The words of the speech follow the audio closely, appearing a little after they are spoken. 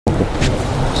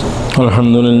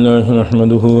الحمد لله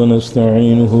نحمده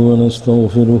ونستعينه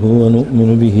ونستغفره ونؤمن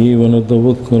به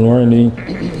ونتوكل عليه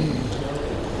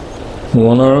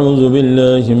ونعوذ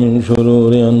بالله من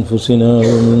شرور أنفسنا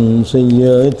ومن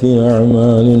سيئات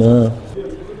أعمالنا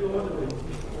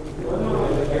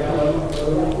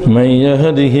من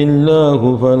يهده الله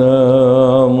فلا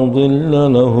مضل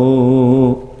له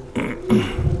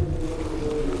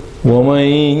ومن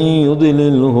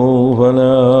يضلله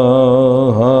فلا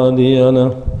هادي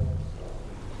له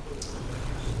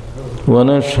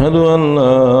ونشهد أن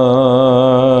لا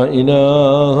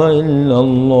إله إلا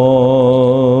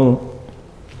الله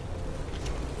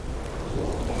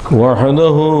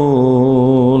وحده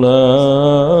لا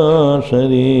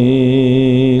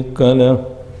شريك له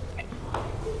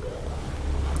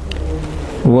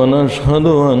ونشهد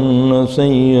أن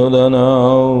سيدنا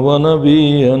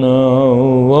ونبينا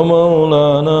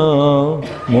ومولانا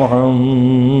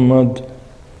محمد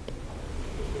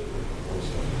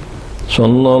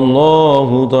صلى الله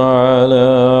تعالى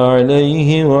عليه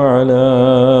وعلى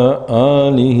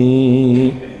آله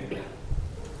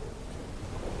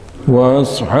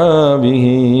وأصحابه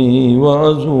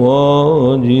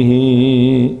وأزواجه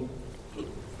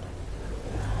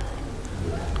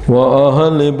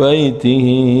وأهل بيته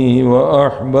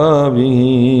وأحبابه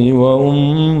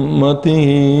وأمته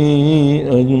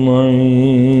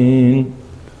أجمعين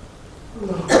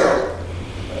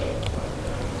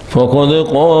فقد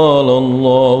قال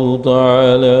الله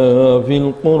تعالى في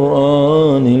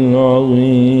القرآن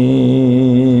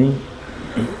العظيم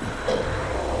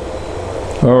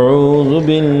أعوذ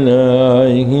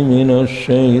بالله من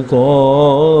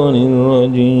الشيطان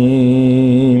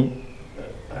الرجيم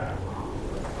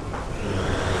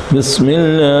بسم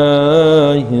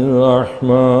الله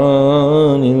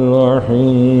الرحمن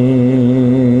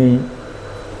الرحيم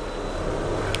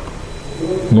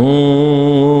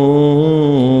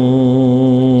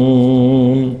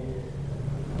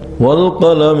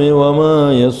والقلم وما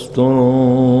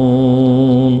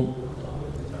يسطرون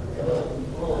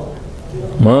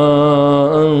ما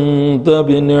أنت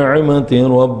بنعمة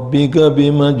ربك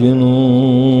بمجنون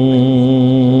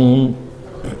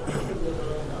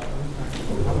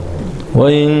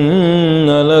وإن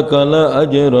لك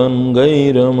لأجرا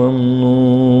غير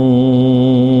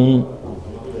ممنون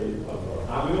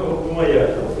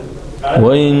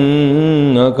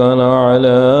وإنك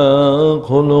لعلى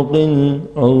خلق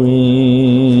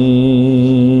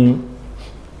عظيم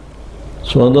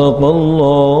صدق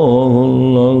الله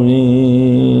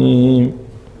العظيم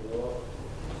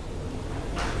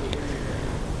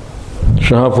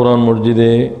শাহপুরান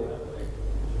মসজিদে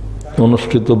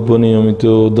অনুষ্ঠিতব্য নিয়মিত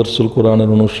দরসুল কোরআনের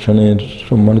অনুষ্ঠানের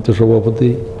সম্মানিত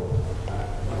সভাপতি,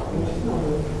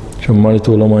 সম্মানিত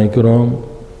উলামায়ে কেরাম,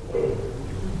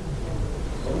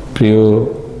 প্রিয়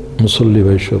মুসল্লি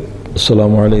ভাই সব,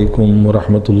 আসসালামু আলাইকুম ওয়া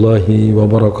রাহমাতুল্লাহি ওয়া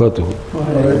বারাকাতুহু।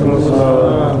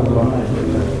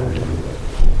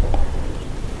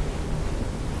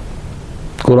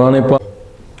 কোরআনে পাক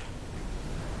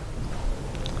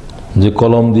যে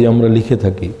কলম দিয়ে আমরা লিখে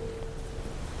থাকি,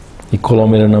 এই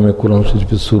কলমের নামে কোরআন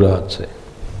শরীফে সূরা আছে।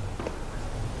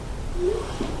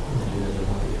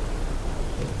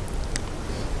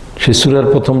 সেই সূরার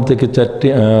প্রথম থেকে 4টি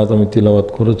আয়াত আমি তিলাওয়াত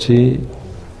করেছি।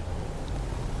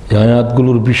 এই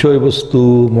আয়াতগুলোর বিষয়বস্তু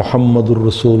মুহাম্মদুর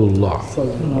রাসূলুল্লাহ।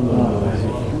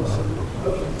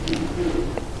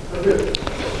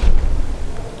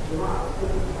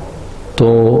 তো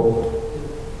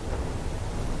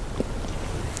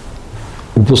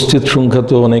উপস্থিত সংখ্যা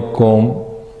তো অনেক কম,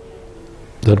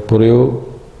 তারপরেও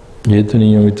যেহেতু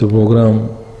নিয়মিত প্রোগ্রাম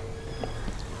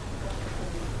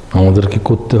আমাদেরকে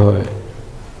করতে হয়,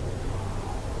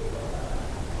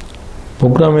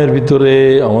 প্রোগ্রামের ভিতরে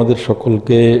আমাদের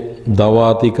সকলকে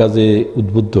দাওয়াতি কাজে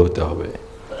উদ্বুদ্ধ হতে হবে।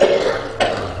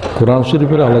 কোরআন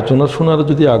শরীফের আলোচনা শোনার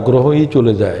যদি আগ্রহই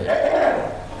চলে যায়,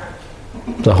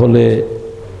 তাহলে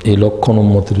এই লক্ষণ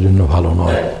উম্মতের জন্য ভালো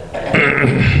নয়।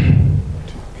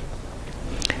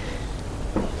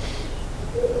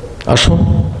 আসুন,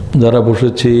 যারা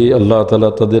বসেছি, আল্লাহ তাআলা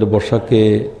তাদের বসাকে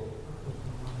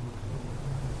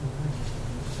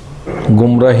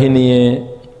গুমরাহি নিয়ে,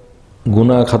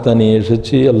 গুনাহ খাতা নিয়ে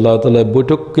এসেছি। আল্লাহ তাআলা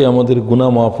বৈঠককে আমাদের গুনাহ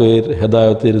মাফের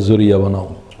হেদায়েতের জরিয়া বানাও,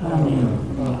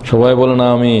 সবাই বলেন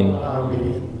আমিন।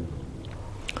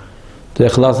 তো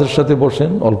ইখলাসের সাথে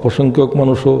বসেন। অল্প সংখ্যক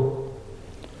মানুষও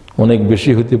অনেক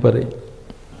বেশি হতে পারে।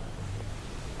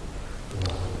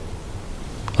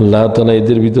 আল্লাহ তাআলা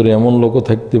এদের ভিতরে এমন লোকও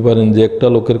থাকতে পারেন যে একটা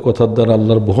লোকের কথার দ্বারা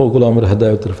আল্লাহর বহু গোলামের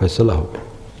হেদায়েতের ফয়সালা হবে।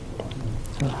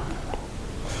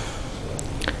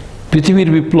 পৃথিবীর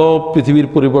বিপ্লব, পৃথিবীর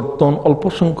পরিবর্তন অল্প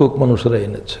সংখ্যক মানুষেরা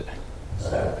এনেছে।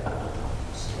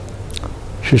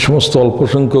 সে সমস্ত অল্প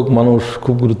সংখ্যক মানুষ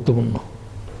খুব গুরুত্বপূর্ণ।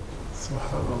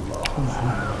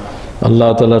 আল্লাহ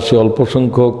তাআলা সে অল্প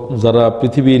সংখ্যক যারা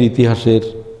পৃথিবীর ইতিহাসের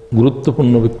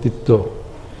গুরুত্বপূর্ণ ব্যক্তিত্ব,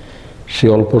 সে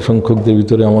অল্প সংখ্যকদের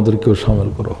ভিতরে আমাদেরকেও শামিল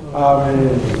করো।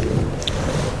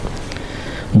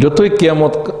 যতই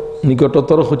কিয়ামত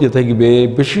নিকটতর হতে থাকবে,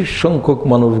 বেশি সংখ্যক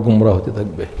মানুষ গুমরা হতে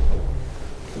থাকবে,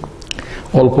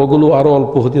 অল্পগুলো আরো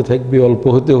অল্প হতে থাকবে, অল্প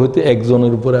হতে হতে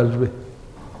একজনের উপরে আসবে,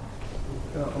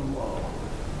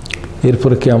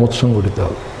 এরপরে কিয়ামত সংঘটিত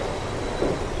হবে।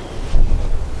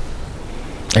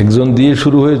 একজন দিয়ে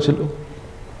শুরু হয়েছিল,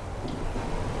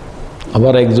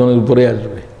 আবার একজনের উপরে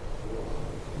আসবে।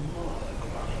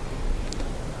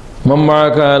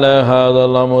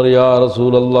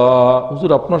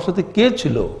 হুজুর, আপনার সাথে কে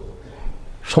ছিল?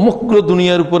 সমগ্র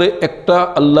দুনিয়ার উপরে একটা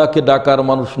আল্লাহকে ডাকার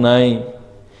মানুষ নাই,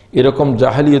 এরকম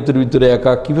জাহেলিয়তের ভিতরে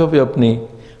একা কিভাবে আপনি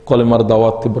কলেমার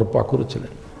দাওয়াতকে বরপা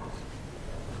করেছিলেন?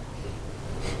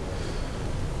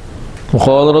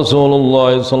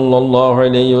 রাসূলুল্লাহ সাল্লাল্লাহু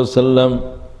আলাইহি ওয়াসাল্লাম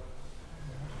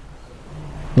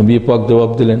নবী পাক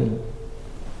জবাব দিলেন,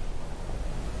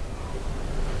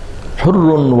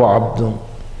 হুররুন ওয়া আবদুন,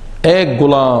 এক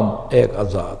গোলাম এক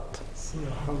আজাদ।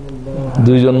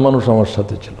 দুইজন মানুষ আমার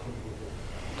সাথে ছিল।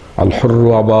 আল হুররু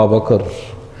আবু বকর,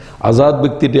 আজাদ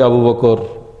ব্যক্তিটি আবু বকর,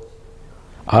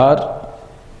 আর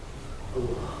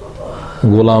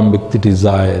গোলাম ব্যক্তিটি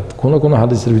যায়েদ। কোন কোন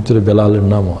হাদিসের ভিতরে বেলালের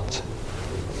নামও আছে।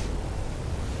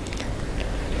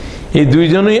 এই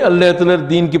দুইজনই আল্লাহ তাআলার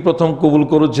দ্বীনকে প্রথম কবুল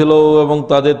করেছিল এবং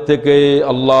তাদের থেকে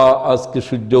আল্লাহ আজকে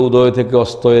সূর্য উদয় থেকে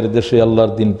অস্তয়ের দেশে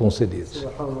আল্লাহর দ্বীন পৌঁছে দিয়েছে।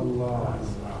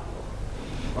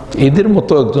 এদের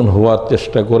মতো একজন হওয়ার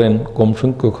চেষ্টা করেন, কম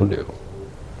সংখ্যক হলেও।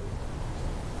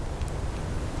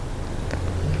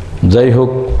 যাই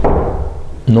হোক,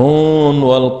 নুন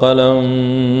ওয়াল কলম,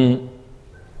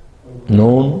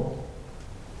 নুন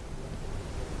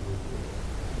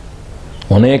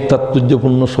অনেক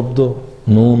তাৎপর্যপূর্ণ শব্দ।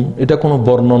 নুন এটা কোনো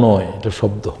বর্ণ নয়, এটা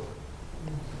শব্দ।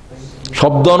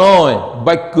 শব্দ নয়,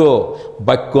 বাক্য,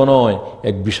 বাক্য নয়,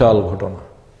 এক বিশাল ঘটনা।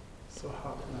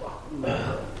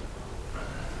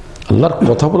 আল্লাহর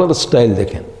কথা বলার স্টাইল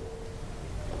দেখেন।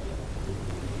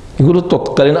 এগুলো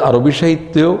তৎকালীন আরবি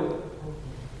সাহিত্যেও,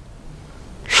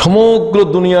 সমগ্র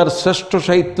দুনিয়ার শ্রেষ্ঠ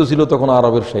সাহিত্য ছিল তখন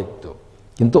আরবের সাহিত্য,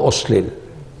 কিন্তু অশ্লীল।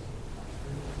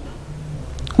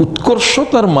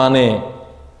 উৎকর্ষতার মানে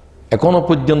এখনো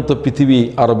পর্যন্ত পৃথিবী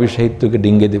আরবি সাহিত্যকে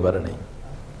ডিঙ্গে দিতে পারে নাই,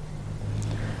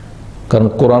 কারণ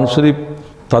কোরআন শরীফ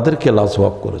তাদেরকে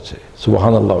লাজবাব করেছে।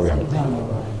 সুবহানাল্লাহ ওয়া বিহামদিহি।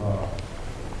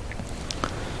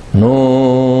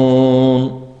 নুন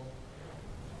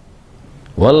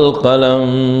ওয়াল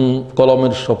কলম,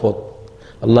 কলমের শপথ।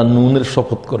 আল্লাহ নুনের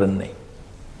শপথ করেন নাই।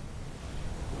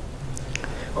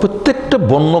 প্রত্যেকটা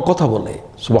বর্ণ কথা বলে।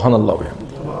 সুবহানাল্লাহ ওয়া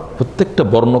বিহামদিহি। প্রত্যেকটা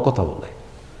বর্ণ কথা বলে।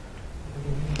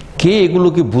 কে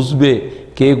এগুলোকে বুঝবে,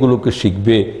 কে এগুলোকে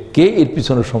শিখবে, কে এর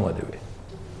পিছনে সময় দেবে?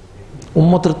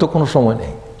 উম্মতের তো কোনো সময়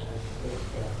নেই,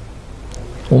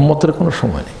 উম্মতের কোনো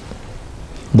সময় নেই।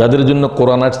 যাদের জন্য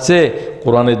কোরআন আসছে,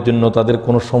 কোরআনের জন্য তাদের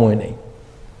কোনো সময় নেই।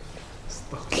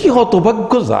 কি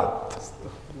হতভাগ্য জাত,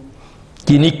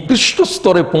 কি নিকৃষ্ট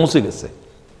স্তরে পৌঁছে গেছে।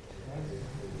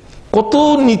 কত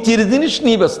নিচের জিনিস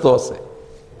নিয়ে ব্যস্ত আছে,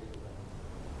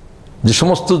 যে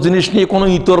সমস্ত জিনিস নিয়ে কোনো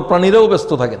ইতর প্রাণীরাও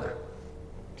ব্যস্ত থাকে না।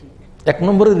 এক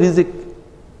নম্বরে রিজিক।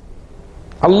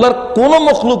 আল্লাহর কোন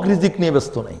মখলুক রিজিক নিয়ে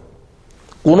ব্যস্ত নাই,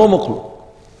 কোন মখলুক।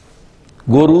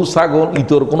 গরু, ছাগল,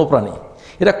 ইতর কোন প্রাণী,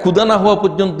 এরা ক্ষুধা না হওয়া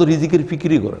পর্যন্ত রিজিকের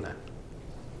ফিকিরই করে না।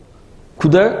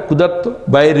 ক্ষুধার তো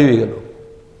বাইরে হয়ে গেল,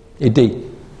 এটাই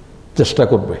চেষ্টা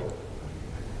করবে।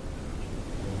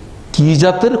 কি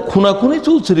জাতের খুনাখুনি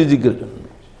চলছে রিজিকের জন্য,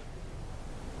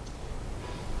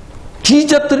 কি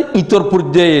জাতের ইতর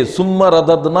পর্যায়ে। সুম্মা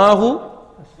রাদাদনাহু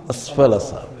আসফালা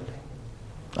সাফিলিন।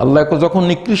 আল্লাহ যখন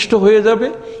নিকৃষ্ট হয়ে যাবে,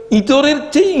 ইতরের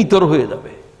চেয়ে ইতর হয়ে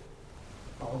যাবে।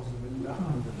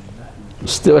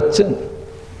 বুঝতে পারছেন?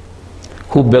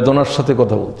 খুব বেদনার সাথে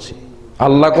কথা বলছি,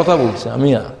 আল্লাহ কথা বলছে, আমি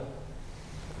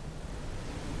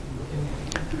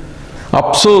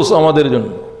আফসোস আমাদের জন্য।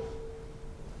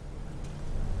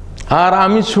 আর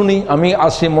আমি শুনি, আমি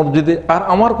আসি মসজিদে, আর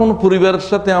আমার কোনো পরিবারের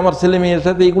সাথে, আমার ছেলে মেয়ের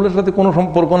সাথে, এগুলোর সাথে কোনো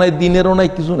সম্পর্ক নাই, দিনেরও নাই,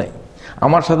 কিছু নাই।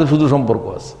 আমার সাথে শুধু সম্পর্ক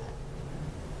আছে।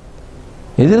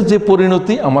 এদের যে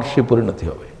পরিণতি, আমার সে পরিণতি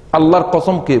হবে। আল্লাহর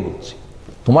কসম কে বলছি,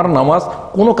 তোমার নামাজ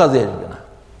কোনো কাজে আসবে না,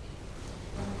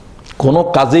 কোনো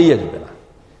কাজেই আসবে না।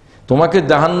 তোমাকে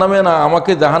জাহান্নামে না,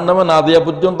 আমাকে জাহান্নামে না দেওয়া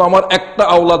পর্যন্ত আমার একটা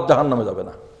আওলাদ জাহান্নামে যাবে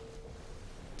না।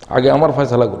 আগে আমার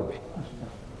ফয়সালা করবে।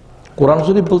 কোরআন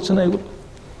শরীফ বলছে না এগুলো?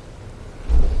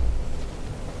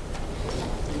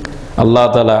 আল্লাহ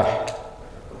তাআলা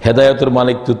হেদায়েতের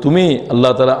মালিক তো তুমি।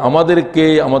 আল্লাহ তাআলা আমাদেরকে,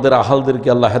 আমাদের আহালদেরকে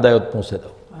আল্লাহ হেদায়েত পৌঁছে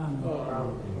দাও।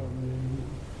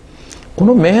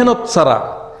 কোনো মেহনত ছাড়া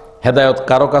হেদায়ত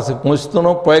কারো কাছে পৌঁছত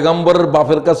না, পয়গাম্বরের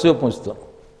বাপের কাছেও পৌঁছত না,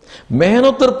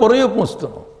 মেহনতের পরেও পৌঁছত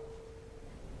না।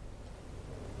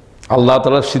 আল্লাহ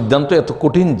তাআলার সিদ্ধান্ত এত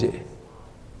কঠিন, যে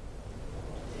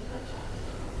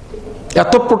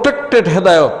এত প্রোটেক্টেড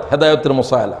হেদায়ত, হেদায়তের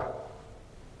মশায়লা।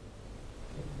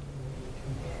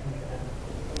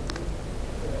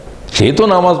 সে তো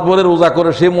নামাজ পড়ে রোজা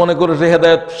করে, সে মনে করে সে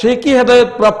হেদায়ত, সে কি হেদায়ত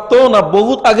প্রাপ্ত না?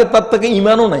 বহুত আগে তার থেকে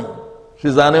ইমানও নাই,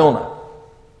 সে জানেও না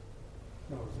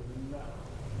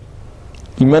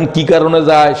ইমান কি কারণে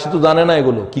যায়, সে তো জানে না,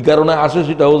 এগুলো কি কারণে আসে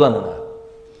সেটাও জানে না।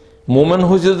 মোমেন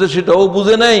হয়েছে যে সেটাও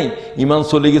বুঝে নাই, ইমান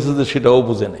চলে গেছে যে সেটাও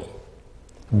বুঝে নাই,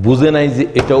 বুঝে নাই যে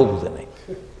এটাও বুঝে নাই।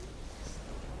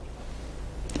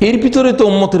 এর ভিতরে তো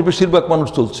উম্মতের বেশিরভাগ মানুষ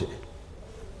চলছে।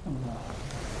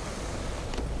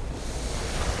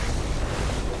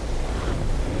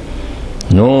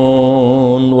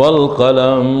 নুন ওয়াল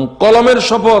কলম, কলমের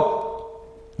শপথ।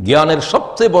 জ্ঞানের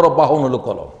সবচেয়ে বড় বাহন হলো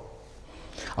কলম।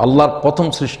 আল্লাহর প্রথম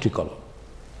সৃষ্টি কলম।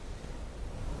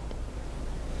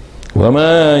 ওয়া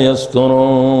মা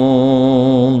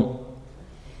ইয়াসতুরুন,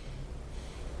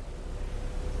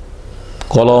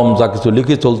 কলম যা কিছু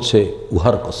লিখে চলছে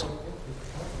উহার কসম।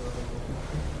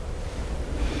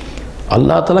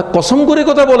 আল্লাহ তাআলা কসম করে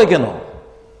কথা বলে কেন?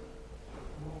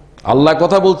 আল্লাহ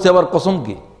কথা বলছে আবার কসম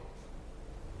কি?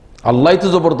 আল্লাহই তো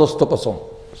জবরদস্ত কসম।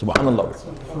 সুবহানাল্লাহ,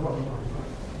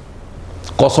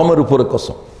 কসমের উপরে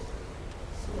কসম।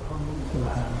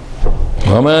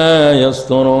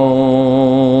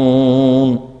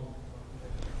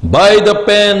 By the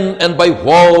pen and by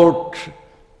what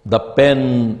the pen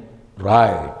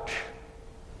write.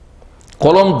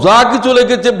 কলম যা কিছু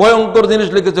লিখেছে, ভয়ঙ্কর জিনিস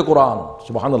লিখেছে কোরআন।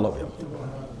 সুবহানাল্লাহ,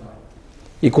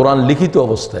 এই কোরআন লিখিত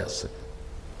অবস্থায় আছে।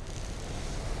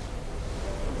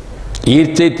 এর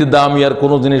চাইতে দামি আর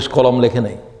কোন জিনিস কলম লেখে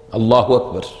নাই। আল্লাহু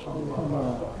আকবার।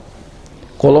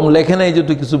 কলম লেখে নাই যে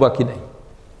তুই কিছু বাকি নাই।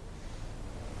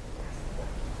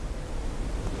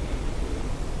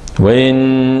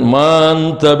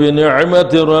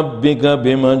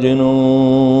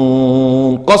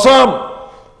 কসম,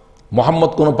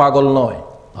 মুহাম্মদ কোন পাগল নয়,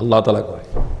 আল্লাহ তাআলা কয়।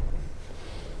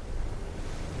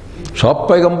 সব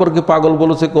পয়গম্বরকে পাগল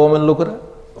বলেছে কওমের লোকেরা?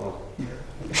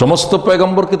 সমস্ত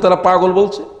পয়গম্বরকে তারা পাগল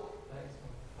বলছে?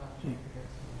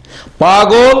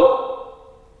 পাগল,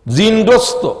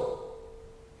 জিনগ্রস্ত,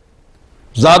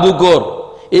 জাদুকর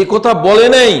এই কথা বলে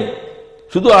নাই।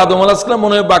 শুধু আদম আলাইহিস সালাম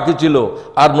মনে হয় বাকি ছিল,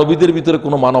 আর নবীদের ভিতরে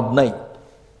কোনো মানব নাই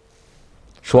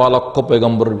 ১.৫ লক্ষ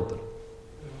পয়গম্বরের ভিতরে।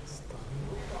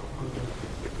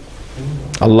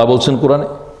 আল্লাহ বলছেন কোরআনে,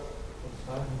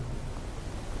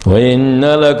 وَإِنَّ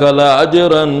لَكَ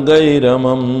لَأَجْرًا غَيْرَ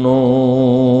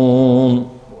مَمْنُونٍ.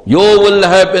 You will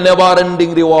have a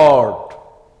never-ending reward.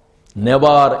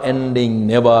 Never ending,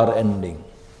 never ending.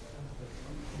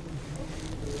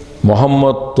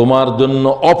 Muhammad, তোমার জন্য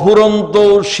অফুরন্ত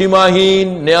সীমাহীন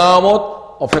নিয়ামত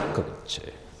অপেক্ষা করছে।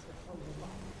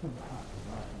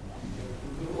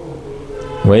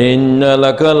 وَإِنَّ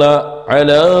لَكَ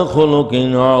لَعَلَى خُلُقٍ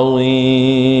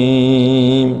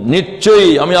عَظِيمٍ.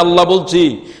 নিশ্চয়ই আমি আল্লাহ বলছি,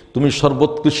 তুমি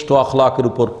সর্বোৎকৃষ্ট আখলাকের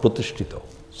উপর প্রতিষ্ঠিত।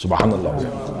 সুবহানাল্লাহ।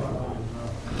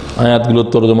 আয়াতগুলোর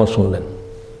তরজমা শুনলেন।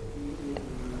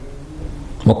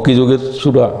 মক্কি যুগের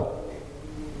সূরা,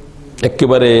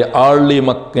 একেবারে আর্লি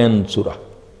মাক্কান সূরা।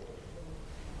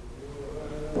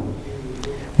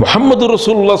 মুহাম্মদুর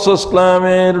রাসূলুল্লাহ সাল্লাল্লাহু আলাইহি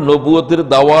ওয়াসাল্লামের নবুয়তের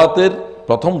দাওয়াতের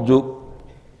প্রথম যুগ।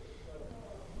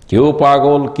 কেউ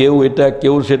পাগল, কেউ এটা,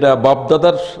 কেউ সেটা।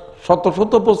 বাপদাদার শত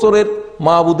শত বছরের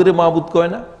মাহবুদের মাহবুদ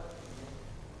কয় না?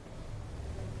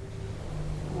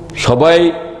 সবাই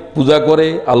পূজা করে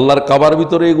আল্লাহর কাবার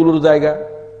ভিতরে, এগুলোর জায়গা।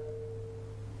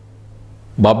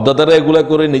 বাপদাদারা এগুলা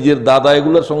করে, নিজের দাদা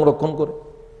এগুলার সংরক্ষণ করে।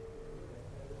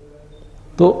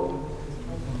 তো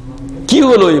কি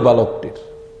হলো এই বালকটির?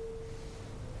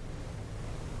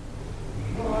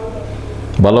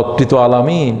 বালকটি তো আল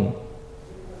আমিন।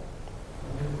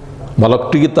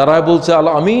 বালকটিকে তারাই বলছে আল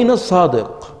আমিন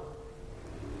সাদেক।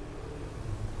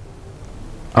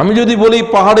 আমি যদি বলি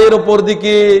পাহাড়ের ওপর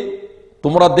দিকে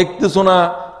তোমরা দেখতেছো না,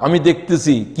 আমি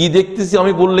দেখতেছি। কি দেখতেছি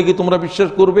আমি বললে কি তোমরা বিশ্বাস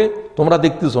করবে? তোমরা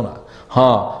দেখতেছো না।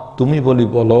 হ্যাঁ, তুমি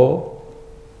বলো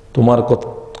তোমার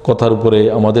কথার উপরে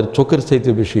আমাদের চোখের চাইতে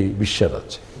বেশি বিশ্বাস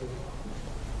আছে।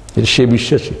 সে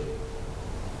বিশ্বাসী।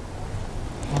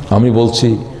 আমি বলছি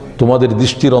তোমাদের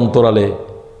দৃষ্টির অন্তরালে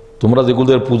তোমরা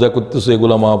যেগুলোর পূজা করতেছো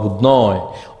এগুলা মাহবুদ নয়,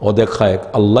 ও দেখা এক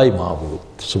আল্লাহ মাহবুদ।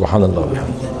 সুবহানাল্লাহ।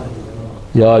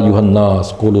 ইয়া আইয়ুহান নাস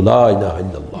কুলু লা ইলাহা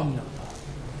ইল্লাল্লাহ।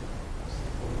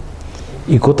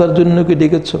 এই কথার জন্য কি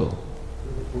ডেকেছ?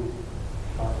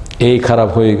 এই খারাপ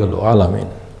হয়ে গেল আলামিন।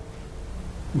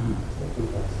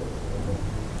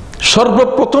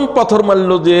 সর্বপ্রথম পাথর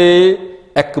মারল যে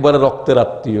একবারে রক্তের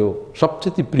আত্মীয়,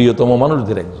 সবচেয়ে প্রিয়তম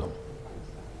মানুষদের একজন,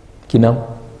 কি নাম?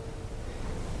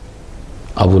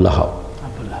 আবু লাহাব।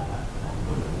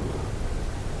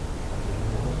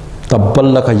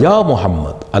 তাব্বাল্লাকা ইয়া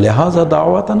মুহাম্মদ আলিহাযা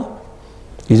দাওয়াতানা,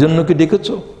 এই জন্য কি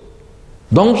ডেকেছো?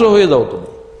 ধ্বংস হয়ে যাও তুমি।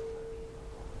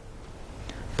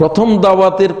 প্রথম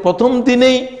দাওয়াতের প্রথম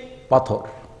দিনেই পাথর,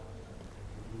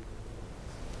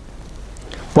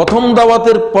 প্রথম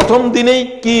দাওয়াতের প্রথম দিনেই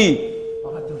কি?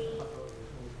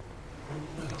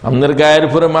 আপনার গায়ের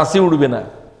উপরে মাছি উঠবে না,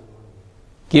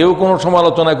 কেউ কোনো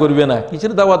সমালোচনা করবে না।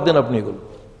 কিসের দাওয়াত দেন আপনি এগুলো?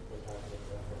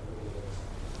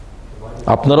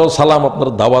 আপনারও সালাম, আপনার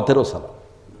দাওয়াতেরও সালাম।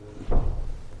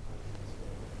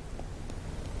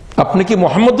 আপনি কি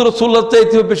মুহাম্মদ রাসূলুল্লাহ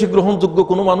চাইতে বেশি গ্রহণযোগ্য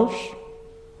কোনো মানুষ?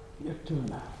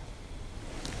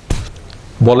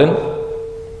 বলেন।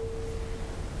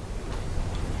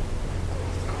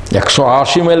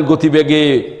 180 মাইল গতিবেগে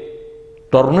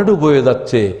টর্নেডো বয়ে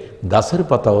যাচ্ছে, গাছের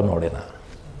পাতাও নড়ে না।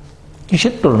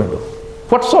 কিসের tornado?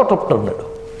 What sort of tornado?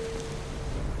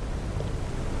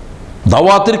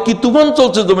 দাওয়াতের কি তুফান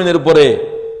চলছে জমিনের পরে,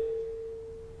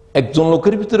 একজন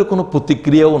লোকের ভিতরে কোনো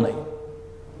প্রতিক্রিয়াও নাই।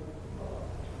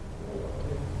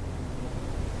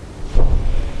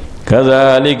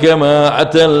 كذلك ما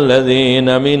أتى الذين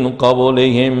من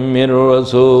قبلهم من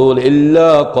رسول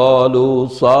إلا قالوا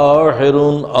ساحر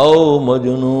أو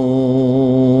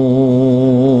مجنون।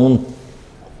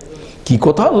 কি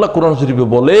কথা আল্লাহ কোরআন শরীফে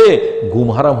বলে, ঘুম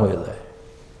হারাম হয়ে যায়।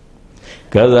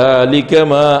 كذلك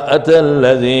ما أتى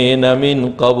الذين من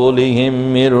قبلهم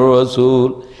من رسول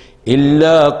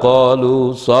إلا قالوا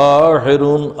ساحر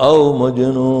أو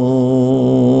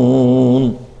مجنون।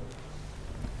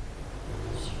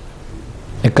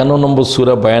 51 নম্বর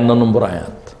সূরা 52 নম্বর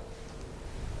আয়াত,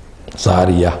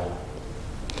 জারিয়া।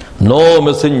 No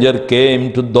messenger came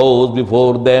to those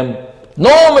before them,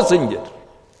 no messenger,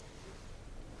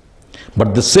 but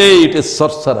they say it is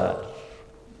sorcerer,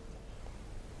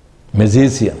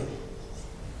 magician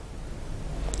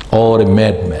or a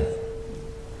madman।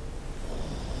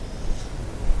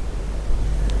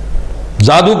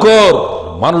 জাদুকর,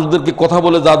 মানুষদেরকে কথা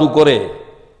বলে জাদু করে,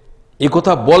 এই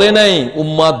কথা বলে নাই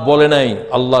উম্মাদ, বলে নাই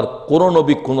আল্লাহর কোন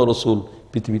নবী কোন রাসূল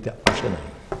পৃথিবীতে আসে নাই।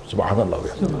 সুবহানাল্লাহ।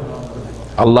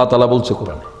 আল্লাহ তাআলা বলছে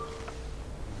কোরআনে,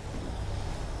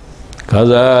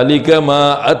 কাযালিকা মা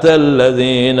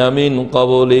আতাল্লাযীনা মিন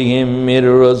ক্বাবলিহিম মির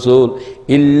রাসূল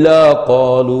ইল্লা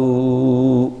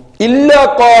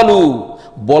ক্বালু,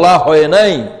 বলা হয়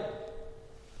নাই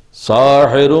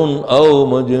সাহিরুন আও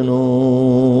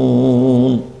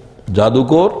মাজনুন,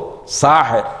 জাদুকর,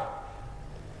 সাহির,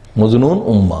 মজনুন,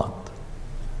 উম্মাদ।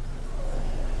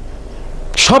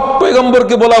 সব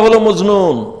পয়গম্বরকে বলা হলো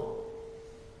মজনুন,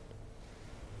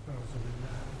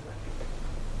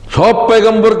 সব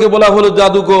পয়গম্বরকে বলা হলো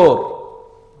জাদুকর।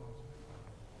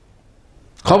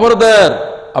 খবরদার,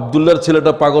 আব্দুল্লাহর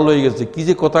ছেলেটা পাগল হয়ে গেছে, কি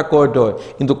যে কথা কয়টা হয়,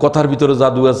 কিন্তু কথার ভিতরে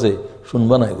জাদু আছে,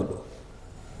 শুনবা না এগুলো।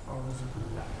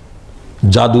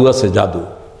 জাদু আছে, জাদু।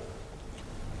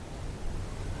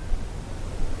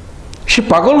 সে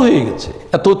পাগল হয়ে গেছে,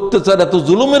 এত অত্যাচার, এত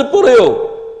জুলুমের পরেও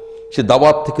সে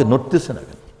দাওয়াত থেকে নড়তেছে না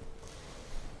কেন?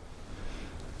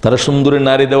 তারা সুন্দরী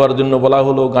নারী দেওয়ার জন্য বলা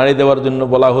হলো, গাড়ি দেওয়ার জন্য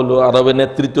বলা হলো, আরবে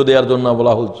নেতৃত্ব দেওয়ার জন্য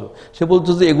বলা হচ্ছে। সে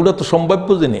বলছে যে এগুলো তো সম্ভাব্য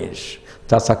জিনিস।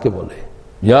 চাচাকে বলে,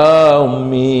 ইয়া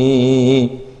উম্মি,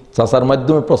 চাচার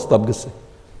মাধ্যমে প্রস্তাব গেছে।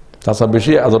 চাচা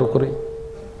বেশি আদর করে,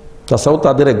 চাচাও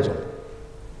তাদের একজন।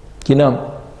 কি নাম?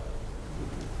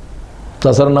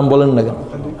 চাচার নাম বলেন না কেন?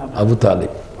 আবু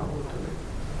তালিব।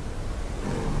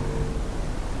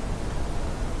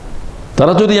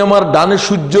 তারা যদি আমার ডানে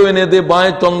সূর্য এনে দে,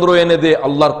 বাঁয়ে চন্দ্র এনে দে,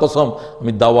 আল্লাহর কসম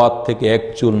আমি দাওয়াত থেকে এক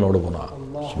চুল নড়ব না।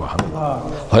 সুবহানাল্লাহ।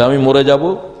 হয় আমি মরে যাব,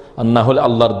 আর না হলে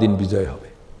আল্লাহর দিন বিজয় হবে।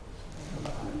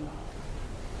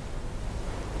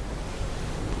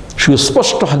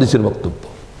 সুস্পষ্ট হাদিসের বক্তব্য।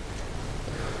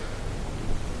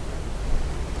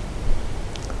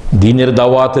 দ্বীনের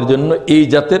দাওয়াতের জন্য এই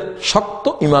জাতের শক্ত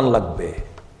ঈমান লাগবে।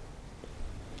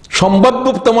 সম্ভাব্য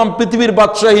तमाम পৃথিবীর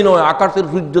বাদশাহী নয়, আকাশের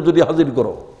সূর্য যদি হাজির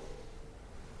করো,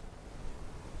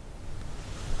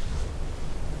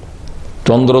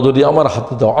 চন্দ্র যদি আমার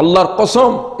হাতে দাও, আল্লাহর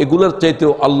কসম এগুলোর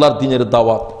চাইতেও আল্লাহর দ্বীনের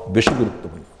দাওয়াত বেশি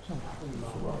গুরুত্বপূর্ণ।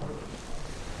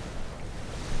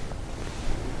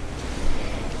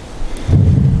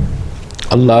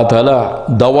 আল্লাহ তাআলা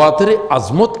দাওয়াতের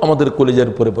আজমত আমাদের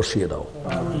কলিজার উপরে বসিয়ে দাও।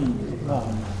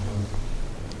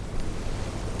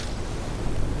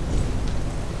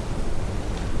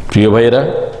 প্রিয় ভাইয়েরা,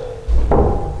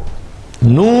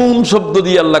 নুন শব্দ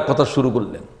দিয়ে আল্লাহ কথা শুরু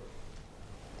করলেন।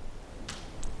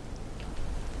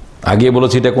 আগে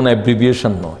বলেছি এটা কোনো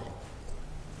অ্যাব্রিভিয়েশন নয়,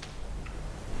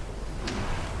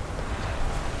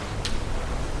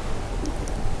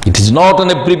 is not an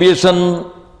abbreviation,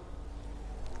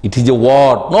 it is a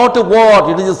word, not a word,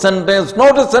 it is a sentence,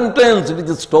 not a sentence, it is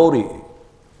a story.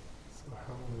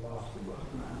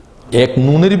 এক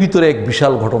নুনের ভিতরে এক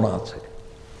বিশাল ঘটনা আছে।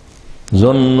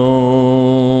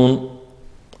 জন্নুন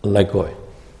আল্লাহ কয়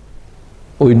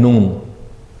ওই নুন,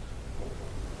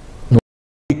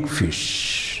 ফিশ,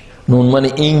 নুন মানে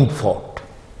ইঙ্ক ফট।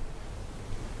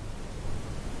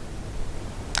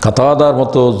 কাতাদার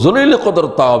মতো জলিল কদর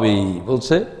তাবি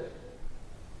বলছে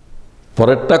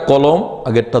পরেরটা কলম,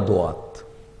 আগেরটা দোয়াত।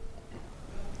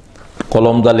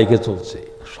 কলম দা লিখে চলছে,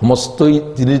 সমস্তই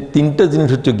তিনটা জিনিস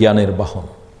হচ্ছে জ্ঞানের বাহন।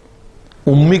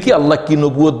 উম্মিকে আল্লাহ কি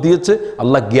নবুয়ত দিয়েছে,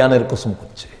 আল্লাহ জ্ঞানের কসম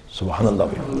করছে, সুবহানাল্লাহ।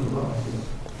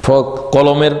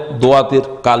 কলমের, দোয়াতের,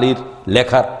 কালির,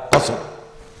 লেখার কসম।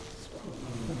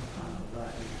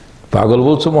 পাগল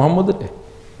বলছে মোহাম্মদের,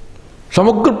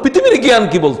 সমগ্র পৃথিবীর জ্ঞান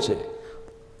কি বলছে?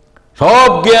 সব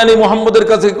জ্ঞানী মোহাম্মদের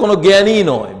কাছে কোনো জ্ঞানই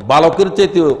নয়, বালকের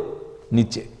চাইতেও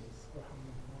নিচে।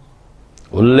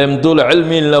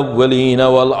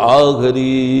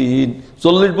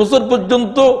 40 বছর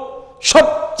পর্যন্ত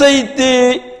সবচাইতে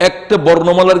একটা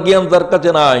বর্ণমালার জ্ঞান তার কাছে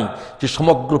নাই, যে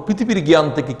সমগ্র পৃথিবীর জ্ঞান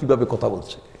থেকে কিভাবে কথা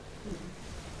বলছে।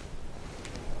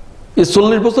 এই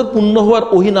 40 বছর পূর্ণ হওয়ার,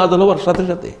 ওহী নাযিল হওয়ার সাথে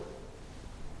সাথে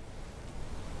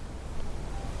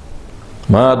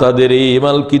মা তাদেরই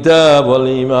মাল কিতাব ওয়াল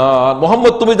ঈমান,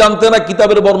 মুহাম্মদ তুমি জানতে না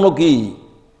কিতাবের বর্ণ কি,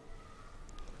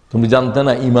 তুমি জানতে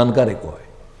না ঈমান কারে কয়।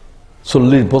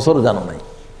 40 বছর জানো নাই।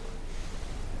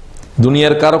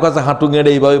 দুনিয়ার কারো কাছে হাঁটু গেড়ে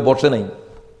এইভাবে বসে নাই।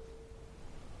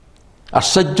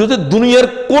 আশ্চর্য যে দুনিয়ার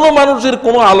কোন মানুষের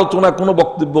কোন আলোচনা, কোন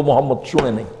বক্তব্য মুহাম্মদ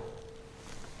শুনে নাই,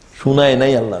 শুনায়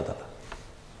নাই। আল্লাহ তাআলা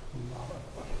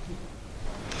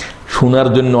শোনার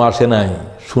জন্য আসে নাই,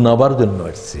 শোনাবার জন্য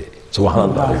আসছে,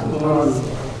 সুবহানাল্লাহ।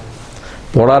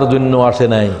 পড়ার জন্য আসে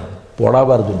নাই,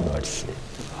 পড়াবার জন্য আসছে,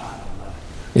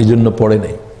 এই জন্য পড়ে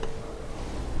নাই।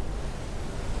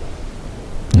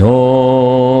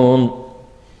 নুন,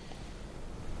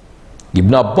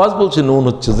 ইবনে আব্বাস বলছে নুন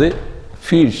হচ্ছে যে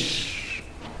ফিশ,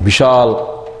 বিশাল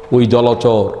ওই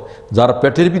জলচর, যার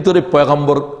পেটের ভিতরে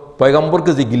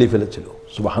পয়গম্বরকে যে গিলে ফেলেছিল,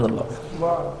 সুবহানাল্লাহ।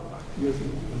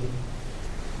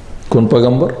 কোন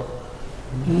পয়গম্বর?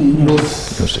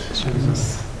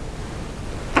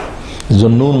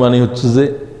 নুন মানে হচ্ছে যে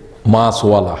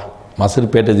মাছওয়ালা, মাছের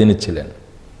পেটে যিনি ছিলেন।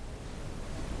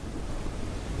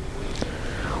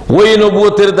 ওই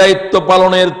নবুয়তের দায়িত্ব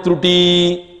পালনের ত্রুটি,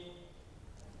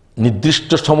 নির্দিষ্ট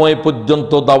সময়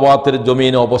পর্যন্ত দাওয়াতের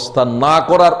জমিনে অবস্থান না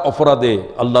করার অপরাধে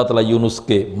আল্লাহ তাআলা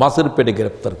ইউনুসকে মাছের পেটে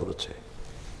গ্রেফতার করেছে।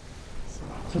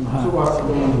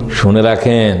 শুনে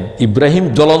রাখেন, ইব্রাহিম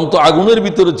জ্বলন্ত আগুনের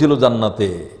ভিতরে ছিল জান্নাতে,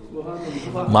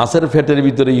 মাছের পেটের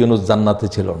ভিতরে ইউনুস জান্নাতে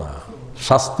ছিল না,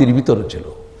 শাস্তির ভিতরে ছিল।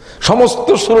 সমস্ত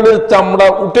শরীরের চামড়া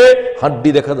উঠে হাড্ডি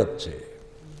দেখা যাচ্ছে,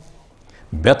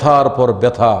 ব্যথার পর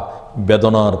ব্যথা,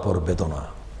 বেদনার পর বেদনা।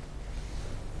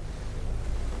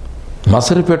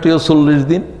 মাছের পেটেও 40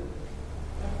 দিন,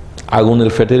 আগুনের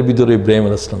পেটের ভিতরে ইব্রাহিম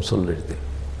আলাইহিস সালাম 40 দিন।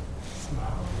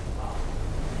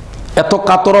 এত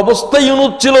কাতর অবস্থায়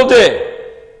ইউনুস ছিল যে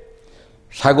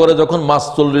সাগরে যখন মাছ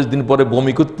 40 দিন পরে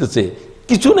বমি করতেছে,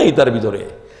 কিছু নেই তার ভিতরে।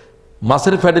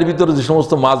 মাছের পেটের ভিতরে যে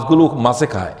সমস্ত মাছগুলো মাছে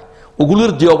খায়,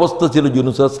 ওগুলোর যে অবস্থা ছিল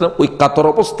ইউনুস আলাইহিস সালাম ওই কাতর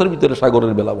অবস্থার ভিতরে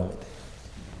সাগরের বেলাভূমিতে।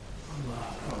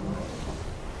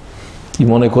 কি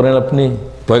মনে করেন আপনি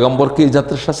পয়গম্বরকে এই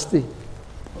জাতের শাস্তি?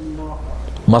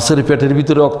 মাছের পেটের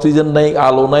ভিতরে অক্সিজেন নাই,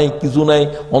 আলো নাই, কিছু নাই,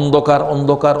 অন্ধকার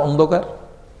অন্ধকার অন্ধকার।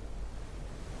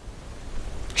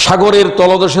 সাগরের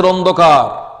তলদেশের অন্ধকার,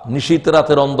 নিশীত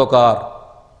রাতের অন্ধকার,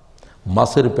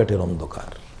 মাছের পেটের অন্ধকার।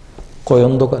 কয়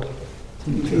অন্ধকার?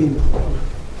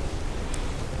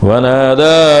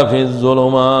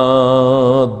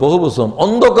 বহু বছর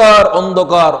অন্ধকার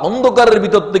অন্ধকার অন্ধকারের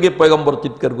ভিতর থেকে পয়গম্বর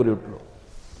চিৎকার করে উঠল,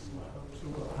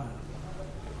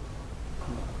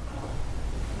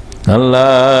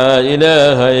 আল্লাহ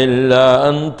ইলাহা ইল্লা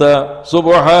আনতা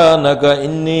সুবহানাকা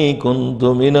ইন্নী কুনতু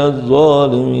মিনাজ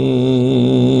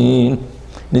জালিমিন।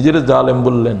 নিজের জালেম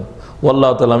বললেন, ও আল্লাহ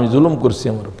তাআলা আমি জুলুম করছি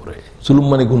আমার উপরে। জুলুম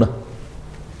মানে গুনাহ।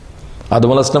 আদম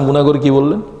আলাইহিস সালাম গুনাহ করে কি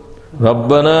বললেন?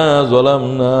 রব্বানা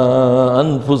যালামনা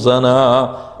আনফুসানা,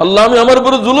 আল্লাহ আমি আমার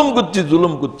উপরে জুলুম করছি,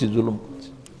 জুলুম করছি, জুলুম করছি।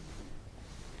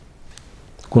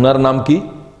 গুনার নাম কি?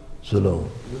 জুলুম।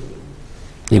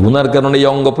 এই গুনার কারণে এই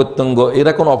অঙ্গ প্রত্যঙ্গ,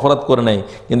 এরা কোনো অপরাধ করে নাই,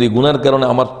 কিন্তু এই গুনার কারণে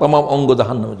আমার তাম অঙ্গ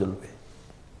জাহান্নামে জ্বলবে।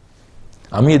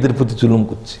 আমি এদের প্রতি জুলুম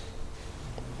করছি,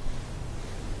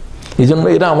 এই জন্য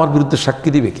এরা আমার বিরুদ্ধে সাক্ষী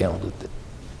দিবে, কে আমাদের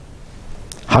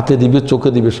হাতে দিবে, চোখে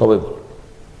দিবে, সবাই বলবে।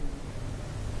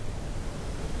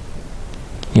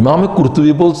 ইমামে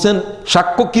কুরতুবী বলছেন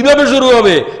সাক্ষ্য কিভাবে শুরু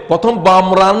হবে? প্রথম বাম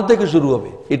রান থেকে শুরু হবে,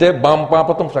 এটা বাম পা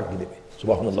প্রথম সাক্ষী দেবে,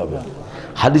 সুবহানাল্লাহ।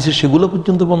 হাদিসে সেগুলো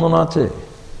পর্যন্ত বর্ণনা আছে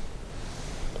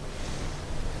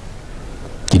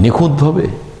কি নিখুঁত ভাবে।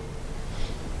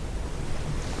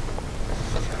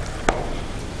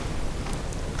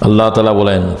 আল্লাহ তাআলা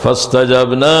বলেন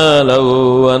ফাস্তাজাবনা লাহু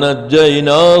ওয়া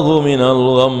নাজ্জাইনাহু মিনাল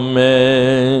গাম্মি।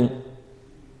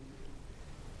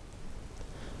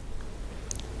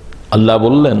 আল্লাহ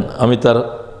বললেন আমি তার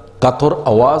কাতর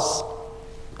আওয়াজ,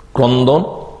 ক্রন্দন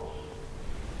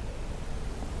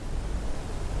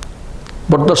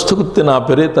বরদাস্ত করতে না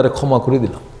পেরে তারে ক্ষমা করে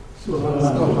দিলাম।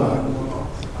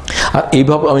 আর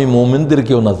এইভাবে আমি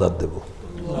মুমিনদেরকেও নাজাত দেব।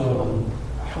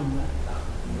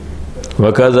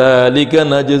 ওয়াকাযালিকা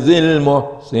নাজজিল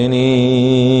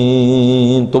মুহসিনিন।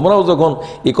 তোমরাও যখন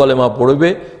এই কলেমা পড়বে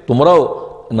তোমরাও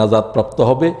নাজাত প্রাপ্ত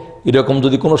হবে। এরকম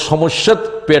যদি কোনো সমস্যা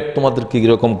পেট তোমাদেরকে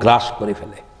এরকম গ্রাস করে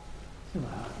ফেলে,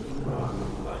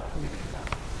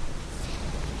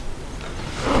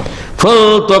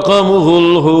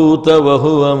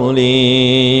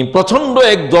 প্রচন্ড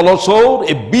এক জলচর,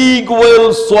 এ বিগ ওয়েল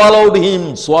সোয়ালোড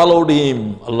হিম।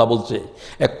 আল্লাহ বলছে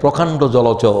এক প্রকাণ্ড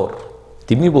জলচর।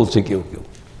 তিমি বলছে কেউ কেউ,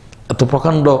 এত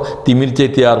প্রকাণ্ড তিমির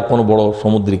চাইতে আর কোনো বড়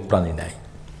সামুদ্রিক প্রাণী নাই।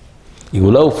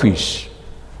 এগুলাও ফিশ,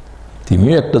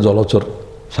 তিমিও একটা জলচর,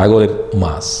 সাগরের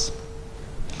মাছ।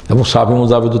 এবং সাফি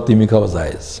মুজাবিদ তিমি খাওয়া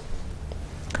যায়।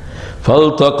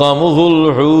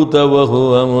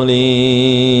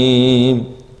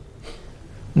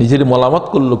 নিজের মলামত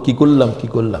করলো, কি করলাম কি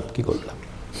করলাম কি করলাম।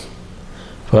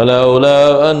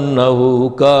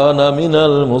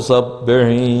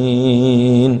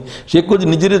 সে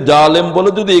নিজের জালেম বলে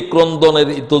যদি এই ক্রন্দনের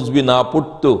তসবিহ না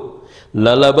পড়তো,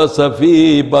 লালাবাসা ফি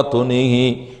বাতনিহি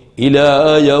ইলা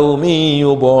ইয়াউমি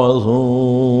ইউবাসুন,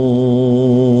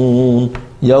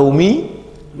 ইয়াউমি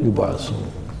ইউবাসুন,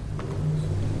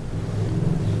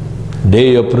 ডে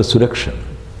অফ রেসারেকশন।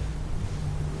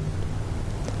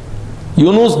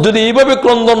 ইউনুস যদি এইভাবে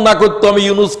ক্রন্দন না করতো, আমি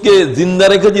ইউনুসকে জিন্দা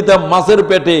রেখে দিতাম মাছের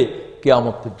পেটে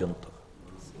কিয়ামত পর্যন্ত।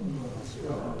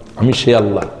 আমি সে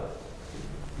আল্লাহ।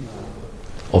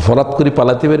 অপরাধ করে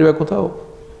পালাতে পারবে কোথাও?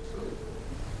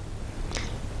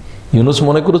 ইউনুস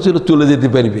মনে করেছিল চলে যেতে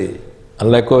পারবে।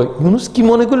 আল্লাহ কয় ইউনুস কি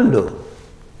মনে করল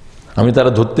আমি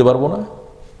তারা ধরতে পারবো না?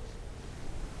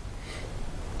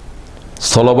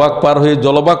 স্থলভাগ পার হয়ে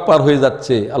জলভাগ পার হয়ে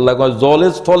যাচ্ছে। আল্লাহ কয় জলে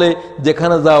স্থলে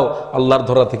যেখানে যাও আল্লাহর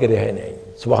ধরা থেকে রেহাই নেই।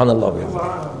 সুবহানাল্লাহ।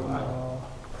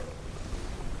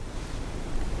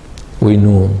 ওই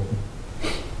নূহ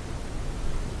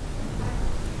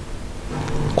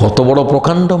কত বড়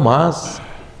প্রকাণ্ড মাছ।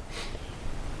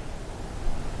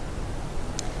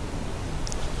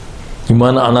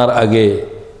 ঈমান আনার আগে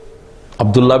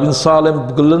আব্দুল্লাহ বিন সালেম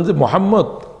বললেন যে মুহাম্মদ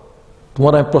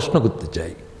তোমার আমি প্রশ্ন করতে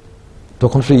চাই।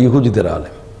 তখন সে ইহুদিদের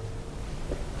আলেম,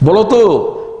 বলো তো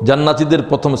জান্নাতীদের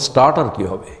প্রথম স্টার্টার কি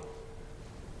হবে?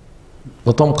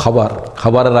 প্রথম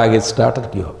খাবারের আগে স্টার্টার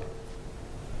কি হবে?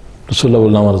 রাসূলুল্লাহ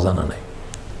বললেন আমার জানা নাই,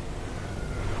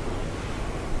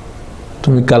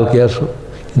 তুমি কালকে আসো।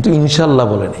 কিন্তু ইনশাল্লাহ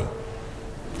বলে নাই।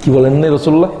 কি বলেন নাই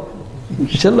রাসূলুল্লাহ?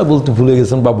 ইনশাল্লাহ বলতে ভুলে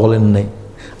গেছেন বা বলেন নাই।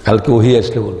 কালকে ওহী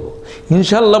আসলে বলবো।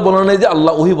 ইনশাল্লাহ বলে নাই যে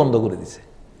আল্লাহ ওহী বন্ধ করে দিছে।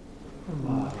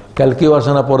 কালকেও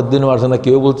আসে না, পরের দিনও আসে না।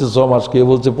 কেউ বলছে 6 মাস, কেউ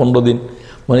বলছে 15 দিন,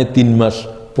 মানে 3 মাস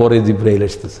পরে জিবরাইল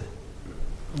আসতেছে।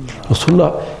 রাসূলুল্লাহ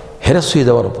হেরাস হয়ে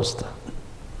যাওয়ার অবস্থা।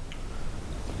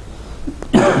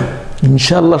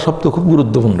 ইনশাআল্লাহ শব্দ খুব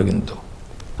গুরুত্বপূর্ণ। কিন্তু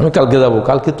আমি কালকে যাব।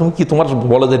 কালকে তুমি কি তোমার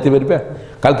বলা যেতে পারবে?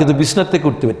 কালকে তো বিছনার থেকে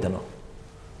উঠতে পারতে না।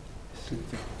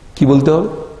 কি বলতে হবে?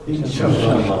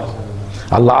 ইনশাআল্লাহ।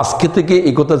 আল্লাহ আজকে থেকে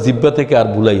এই কথা জিহ্বা থেকে আর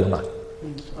ভুলাইও না।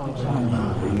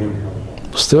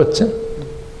 বুঝতে পারছেন?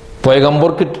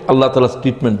 পয়গম্বরকে আল্লাহ তাআলা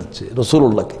ট্রিটমেন্ট দিচ্ছে,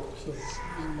 রাসূলুল্লাহকে।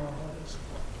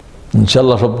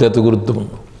 ইনশাআল্লাহ শব্দ এত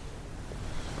গুরুত্বপূর্ণ,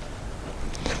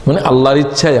 মানে আল্লাহর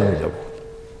ইচ্ছায় আমি যাব।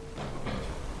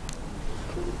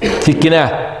 ঠিক কিনা?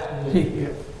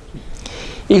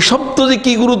 এই শব্দ যে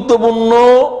কি গুরুত্বপূর্ণ,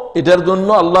 এটার জন্য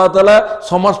আল্লাহ তাআলা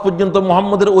 6 মাস পর্যন্ত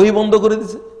মুহাম্মদের ওহী বন্ধ করে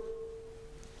দিছে।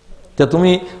 তা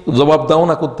তুমি জবাব দাও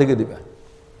না, কোত্থেকে দিবা?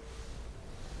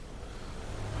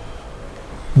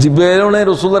 জিবরাইলও নাই,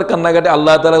 রাসূলের কান্নাকাটি,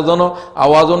 আল্লাহ তাআলা যেন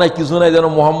আওয়াজও নাই, কিছু নাই, যেন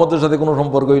মুহাম্মদের সাথে কোনো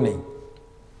সম্পর্কই নেই।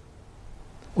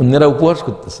 অন্যরা উপহাস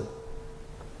করতেছে।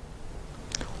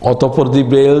 অতঃপর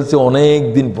জিবরাইল অনেক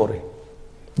দিন পরে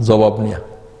জবাব নিয়া।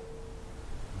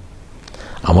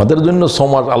 আমাদের জন্য 6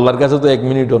 মাস, আল্লাহর কাছে তো 1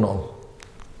 মিনিটও নয়,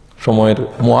 সময়ের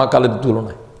মহাকালের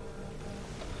তুলনায়।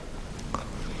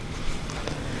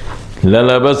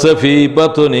 লালাবাসা ফি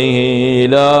বাতনিহি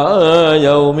ইলা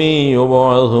ইয়াউমি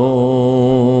ইউবাসুন।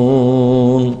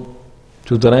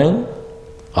 সুতরাং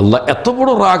আল্লাহ এত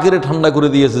বড় রাগের ঠান্ডা করে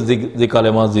দিয়েছে যে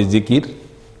কালেমা, যে জিকির,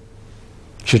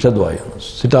 সেটা দোয়া ইউনুস,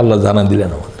 সেটা আল্লাহ জানা দিলেন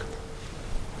আমাদের।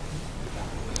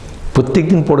 প্রত্যেক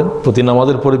দিন পড়েন, প্রতি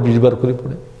নামাজের পরে 20 বার করে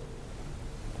পড়েন,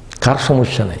 কার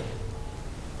সমস্যা নেই।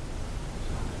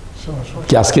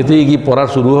 কি আজকে থেকে কি পড়া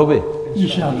শুরু হবে?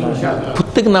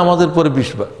 প্রত্যেক নামাজের পরে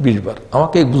 20 বার।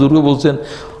 আমাকে এক বুজুর্গ বলছেন,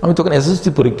 আমি তখন এসএসসি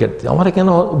পরীক্ষার্থী, আমার কেন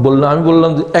বললাম, আমি বললাম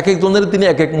যে এক একজনের তিনি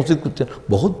এক এক মসজিদ করছেন,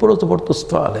 বহুত বড় জবরদস্ত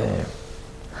আলেম,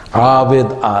 আবেদ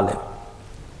আলেম।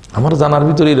 আমার জানার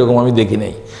ভিতরে এরকম আমি দেখি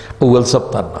নাই। আউয়াল সাহেব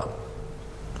তার নাম,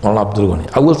 মাওলানা আব্দুল গনি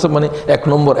আউয়াল সাহেব, মানে 1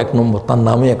 নম্বর, তার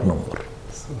নামে 1 নম্বর,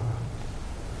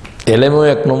 এলেমেও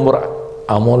 1 নম্বর,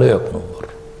 আমলেও 1 নম্বর।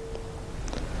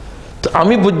 তো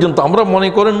আমি পর্যন্ত আমরা মনে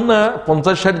করেন না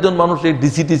 50-60 জন মানুষ এই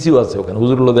ডিসিটিসিও আছে ওখানে,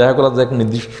 হুজুরগুলো দেখা করা যায় এক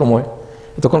নির্দিষ্ট সময়।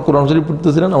 তখন কোরআন শরীফ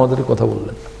পড়তেছিলেন, আমাদের কথা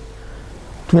বললেন,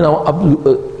 তুমি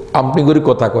আপনি করে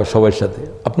কথা কয় সবার সাথে,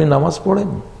 আপনি নামাজ পড়েন,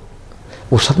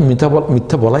 ওর সাথে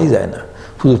মিথ্যা বলাই যায় না,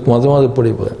 শুধু মাঝে মাঝে পড়ে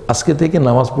বলেন, আজকে থেকে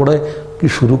নামাজ পড়ায় কি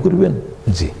শুরু করবেন?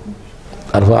 জি।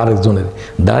 আর আরেকজনের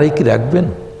দাড়ি কি রাখবেন?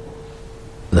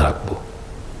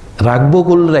 রাখবো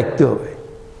করলে রাখতে হবে।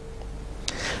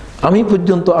 আমি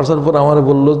পর্যন্ত আসার পর আমার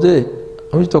বললো যে,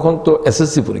 আমি তখন তো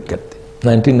এসএসসি পরীক্ষার্থী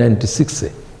 1996-এ,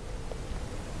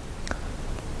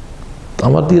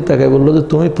 আমার দিকে তাকায় বললো যে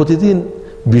তুমি প্রতিদিন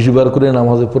 20 বার করে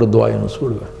নামাজের পরে দোয়া ইউনুস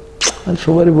পড়বে। আমি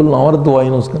সবারই বললাম, আমার দোয়া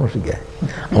ইউনুস কেন শিখায়?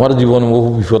 আমার জীবনে বহু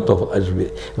বিপদ আসবে,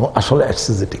 এবং আসলে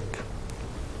অ্যাক্সিজেটিক।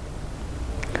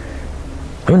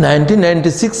 আমি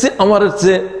 1996-এ আমার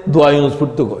হচ্ছে দোয়া ইউনুস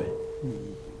পড়তে কয়।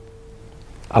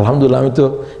 আলহামদুলিল্লাহ, আমি তো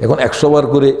এখন 100 বার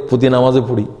করে প্রতি নামাজে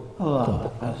পড়ি,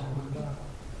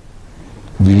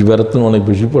 20 বারের তো অনেক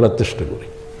বেশি পড়ার চেষ্টা করি।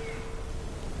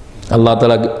 আল্লাহ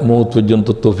তাআলা মওত পর্যন্ত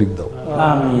তৌফিক দাও,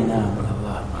 আমিন।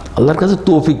 আল্লাহর কাছে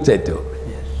তৌফিক চাইতে হবে।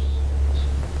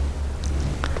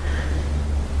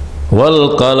 ওয়াল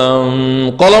কলম,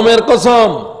 কলমের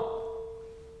কসম,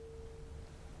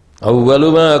 আউয়ালু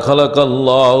মা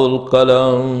খালাকাল্লাহুল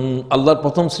কলম, আল্লাহর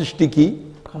প্রথম সৃষ্টি কি?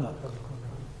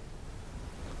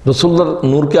 রাসূলুল্লাহ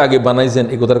নূরকে আগে বানাইছেন,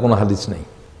 এই কথার কোনো হাদিস নেই।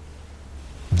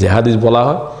 যে হাদিস বলা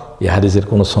হয়, এই হাদিসের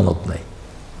কোনো সনদ নাই।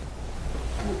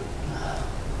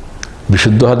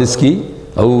 বিশুদ্ধ হাদিস কি?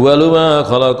 আউয়ালু মা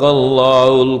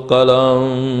খালাকাল্লাহুল কলম।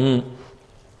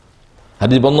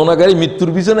 হাদিস বর্ণনাকারী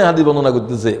মৃত্যুর পিছনে হাদিস বর্ণনা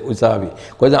করতেছে ওই সাহাবী,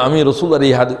 কয় যে আমি রাসূলুল্লাহর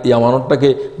এই আমানতটাকে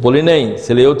বলি নাই,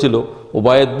 ছেলেও ছিল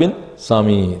উবায়েদ বিন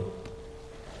সামির,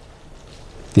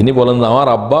 তিনি বলেন আমার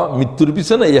আব্বা মৃত্যুর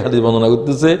পিছনে এই হাদিস বর্ণনা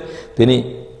করতেছে, তিনি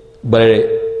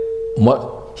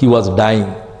হি ওয়াজ ডাইং।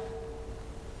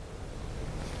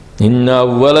 ইন্না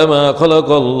আউয়ালা মা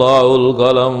খালাকাল্লাহুল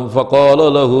কলম ফাকালা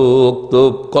লাহু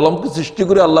উকতুব, কলমকে সৃষ্টি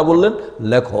করে আল্লাহ বললেন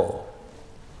লেখো।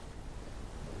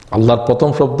 আল্লাহর প্রথম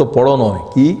শব্দ পড়ো নয়,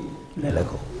 কি?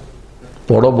 লেখো।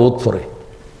 পড়ো বহুত পরে,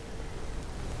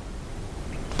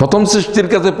 প্রথম সৃষ্টির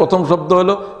কাছে প্রথম শব্দ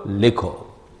হলো লেখো।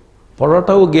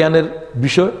 পড়াটাও জ্ঞানের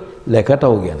বিষয়,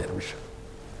 লেখাটাও জ্ঞানের বিষয়,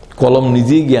 কলম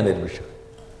নিজেই জ্ঞানের বিষয়।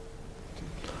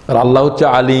 আর আল্লাহ হচ্ছে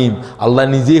আলিম, আল্লাহ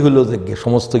নিজেই হলো যে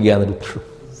সমস্ত জ্ঞানের উৎস।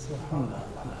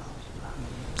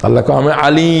 আল্লাহ আমি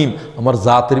আলিম, আমার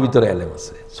জাতের ভিতরে এলেম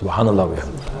আছে, সুবহানাল্লাহ।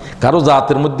 কারো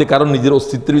জাতের মধ্যে, কারো নিজের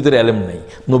অস্তিত্বের ভিতরে এলেম নাই,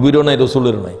 নবীরও নাই,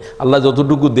 রসুলেরও নাই। আল্লাহ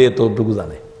যতটুকু দে ততটুকু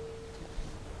জানে।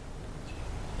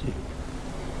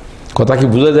 কথা কি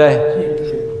বোঝা যায়?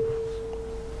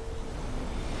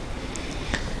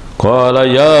 ক্বালা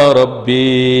ইয়া রাব্বি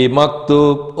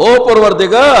মাকতুব, ও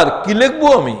পরওয়ারদিগার কি লিখবো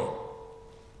আমি?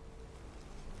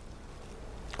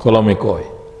 কলমে কয়,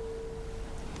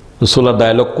 রাসূলুল্লাহ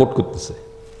ডায়লগ কোট করতেছে,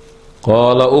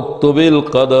 ক্বালা উকতুবিল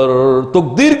কদর,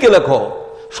 তাকদীরকে লেখো।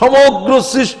 সমগ্র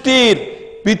সৃষ্টির,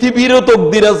 পৃথিবীরও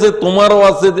তাকদীর আছে, তোমারও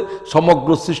আছে, সমগ্র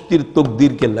সৃষ্টির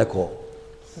তাকদীরকে লেখো।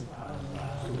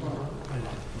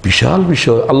 বিশাল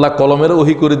বিষয়। আল্লাহ কলমের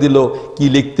ওহী করে দিল কি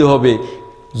লিখতে হবে।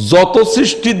 যত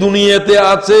সৃষ্টি দুনিয়াতে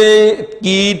আছে,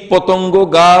 কীট পতঙ্গ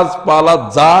গাছপালা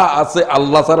যা আছে,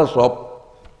 আল্লাহ ছাড়া সব,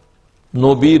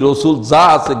 নবী রসুল যা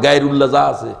আছে, গায়রুল্লাহ যা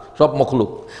আছে, সব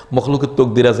মখলুকের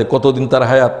তাকদীর আছে। কতদিন তার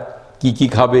হায়াত, কি কি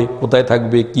খাবে, কোথায়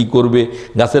থাকবে, কি করবে,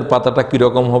 গাছের পাতাটা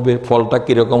কিরকম হবে, ফলটা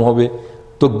কিরকম হবে,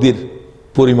 তাকদীর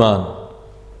পরিমাণ,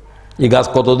 এই গাছ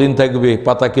কতদিন থাকবে,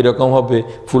 পাতা কিরকম হবে,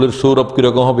 ফুলের সৌরভ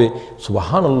কিরকম হবে।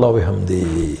 সুবহানাল্লাহ ওয়া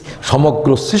বিহামদিহি, সমগ্র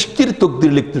সৃষ্টির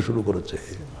তাকদীর লিখতে শুরু করেছে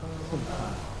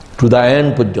টু দা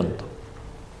এন্ড পর্যন্ত,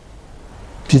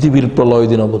 পৃথিবীর প্রলয়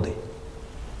দিন অবধি।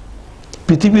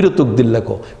 পৃথিবীরও তাকদীর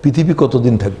লেখো, পৃথিবী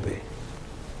কতদিন থাকবে।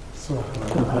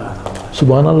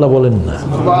 সুবহানাল্লাহ বলেন না?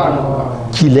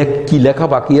 কি লেখা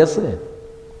বাকি আছে?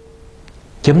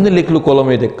 কেমনে লিখলো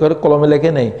কলমে? কলমে লেখে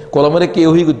নাই, কলমের কে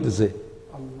ওহী করতেছে?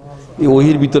 এই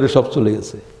ওহির ভিতরে সব চলে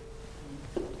গেছে।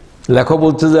 লেখো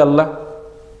বলছে যে আল্লাহ,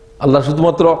 আল্লাহ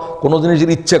শুধুমাত্র কোন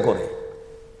জিনিসের ইচ্ছা করে।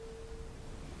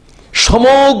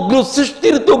 সমগ্র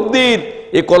সৃষ্টির তাকদীর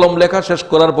এই কলম লেখা শেষ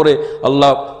করার পরে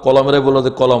আল্লাহ কলমের বলল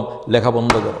যে কলম লেখা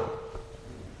বন্ধ করো।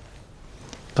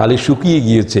 কালি শুকিয়ে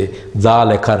গিয়েছে, যা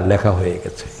লেখার লেখা হয়ে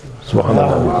গেছে।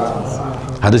 সুবহানাল্লাহ,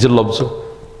 হাদিসের লফজ,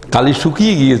 কালি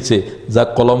শুকিয়ে গিয়েছে, যা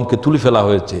কলমকে তুলে ফেলা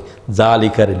হয়েছে, যা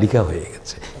লেখার লেখা হয়ে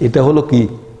গেছে। এটা হলো কি?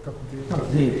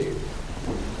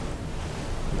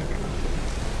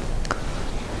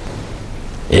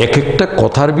 এক একটা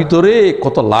কথার ভিতরে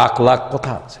কত লাখ লাখ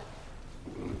কথা আছে।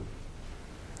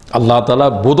 আল্লাহ তাআলা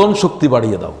বোধন শক্তি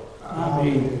বাড়িয়ে দাও।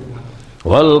 আমিন।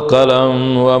 ওয়াল কালাম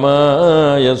ওয়া মা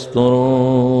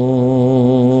ইয়াসতুরুন,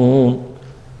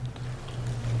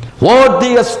 what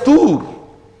they astur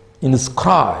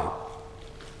inscribe,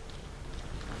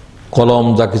 কলম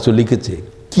যা কিছু লিখেছে,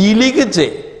 কি লিখেছে,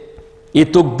 এই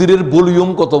তকদিরের ভলিউম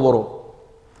কত বড়।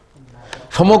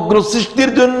 সমগ্র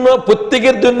সৃষ্টির জন্য,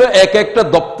 প্রত্যেকের জন্য এক একটা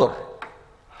দপ্তর,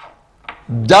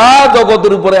 যা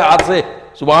জগতের উপরে আছে,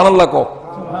 সুবহানাল্লাহ কও,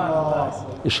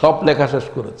 সব লেখা শেষ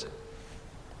করেছে।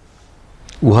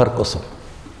 উহার কসম,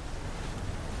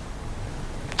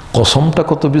 কসমটা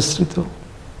কত বিস্তৃত,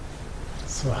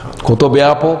 কত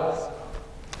ব্যাপক,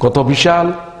 কত বিশাল।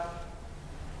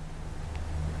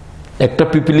 একটা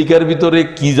পিপিলিকার ভিতরে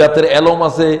কি জাতের এলম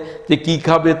আছে, যে কি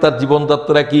খাবে, তার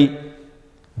জীবনযাত্রা কি।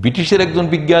 ব্রিটিশের একজন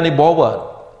বিজ্ঞানী ববার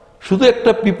শুধু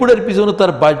একটা পিঁপড়ের পিছনে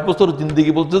তার 22 বছর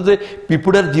জিন্দেগি, বলছে যে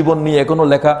পিঁপড়ের জীবন নিয়ে এখনো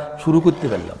লেখা শুরু করতে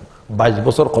পারলাম, 22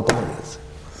 বছর খতম হয়ে গেছে।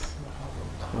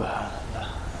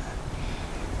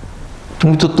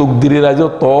 তুমি তো তকদিরের আজও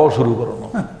ত শুরু করো না,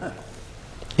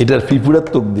 এটার পিঁপড়ের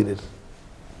তকদিরের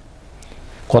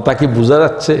কথা কি বোঝা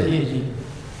যাচ্ছে?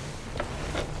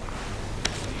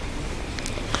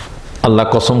 আল্লাহ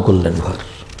কসম করলেন ঘর,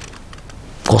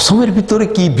 কসমের ভিতরে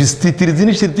কি বিস্তৃতির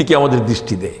জিনিসের দিকে আমাদের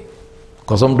দৃষ্টি দেয়।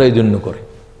 কসমটা এই জন্য করে,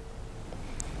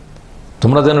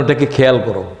 তোমরা যেন এটাকে খেয়াল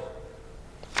করো।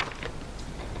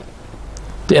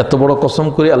 তো এত বড় কসম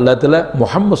করে আল্লাহ তাআলা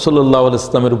মুহাম্মদ সাল্লাল্লাহু আলাইহি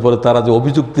ওয়াসাল্লামের উপরে তারা যে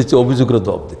অভিযোগ দিচ্ছে, অভিযোগের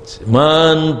জবাব দিচ্ছে।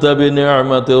 মান তাবি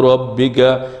নি'মাতি রাব্বিকা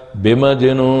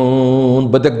বিমাজনুন,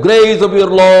 but the grace of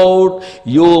your Lord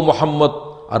you Muhammad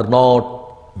are not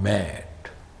mad.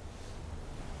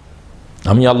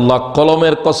 আমি আল্লাহ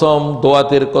কলমের কসম,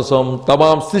 দোয়াতের কসম,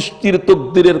 তামাম সৃষ্টির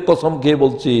তকদিরের কসম খেয়ে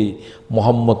বলছি,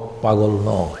 মুহাম্মদ পাগল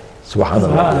নয়।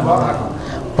 সুবহানাল্লাহ।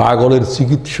 পাগলের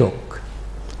চিকিৎসক,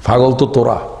 পাগল তো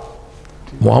তোরা,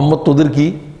 মুহাম্মদ তোদের কি?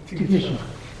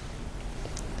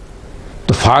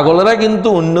 তো পাগলেরা কিন্তু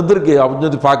অন্যদেরকে, আপনি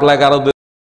যদি পাগলা কারো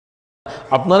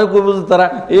আপনারা করবেন যে তারা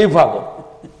এই পাগল।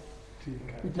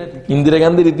 ইন্দিরা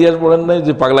গান্ধীর ইতিহাস পড়েন নাই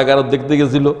যে পাগলা কারো দেখতে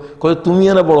গেছিল, কয়ে তুমি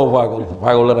না বড় পাগল,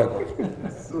 পাগলেরা কয়।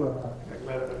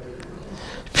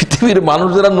 পৃথিবীর মানুষ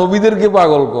যারা নবীদেরকে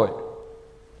পাগল কয়,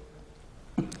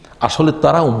 আসলে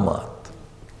তারা উম্মাদ,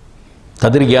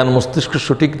 তাদের জ্ঞান মস্তিষ্ক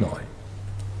সঠিক নয়।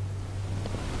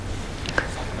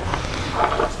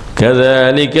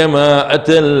 كذلك ما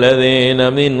أتى الذين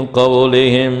من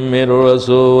قبلهم من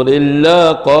رسول إلا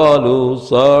قالوا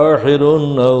ساحر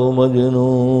أو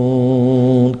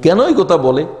مجنون। কেন এই কথা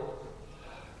বলে?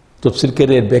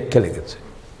 তাফসীরকারী এর ব্যাখ্যা লিখেছে।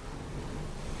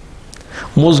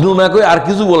 মজনু না কই আর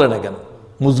কিছু বলে না কেন?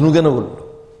 মজনু কেন বলল?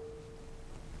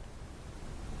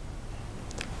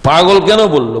 পাগল কেন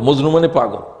বলল? মজনু মানে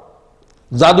পাগল।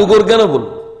 জাদুকর কেন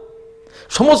বলল?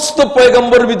 সমস্ত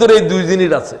পয়গম্বরের ভিতরে এই দুই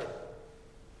জিনিস আছে।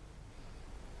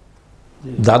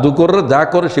 জাদুকররা যা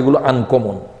করে সেগুলো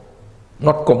আনকমন,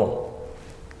 নট কমন।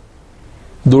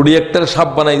 দড়ি একটার সাপ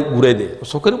বানাই ঘুরে দেয়,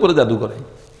 চোখের উপরে জাদু করে।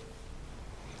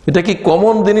 এটা কি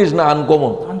কমন জিনিস না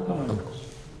আনকমন?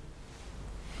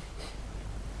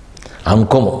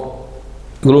 আনকমন,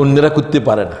 এগুলো অন্যরা করতে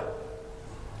পারে না।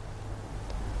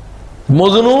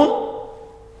 মজনু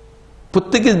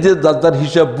প্রত্যেকে যে যার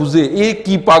হিসাব বুঝে, এ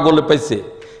কি পাগলে পাইছে,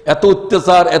 এত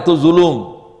অত্যাচার, এত জুলুম,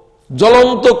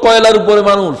 জ্বলন্ত কয়লার উপরে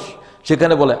মানুষ,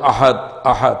 সেখানে বলে আহাদ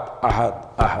আহাদ আহাদ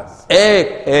আহাদ, এক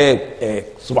এক এক।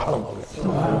 সুবহানাল্লাহ।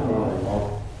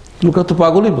 লোকে তো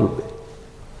পাগলই বলবে।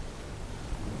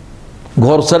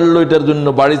 ঘর ছাড়লো এটার জন্য,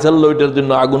 বাড়ি ছাড়লো এটার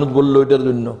জন্য, আগুন বললো এটার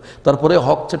জন্য, তারপরে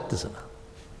হক ছাড়তেছে না।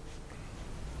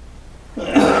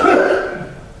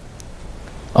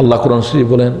 আল্লাহ কোরআন শরীফ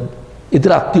বলেন,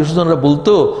 এদের আত্মীয় স্বজনরা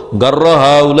বলতো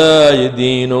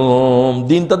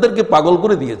দিন তাদেরকে পাগল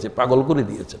করে দিয়েছে, পাগল করে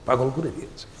দিয়েছে, পাগল করে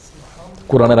দিয়েছে।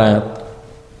 কোরআনের আয়াত।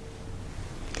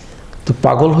 তো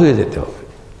পাগল হয়ে যেতে হবে,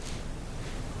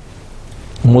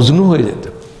 মজনু হয়ে যেতে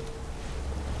হবে।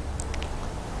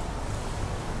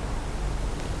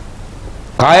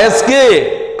 কায়েস কে?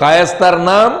 কায়েস তার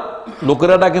নাম,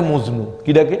 লোকেরা ডাকে মজনু।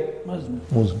 কি ডাকে?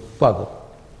 মজনু, পাগল।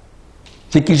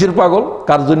 সে কিসের পাগল?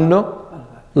 কার জন্য?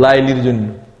 লাইলির জন্য।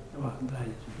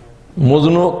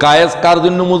 মজনু, কায়েস কার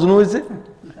জন্য মজনু হয়েছে?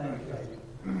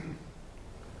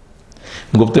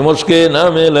 गुप्ते मुश्के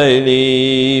नामे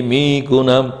लैली मी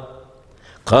कुनम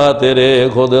खातेरे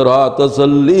खुद रात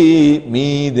सल्ली मी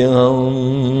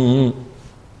देहम।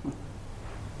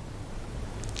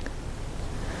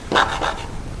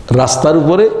 রাস্তার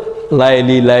উপরে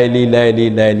লাইলি লাইলি লাইলি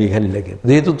লাইলি খালি লাগে,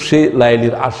 যেহেতু সে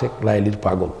লাইলির আশেক, লাইলির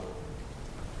পাগল।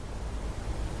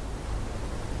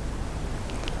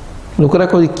 লোকেরা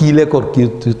কয় কি লেখর, কি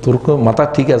তোর মাথা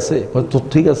ঠিক আছে? তোর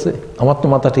ঠিক আছে, আমার তো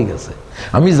মাথা ঠিক আছে।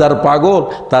 আমি যার পাগল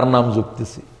তার নাম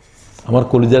জপতেছি, আমার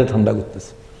কলিজারে ঠান্ডা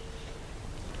করতেছি।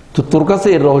 তো তোর কাছে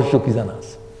এর রহস্য কি জানা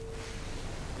আছে?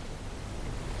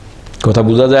 কথা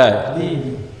বোঝা যায়?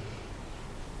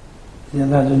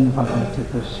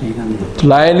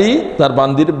 লাইলি তার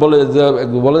বান্দির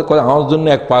বলে আমার জন্য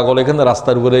এক পাগল এখানে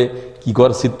রাস্তার উপরে কি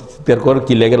করে চিৎকার করে,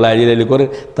 কি লেগে লাইলি লাইলি করে,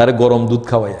 তারে গরম দুধ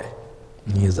খাওয়া যায়,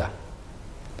 নিয়ে যা।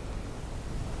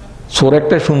 সোর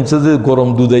একটা শুনছে যে গরম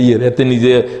দুধ আইয়ের, এতে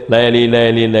নিজে লাইলি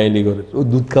লাইলি লাইলি করে ও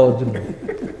দুধ খাওয়ার জন্য।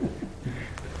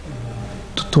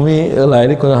 তুমি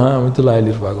লাইলি করে, হ্যাঁ আমি তো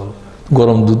লাইলির পাগল,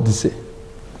 গরম দুধ দিছে।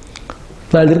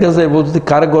 লাইলির কাছে বলতে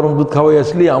কারে গরম দুধ খাওয়াই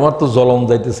আসলি, আমার তো জ্বলন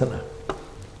যাইতেছে না।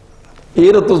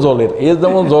 এরও তো জলের, এর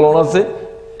যেমন জ্বলন আছে,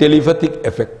 টেলিপ্যাথিক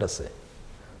এফেক্ট আছে।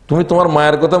 তুমি তোমার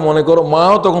মায়ের কথা মনে করো,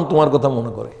 মাও তখন তোমার কথা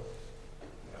মনে করে,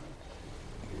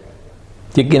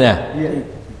 ঠিক কিনা?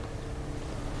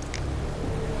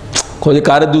 কয়ে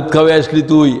কারে দুধ খাওয়াই আসলি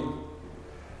তুই?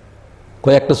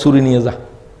 কয়ে একটা ছুরি নিয়ে যা,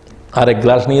 আর এক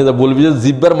গ্লাস নিয়ে যা, বলবি যে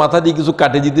জিব্বার মাথা দিয়ে কিছু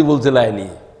কাটে দিতে বলছে লাইলি।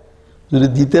 যদি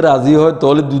দিতে রাজি হয়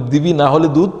তাহলে দুধ দিবি, না হলে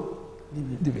দুধ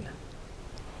দিবি না।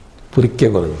 পরীক্ষা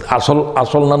করে আসল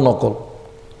আসল না নকল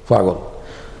পাগল,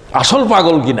 আসল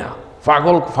পাগল কিনা।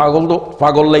 পাগল পাগল তো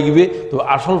পাগল লাগবে, তো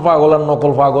আসল পাগল আর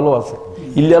নকল পাগলও আছে।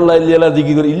 ইল্লাল্লাহ ইল্লাল্লাহ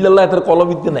জিকির করে, ইল্লাল্লাহ এটার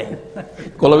কলবিতে নাই।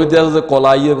 কলবিতে আছে যে কলা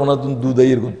আইয়ের কোনো দুধ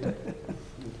আইয়ের করতে।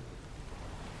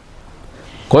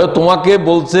 কয় তোমাকে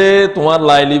বলছে, তোমার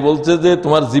লাইলি বলছে যে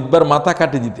তোমার জিব্বার মাথা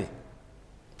কাটে দিতে,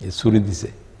 এই ছুরি দিছে।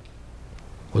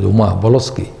 মা বলস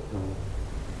কি?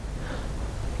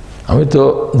 আমি তো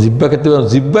জিব্বা কাটতে,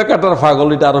 জিব্বা কাটার পাগল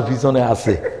এটা আরো পিছনে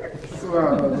আছে।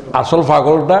 আসল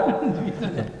পাগলটা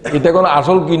এটা কোন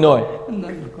আসল কি নয়,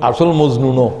 আসল মজনু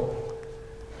ন।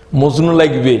 মজনু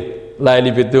লাগবে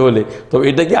লাইলি পেতে হলে, তো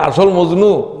এটা কি আসল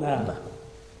মজনু না।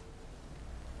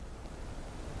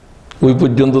 ওই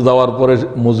পর্যন্ত যাওয়ার পরে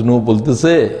মজনু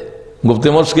বলতেছে, গুপ্তে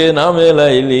মুশকে নামে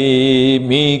লাইলি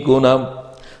মি কুনাম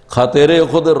খাতেরে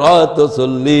খুদ রাত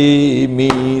সল্লি মি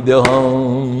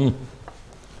দেহম।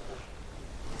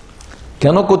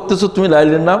 কেন করতেছো তুমি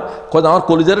লাইলির নাম? কয় আমার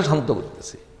কলিজারে শান্ত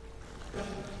করতেছে।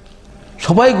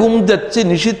 সবাই ঘুম যাচ্ছে,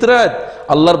 নিশীত রাত,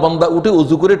 আল্লাহর বান্দা উঠে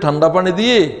উজু করে ঠান্ডা পানি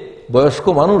দিয়ে, বয়স্ক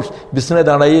মানুষ বিছানায়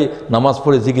দাঁড়াইয়ে নামাজ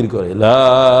পড়ে জিকির করে, লা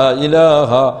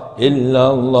ইলাহা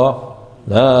ইল্লাল্লাহ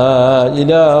লা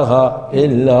ইলাহা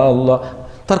ইল্লাল্লাহ।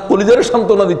 তার কলিজারে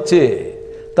সান্ত্বনা দিচ্ছে,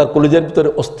 তার কলিজার ভিতরে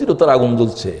অস্থিরতার আগুন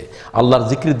জ্বলছে, আল্লাহর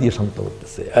জিকির দিয়ে শান্ত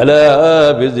করতেছে। আলা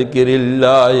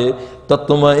বিযিকরিল্লাহি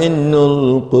তাতমাইন্নুল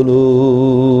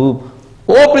কুলুব।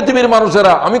 ও পৃথিবীর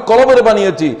মানুষেরা, আমি কলবের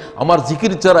বানিয়েছি, আমার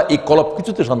জিকির ছাড়া এই কলব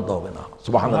কিছুতে শান্ত হবে না।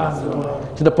 সুবহানাল্লাহ।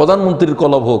 সেটা প্রধানমন্ত্রীর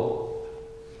কলব হোক,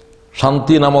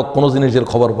 শান্তি নামক কোন জিনিসের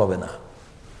খবর পাবে না।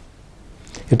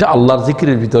 এটা আল্লাহর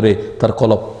জিকিরের ভিতরে তার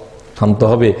কলব শান্ত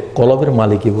হবে। কলবের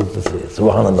মালিকই বলতেছে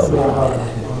সুবহানাল্লাহ।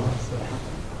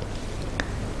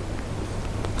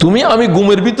 তুমি আমি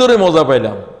ঘুমের ভিতরে মজা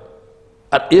পাইলাম,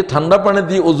 আর এ ঠান্ডা পানি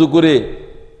দিয়ে ওযু করে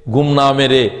ঘুম না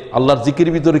মেরে আল্লাহর জিকির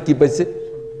ভিতরে কি পাইছে?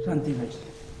 শান্তি পাইছে।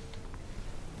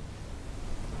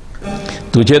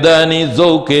 तुझे दानी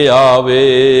ज़ौक़े आवे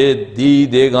दी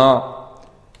देगा,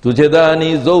 तुझे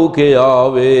दानी ज़ौक़े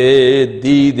आवे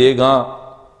दी देगा।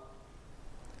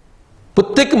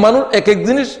 প্রত্যেক মানুষ এক এক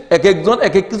জিনিস, এক একজন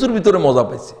এক এক কিছুর ভিতরে মজা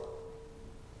পাইছে।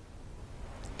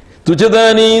 तुझे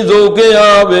दानी ज़ौक़े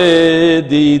आवे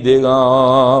दी देगा।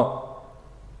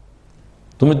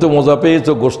 তুমি তো মজা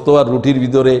পেয়েছো গোশত আর রুটির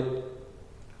ভিতরে,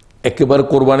 একেবারে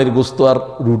কোরবানির গোশত আর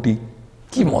রুটি,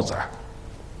 কি মজা।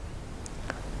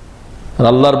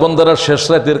 আল্লাহর বান্দারা শেষ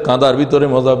রাতের কাঁদার ভিতরে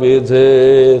মজা পেয়েছে।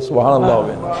 সুবহানাল্লাহ।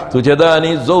 তুঝে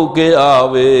দানি জৌকে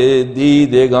আবে দি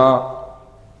দেগা।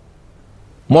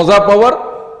 মজা পাওয়ার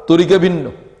তরিকা ভিন্ন।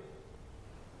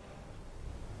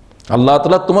 আল্লাহ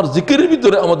তাআলা তোমার জিকিরের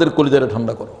ভিতরে আমাদের কলিজারে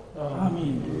ঠান্ডা করো।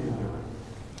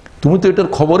 তুমি তো এটার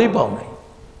খবরই পাও নাই।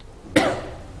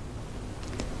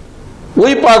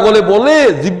 ওই পাগলে বলে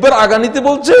জিব্বার আগা নিতে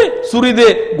বলছে, ছুরি দে,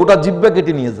 গোটা জিব্বা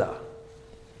কেটে নিয়ে যা।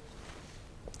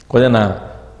 কয়ে না,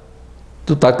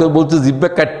 তো তাকে বলছে জিব্বা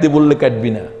কাটতে বললে কাটবি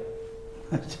না,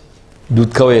 দুধ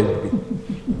খাওয়াই আসবি।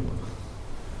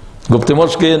 গুপ্তে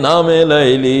মুশকে নামে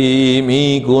লাইলি মি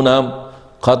গুনাম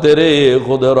খাতেরে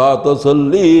খুদ রাত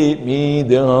সল্লি মি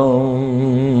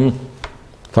দেহম।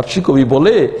 ফার্সি কবি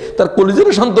বলে তার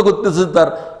কলিজারে শান্ত করতেছে তার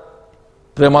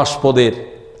প্রেমাস্পদের,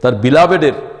 তার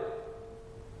বিলাবেডের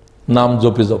নাম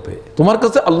জপে জপে। তোমার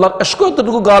কাছে আল্লাহর ইশক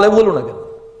এতটুকু গালে বলো না কেন?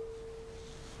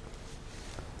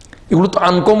 এগুলো তো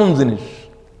আনকমন জিনিস।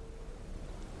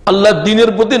 আল্লাহ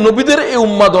দ্বীনের প্রতি নবীদের এই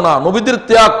উন্মাদনা, নবীদের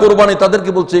ত্যাগ, কোরবানি,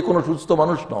 তাদেরকে বলছে কোনো সুস্থ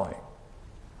মানুষ নয়।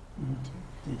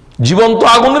 জীবন্ত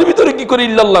আগুনের ভিতরে কি করে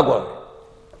ইল্লাল্লাহ করে,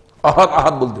 আহাদ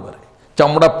আহাদ বলতে পারে,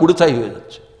 চামড়া পুড়ে ছাই হয়ে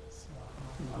যাচ্ছে।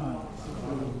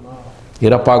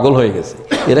 এরা পাগল হয়ে গেছে।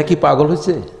 এরা কি পাগল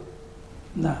হয়েছে?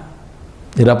 না,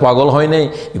 এরা পাগল হয় নাই।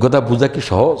 এ কথা বোঝা কি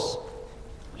সহজ?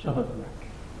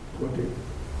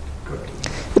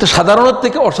 এটা সাধারণের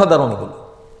থেকে অসাধারণ হলো।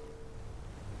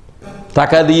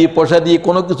 টাকা দিয়ে পয়সা দিয়ে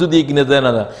কোনো কিছু দিয়ে কিনে দেয়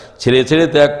না। ছেড়ে ছেড়ে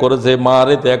ত্যাগ করেছে,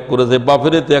 মারে ত্যাগ করেছে,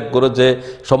 বাপেরে ত্যাগ করেছে,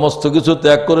 সমস্ত কিছু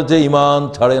ত্যাগ করেছে, ঈমান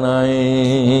ছাড়ে নাই।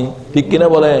 ঠিক কিনা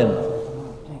বলেন?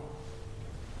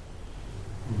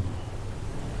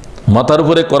 মাথার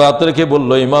উপরে করাত রেখে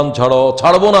বললো ঈমান ছাড়ো,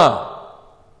 ছাড়বো না,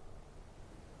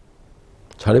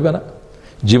 ছাড়বে না।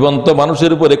 জীবন্ত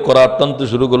মানুষের উপরে করাত টানতে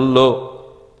শুরু করলো।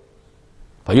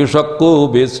 ভাইয়ুসাক্কু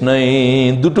বেশ নাই,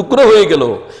 দুটুকরা হয়ে গেল।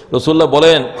 রাসূলুল্লাহ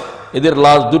বলেন এদের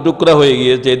লাশ দুটুকরা হয়ে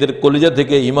গিয়েছে, এদের কলিজা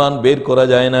থেকে ঈমান বের করা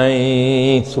যায় নাই।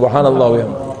 সুবহানাল্লাহ।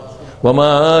 ওয়া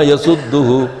মা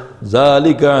ইয়াসুদ্দুহু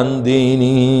যালিকা আন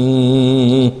দীনি।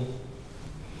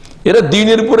 এরা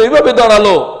দ্বীনের উপরে এইভাবে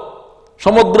দাঁড়ালো,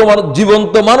 সমগ্র মানুষ,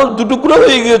 জীবন্ত মানুষ দুটুকরা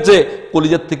হয়ে গিয়েছে,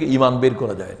 কলিজার থেকে ঈমান বের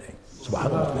করা যায় নাই।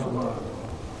 সুবহানাল্লাহ।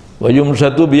 ওয়া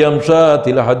ইউমশাতু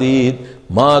বিয়ামশাতিল হাদীদ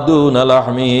মা দুনা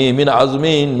লাহমি মিন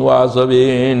আজমিন ওয়া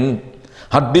আসাবিন।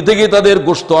 হাড্ডি থেকে তাদের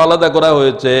গোশত আলাদা করা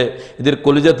হয়েছে, এদের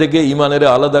কলিজা থেকে ঈমানের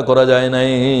আলাদা করা যায়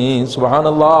নাই।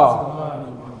 সুবহানাল্লাহ।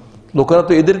 লোকেরা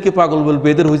তো এদেরকে পাগল বলবে,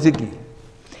 এদের হয়েছে কি,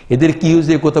 এদের কি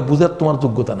হয়েছে, এই কথা বুঝার তোমার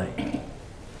যোগ্যতা নাই।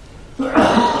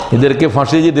 এদেরকে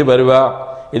ফাঁসি যেতে পারবা,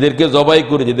 এদেরকে জবাই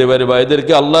করে যেতে পারবা,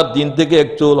 এদেরকে আল্লাহর দ্বীন থেকে এক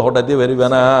চুল হটাতে পারবে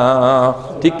না।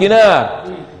 ঠিক কিনা?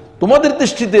 তোমাদের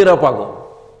দৃষ্টিতে এরা পাগল।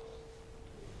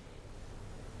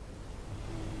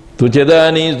 तुझे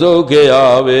दानीजों के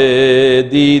आवे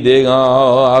दी देगा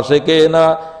आशिके ना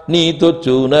नी तो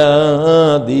चूना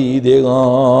दी देगा।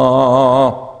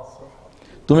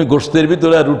 তুমি গোশতের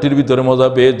ভিতরে আর রুটির ভিতরে মজা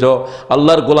পেয়েছ,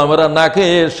 আল্লাহর গোলামেরা না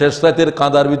খেয়ে শেষ রাতের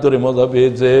কাঁদার ভিতরে মজা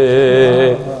পেয়েছে।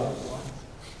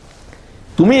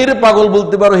 তুমি এর পাগল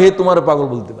বলতে পারো, হে তোমার পাগল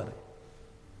বলতে পারে।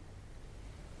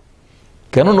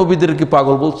 কেন নবীদেরকে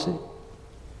পাগল বলছে?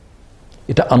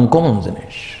 এটা আনকমন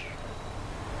জিনিস।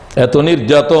 এত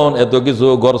নির্যাতন, এত কিছু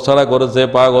ঘরছাড়া করেছে,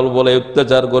 পাগল বলে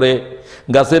অত্যাচার করে,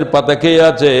 গাছের পাতা খেয়ে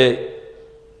আছে,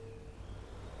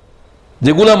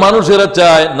 যেগুলা মানুষেরা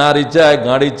চায়, নারী চায়,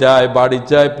 গাড়ি চায়, বাড়ি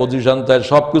চায়, পজিশন চায়,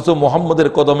 সবকিছু মুহাম্মদের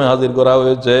কদমে হাজির করা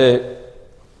হয়েছে।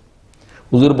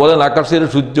 হুজুর বলেন আকাশের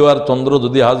সূর্য আর চন্দ্র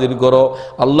যদি হাজির করো,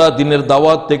 আল্লাহ দ্বীনের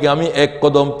দাওয়াত থেকে আমি এক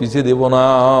কদম পিছিয়ে দেব না।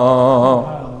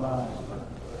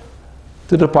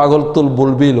 এটা পাগল তো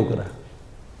বলবেই লোকেরা।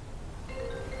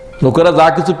 লোকেরা যা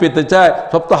কিছু পেতে চায়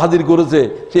সব তো হাজির করেছে,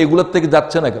 সে এগুলোর থেকে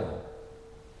যাচ্ছে না কেন?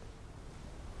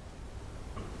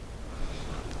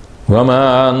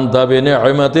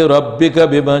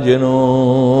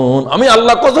 আমি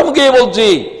আল্লাহ কসম খেয়ে বলছি,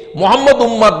 মুহাম্মদ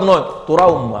উম্মাদ নয়, তোরা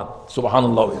উম্মাদ।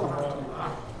 সুবহানাল্লাহ।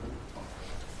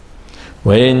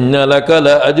 وَإِنَّ لَكَ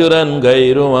لَأَجْرًا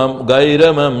غَيْرَ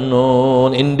مَمْنُونٍ.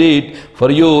 Indeed, for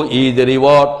you is the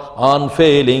reward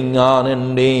unfailing,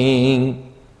 unending.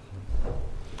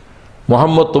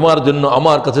 Muhammad, তোমার জন্য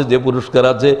আমার কাছে যে পুরস্কার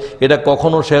আছে এটা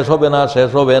কখনো শেষ হবে না, শেষ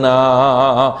হবে না।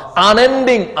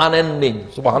 Unending, unending.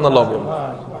 সুবহানাল্লাহ।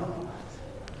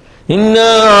 ইন্না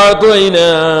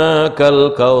আতাইনাকাল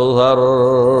কাউসার,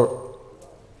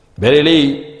 verily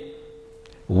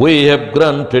we have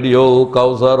granted you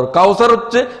কাউসার। কাউসার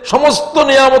হচ্ছে সমস্ত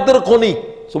নিয়ামতের খনি।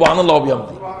 সুবহানাল্লাহ।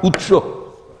 উৎস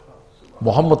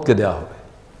মুহাম্মদকে দেয়া হবে।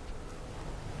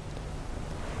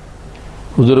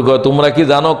 হুজুর কয় তোমরা কি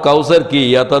জানো কাউসার কি?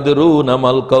 ইয়াতাদরুনা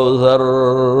মাল কাউসার।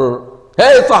 হে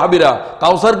সাহাবীরা,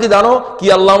 কাউসার কি জানো? কি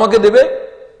আল্লাহ আমাকে দেবে?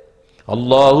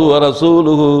 আল্লাহু ওয়া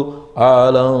রাসূলুহু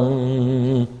আলাম।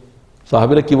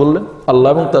 সাহাবীরা কি বললেন? আল্লাহ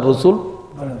এবং তার রাসূল।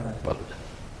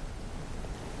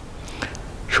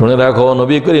 শুনে রাখো,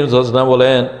 নবী করিম সাল্লাল্লাহু আলাইহি ওয়াসাল্লাম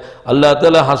বলেন আল্লাহ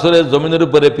তাআলা হাসরের জমিনের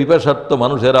উপরে পিপাসার্ত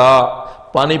মানুষেরা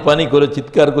পানি পানি করে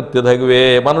চিৎকার করতে থাকবে,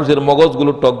 মানুষের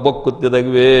মগজগুলো টকবক করতে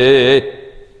থাকবে।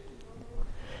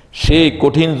 সেই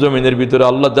কঠিন জমিনের ভিতরে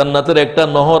আল্লাহ জান্নাতের একটা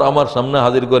নহর আমার সামনে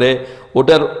হাজির করে,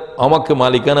 ওটার আমাকে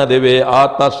মালিকানা দেবে, আর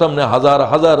তার সামনে হাজার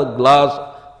হাজার গ্লাস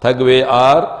থাকবে,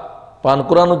 আর পান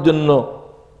করানোর জন্য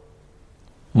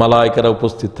মালায়েকারা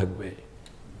উপস্থিত থাকবে।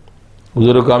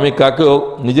 হুজুরকে আমি কাকেও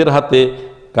নিজের হাতে,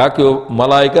 কাকেও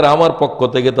মালায়েকারা আমার পক্ষ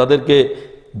থেকে তাদেরকে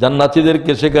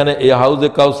জান্নাতীদেরকে সেখানে এই হাউজে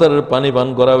কাউসারের পানি পান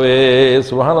করাবে।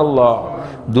 সুবহানাল্লাহ।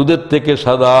 দুধের থেকে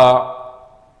সাদা,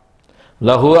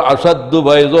 লাহু আসাদ্দু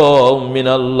বাইযাও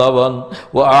মিনাল লাবান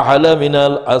ওয়া আহলা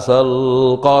মিনাল আসাল,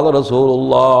 ক্বালা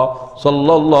রাসূলুল্লাহ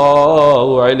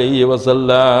সাল্লাল্লাহু আলাইহি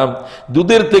ওয়াসাল্লাম।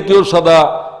 দুধের থেকেও সাদা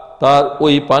তার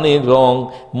ওই পানির রং,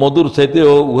 মধুর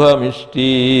চাইতেও উহা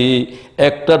মিষ্টি।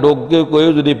 একটা ডোককে কেউ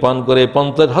যদি পান করে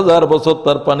 50,000 বছর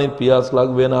তার পানির পিয়াস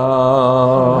লাগবে না।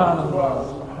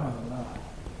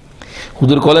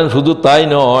 হুজুর বলেন শুধু তাই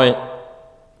নয়,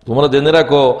 তোমরা জেনে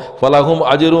রাখো, ফালাহুম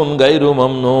আজরুন গায়রু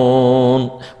মামনুন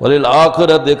ওয়ালিল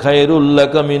আখিরাতি খায়রুল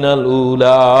লাকা মিনাল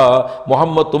উলা।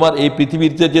 মুহাম্মদ, তোমার এই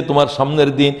পৃথিবীতে যে তোমার সামনের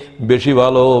দিন বেশি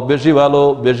ভালো, বেশি ভালো,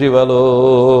 বেশি ভালো।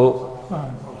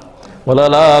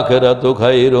 ওয়ালাল আখিরাতু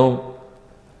খায়রুম,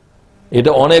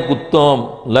 এটা অনেক উত্তম,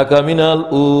 লাকা মিনাল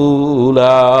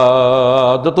উলা।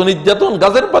 যত নির্যাতন,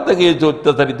 গাছের পাতা খেয়েছো,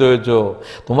 অত্যাচারিত হয়েছো,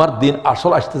 তোমার দিন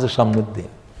আসল আসতেছে সামনের দিন।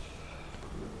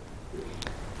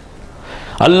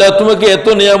 আল্লাহ তোমাকে এত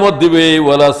নিয়ামত দিবে,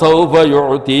 ওয়ালা সাউফা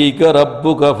ইউতিকা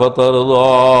রাব্বুকা ফাতারদা,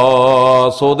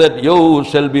 so that you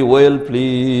shall be well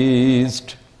pleased.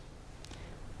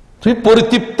 তুমি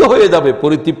পরিতৃপ্ত হয়ে যাবে,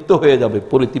 পরিতৃপ্ত হয়ে যাবে,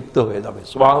 পরিতৃপ্ত হয়ে যাবে।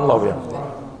 সুবহানাল্লাহ।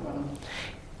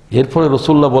 এরপরে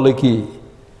রাসূলুল্লাহ বলে কি,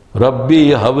 রব্বি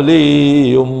হাবলি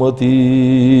উম্মতি,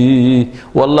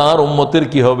 ও আল্লাহর উম্মতের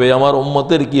কি হবে, আমার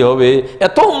উম্মতের কি হবে।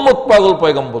 এত উম্মত পাগল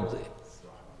পয়গম্বর,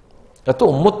 এত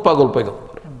উম্মত পাগল পয়গম্বর।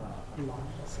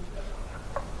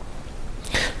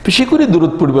 বেশি করে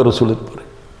দুরূদ পড়বে রাসূলের পরে।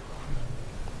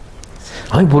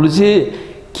 আমি বলেছি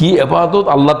কি ইবাদত,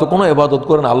 আল্লাহ তো কোনো ইবাদত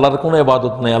করেন, আল্লাহর কোনো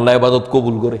ইবাদত নাই, আল্লাহ ইবাদত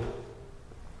কবুল করে।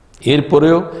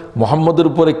 এরপরেও মুহাম্মদের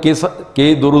উপরে কে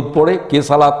দরুদ পড়ে, কে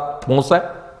সালাত পৌঁছায়?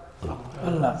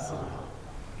 আল্লাহ।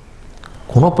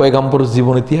 কোন পয়গম্বরের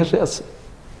জীবন ইতিহাসে আছে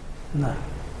না?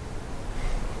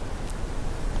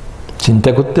 চিন্তা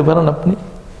করতে পারেন আপনি?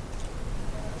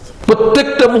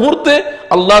 প্রত্যেকটা মুহূর্তে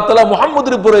আল্লাহ তাআলা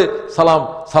মুহাম্মদের উপরে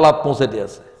সালাত পৌঁছে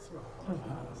দিয়েছে,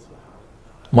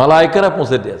 মালায়েকারা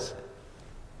পৌঁছে দিয়েছে।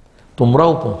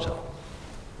 তোমরাও পৌঁছাও,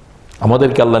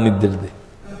 আমাদেরকে আল্লাহ নির্দেশ দেয়,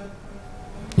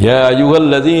 ইয়া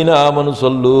আইয়ুহাল্লাযীনা আমানু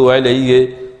সাল্লু আলাইহি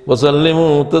ওয়া সাল্লিমু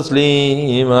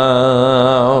তাসলিমা।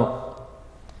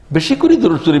 বেশি করে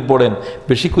দুরূদ শরীফ পড়েন,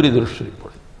 বেশি করে দুরূদ শরীফ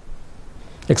পড়েন।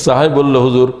 এক সাহাবী বলল,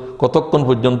 হুজুর কতক্ষণ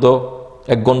পর্যন্ত?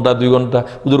 1 ঘন্টা 2 ঘন্টা।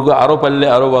 হুজুর আরো পারলে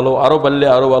আরো ভালো, আরো পারলে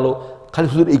আরো ভালো। খালি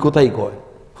হুজুর এই কথাই কয়,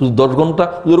 হুজুর 10 ঘন্টা।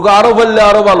 হুজুর আরো পারলে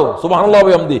আরো ভালো, সুবহানাল্লাহ ওয়া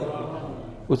বিহামদিহি।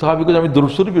 ওই সাহাবী কয়, আমি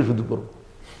দুরূদ শরীফই শুধু পড়ব।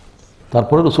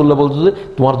 তারপরে রাসূলুল্লাহ বলছে যে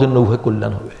তোমার জন্য উভয়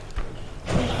কল্যাণ হবে।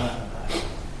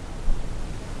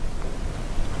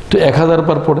 তো 1000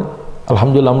 বার পড়েন,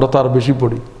 আলহামদুলিল্লাহ। আমরা তো আর বেশি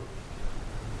পড়ি,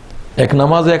 এক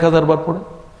নামাজে 1000 বার পড়েন,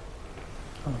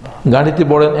 গাড়িতে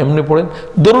পড়েন, এমনি পড়েন,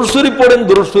 দরুদ শরীফ পড়েন,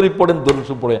 দরুদ শরীফ পড়েন, দরুদ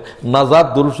শরীফ পড়েন। নাজাত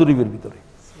দরুদ শরীফের ভিতরে।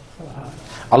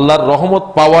 আল্লাহর রহমত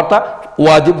পাওয়াটা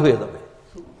ওয়াজিব হয়ে যাবে।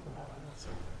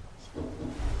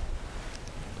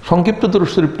 সংক্ষিপ্ত দরুদ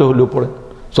শরীফটা হলেও পড়েন,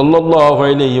 সাল্লাল্লাহু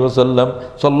আলাইহি ওয়াসাল্লাম,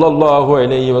 সাল্লাল্লাহু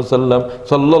আলাইহি ওয়াসাল্লাম,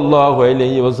 সাল্লাল্লাহু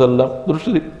আলাইহি ওয়াসাল্লাম। দরুদ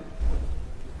শরীফ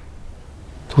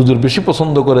হুজুর বেশি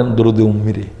পছন্দ করেন দরুদে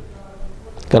উম্মিরে,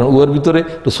 কারণ ওর ভিতরে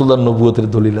রাসূলুল্লাহর নবুয়তের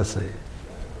দলিল আছে।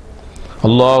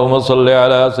 আল্লাহুম্মা সাল্লি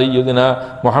আলা সাইয়্যিদিনা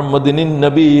মুহাম্মাদিনিন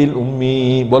নবিয়্যিল উম্মি,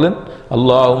 বলেন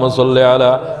আল্লাহুম্মা সাল্লি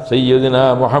আলা সাইয়্যিদিনা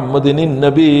মুহাম্মাদিনিন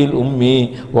নবিয়্যিল উম্মি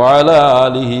ওয়া আলা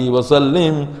আলিহি ওয়া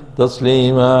সাল্লিম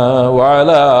তাসলিমা, ওয়া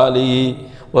আলা আলিহি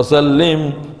ওয়া সাল্লিম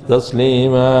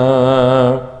তাসলিমা।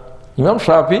 ইমাম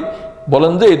শাফি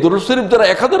বলেন যে এই দরুদ শরীফ যারা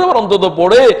 1000 বার অন্তত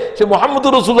পড়ে, সে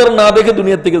মুহাম্মদুর রাসূলুল্লাহ না দেখে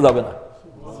দুনিয়ার থেকে যাবে না।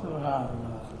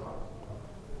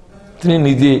 তিনি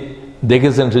নিজে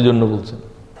দেখেছেন, সেজন্য বলছেন।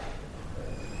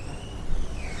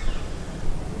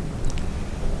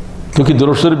 তো কি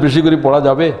দরুদ শরীফ বেশি করে পড়া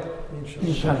যাবে?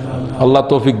 আল্লাহ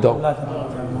তৌফিক দাও।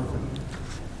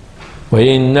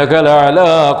 ওয়াইন্নাকা লাআলা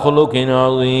খুলুকিন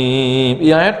আযীম।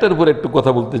 এই আয়াতটার উপর একটু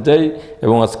কথা বলতে চাই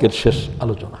এবং আজকের শেষ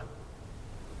আলোচনা।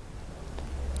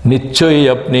 নিশ্চয়ই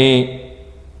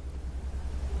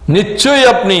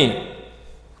আপনি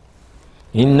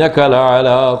ইন্নাকা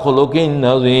লাআলা খুলুকিন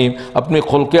আযীম, আপনি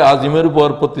খুলকে আযীমের উপর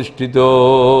প্রতিষ্ঠিত,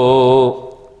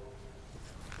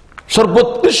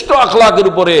 সর্বোৎকৃষ্ট আখলাকের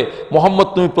উপরে মুহাম্মদ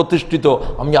তুমি প্রতিষ্ঠিত।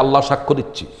 আমি আল্লাহ সাক্ষ্য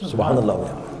দিচ্ছি, সুবহানাল্লাহ।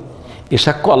 এই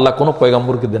সাক্ষ্য আল্লাহ কোনো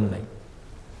পয়গম্বরকে দেন নাই।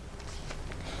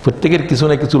 প্রত্যেকের কিছু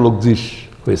না কিছু লজ্জিস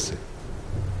হয়েছে,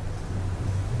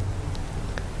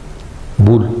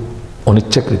 ভুল,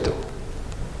 অনিচ্ছাকৃত।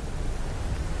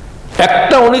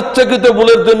 একটা অনিচ্ছাকৃত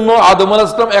ভুলের জন্য আদম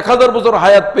আলাইহিস সালাম 1000 বছর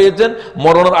হায়াত পেয়েছেন,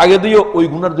 মরণের আগে দিয়েও ওই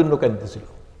গুনার জন্য কাঁদতেছিল।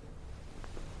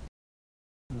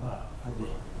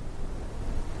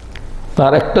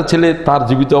 তার একটা ছেলে, তার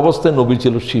জীবিত অবস্থায় নবী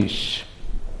ছিল শীষ,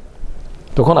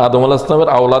 তখন আদম আলাইহিস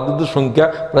সালামের আওলাদের সংখ্যা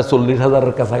প্রায়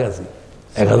 40,000-এর কাছাকাছি,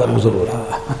 1000 বছর পরে।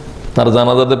 তার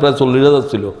জানাজাতে প্রায় 40,000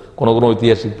 ছিল, কোন কোন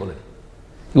ঐতিহাসিক বলেন।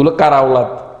 এগুলো কার আওলাদ?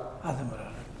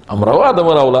 আমরাও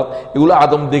আদমের আওলাদ। এগুলো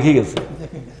আদম দেখে গেছে।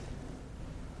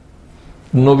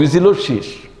 নবী ছিল শীষ,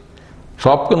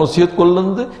 সবকে নসিহত করলেন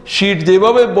যে শীষ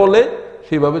যেভাবে বলে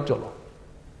সেইভাবে চলো।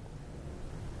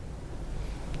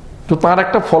 তো তার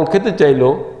একটা ফল খেতে চাইলো,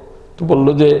 তো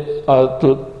বললো যে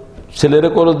ছেলেরে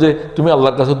করো যে তুমি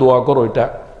আল্লাহর কাছে দোয়া করো, এটা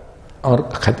আমার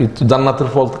খাইতে, জান্নাতের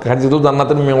ফল খাইছে, তো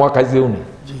জান্নাতের মেওয়া খাইছেও নি।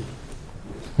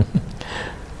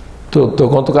 তো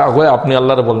তখন তো আপনি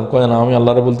আল্লাহরে বলেন, কয় না আমি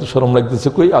আল্লাহরে বলতে শরম লাগতেছে।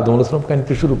 কই আদম আলাইহিস সালাম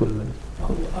কাঁদতে শুরু করলেন।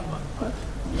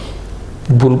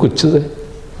 ভুল করছে যে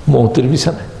মৌতের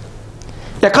বিছানায়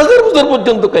 1000 বছর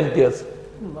পর্যন্ত কাঁদতে আছে।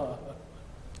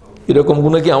 এরকম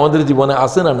গুণ কি আমাদের জীবনে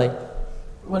আছে না নাই?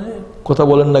 কথা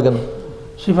বলেন না কেন?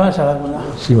 সীমা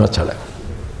ছাড়া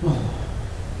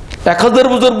 1000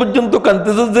 বছর পর্যন্ত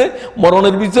কাঁদতেছে যে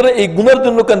মরণের বিচারে এই গুণের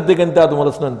জন্য কাঁদতে কাঁদতে আদম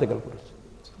আলাইহিস সালাম ইন্তেকাল করেছে।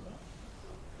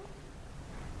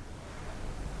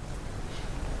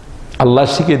 আল্লাহ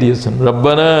শিখে দিয়েছেন,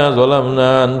 রব্বানা যালামনা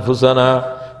আনফুসানা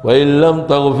ওয়া ইল্লাম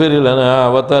তাগফির লানা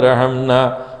ওয়া তারহামনা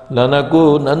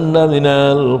লানাকুনান্না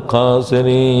মিনাল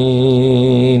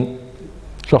খাসিরিন।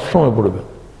 সবসময় পড়বেন।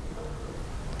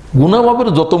 গুনাহ মাপের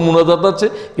যত মুনাজাত আছে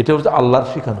এটা হচ্ছে আল্লাহর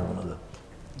শিখানো মুনাজাত,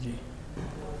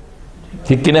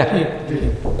 ঠিক কিনা?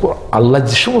 আল্লাহ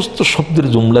যে সমস্ত শব্দের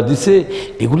জুমলা দিছে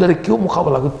এগুলার কেউ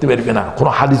মোকাবেলা করতে পারবে না, কোনো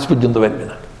হাদিস পর্যন্ত পারবে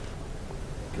না।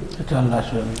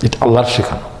 এটা আল্লাহর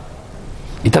শেখানো,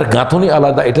 এটার গাঁথনি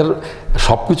আলাদা, এটার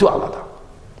সবকিছু আলাদা।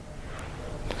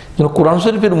 যেন কোরআন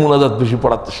শরীফের মুনাজাত বেশি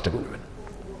পড়ার চেষ্টা করবেন।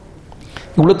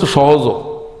 এগুলো তো সহজ।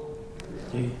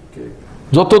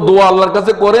 যত দোয়া আল্লাহর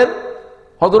কাছে করেন,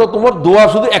 হযরত তোমার দোয়া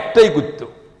শুধু একটাই করতে,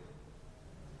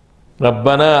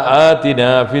 রব্বানা আতিনা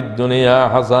ফিদ দুনিয়া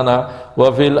হাসানা ওয়া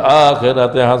ফিল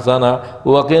আখিরাতি হাসানা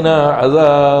ওয়া কিনা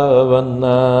আযাবান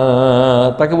নার।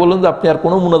 তাকে বললেন যে আপনি আর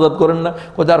কোনো মুনাজাত করেন না?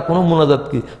 কয় আর কোনো মুনাজাত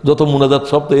কি, যত মুনাজাত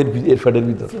সব তো এর ফ্যাটের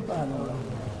ভিতরে।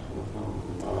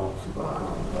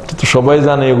 তো সবাই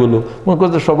জানে এগুলো, মনে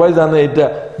করছে সবাই জানে, এটা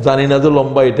জানি না যে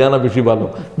লম্বা, এটা না বেশি ভালো।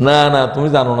 না না, তুমি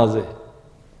জানো না যে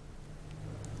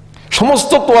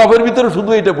সমস্ত তোয়াফের ভিতরে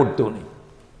শুধু এটা পড়তেও নেই।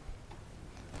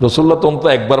 রাসূলুল্লাহ তন্ত্র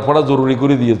একবার পড়া জরুরি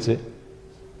করে দিয়েছে।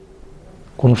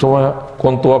 কোন সময়,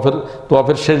 কোন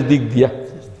তোয়াফের শেষ দিক দিয়া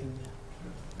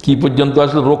কি পর্যন্ত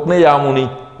আসলে রুকনে ইয়ামানি,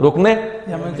 রুকনে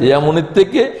ইয়ামানির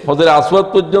থেকে হজরে আসওয়াদ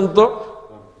পর্যন্ত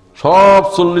সব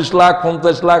 40 লাখ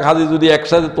 50 লাখ হাজি যদি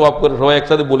একসাথে তোয়াফ করে সবাই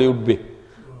একসাথে বলে উঠবে,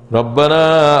 রব্বানা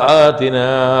আতিনা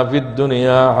ফিদ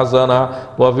দুনিয়া হাসানা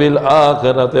ওয়া ফিল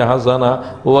আখিরাতি হাসানা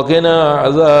ওয়া কিনা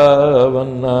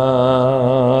আযাবান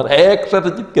নার। একসাথে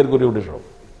চিৎকার করে উঠে সব।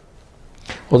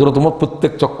 অথচ তোমার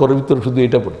প্রত্যেক চক্করের ভিতরে শুধু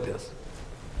এটা পড়তে আছে।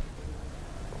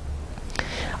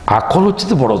 আকল হচ্ছে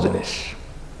তো বড় জিনিস,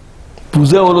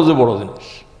 পূজা হলো যে বড় জিনিস।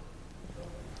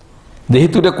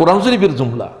 যেহেতু এটা কোরআন শরীফের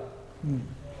জুমলা,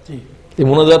 এই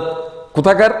মুনাজাত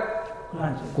কোথাকার?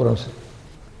 কোরআন শরীফ।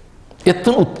 এর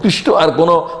থেকে উৎকৃষ্ট আর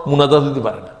কোনো মুনাজাত দিতে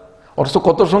পারে না। অথচ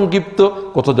কত সংক্ষিপ্ত,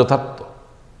 কত যথার্থ।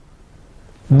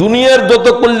 দুনিয়ার যত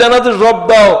কল্যাণ আছে সব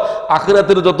দাও,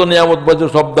 আখিরাতের যত নিয়ামত বাজে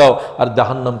সব দাও, আর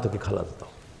জাহান্নাম থেকে খালাস দাও।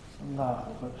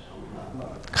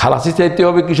 খালাসি চাইতে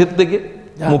হবে কিসের থেকে?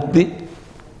 মুক্তি।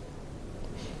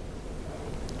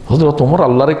 হযরত ওমর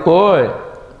আল্লাহরে কয়,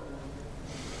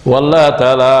 ও আল্লাহ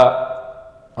তাআলা,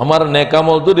 আমার নেক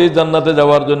আমল যদি জান্নাতে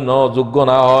যাওয়ার জন্য যোগ্য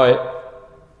না হয়,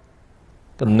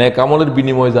 নেক আমলের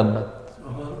বিনিময় জান্নাত।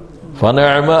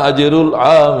 ফানি'মা আজরুল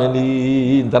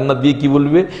আমিলিন। জান্নাত দিয়ে কি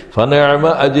বলবে?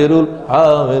 ফানি'মা আজরুল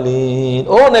আমিলিন।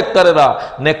 ও নেককারেরা,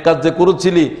 নেক কাজ যে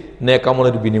করেছিলি, নেক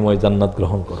আমলের বিনিময় জান্নাত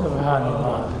গ্রহণ করো।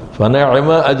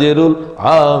 ফানি'মা আজরুল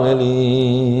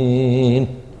আমিলিন।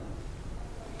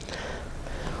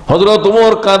 হযরত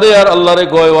ওমর কাঁদে আর আল্লাহরে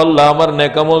কয়, আল্লাহ আমার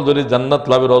নেক আমল যদি জান্নাত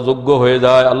লাভের অযোগ্য হয়ে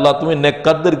যায়, আল্লাহ তুমি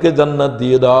নেককারদেরকে জান্নাত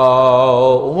দিয়ে দাও,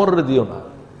 ওমরে দিও না।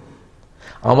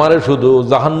 আমারে শুধু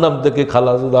জাহান্নাম থেকে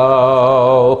খালাস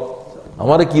দাও।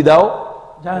 আমারে কি দাও?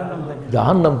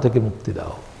 জাহান্নাম থেকে মুক্তি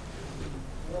দাও।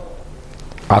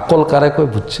 আকল কারে কয়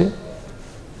বুঝছে?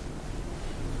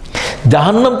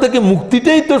 জাহান্নাম থেকে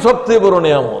মুক্তিটাই তো সবচেয়ে বড়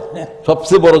নিয়ামত,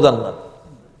 সবচেয়ে বড় জান্নাত।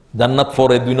 জান্নাত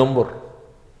পরে 2 নম্বর।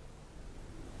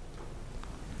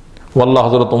 আল্লাহ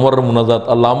হযরত ওমরের মুনাজাত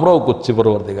আল্লাহ আমরাও করছি,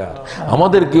 পরবর্তীকার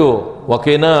আমাদেরকেও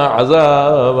ওয়াকিনা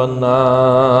আযাবান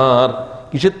নার।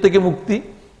 কিসের থেকে মুক্তি?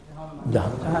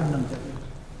 জাহান্নাম থেকে।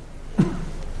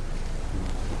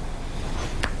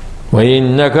 ওয়া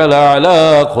ইন্নাকা লাআলা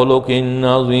খুলুকিন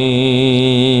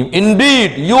আযীম।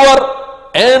 Indeed, you are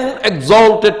an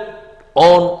exalted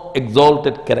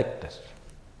character.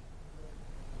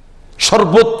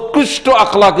 সর্বোৎকৃষ্ট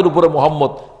আখলাকের উপরে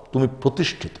মুহাম্মদ তুমি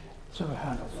প্রতিষ্ঠিত।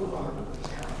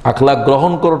 আখলাক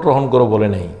গ্রহণ করো বলে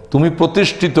নেই, তুমি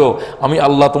প্রতিষ্ঠিত। আমি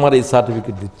আল্লাহ তোমার এই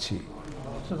সার্টিফিকেট দিচ্ছি।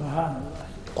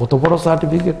 কত বড়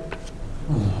সার্টিফিকেট!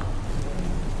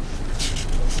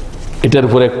 এটার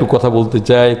উপরে একটু কথা বলতে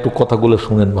চাই, একটু কথাগুলো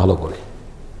শুনেন ভালো করে।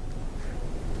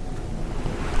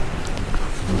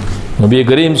 নবী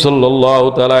করিম সাল্লাল্লাহু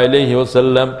তাআলা আলাইহি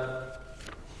ওয়াসাল্লাম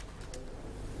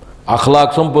আখলাক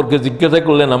সম্পর্কে জিজ্ঞাসা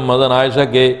করলেন আম্মাজান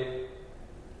আয়েশাকে।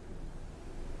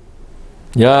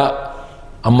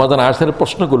 আম্মাজান আয়েশার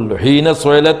প্রশ্ন করলো, হিনা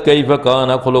সুইলাত কাইফা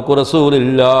কানা খুলুকু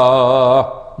রাসূলিল্লাহ,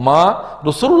 মা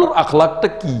রাসূলুল্লাহর আখলাকটা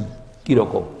কি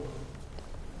রকম?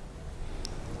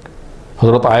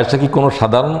 হযরত আয়েশা কি কোনো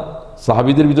সাধারণ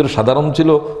সাহাবীদের ভিতরে সাধারণ ছিল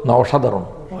না অসাধারণ?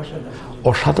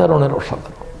 অসাধারণের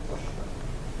অসাধারণ।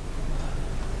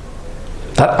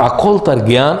 তার আকল, তার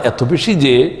জ্ঞান এত বেশি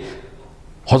যে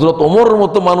হযরত ওমরের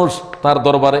মতো মানুষ তার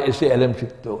দরবারে এসে এলেম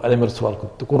শিখত, এলেমের সওয়াল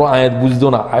করত, কোনো আয়াত বুঝতো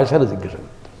না, আয়েশারে জিজ্ঞাসা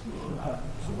করত।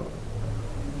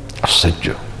 আশ্চর্য।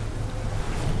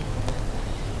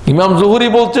 ইমাম জুহরি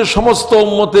বলছে সমস্ত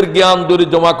উম্মতের জ্ঞান ধরে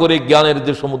জমা করে জ্ঞানের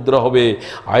যে সমুদ্র হবে,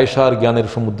 আয়েশার জ্ঞানের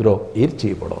সমুদ্র এর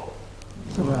চেয়ে বড়।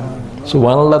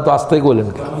 সুবহানাল্লাহ। তো আস্তে বললেন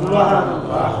কেন?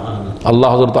 আল্লাহ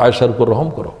হযরত আয়েশার উপর রহম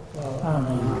করো।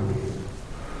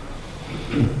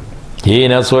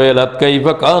 হিনা সুইলাত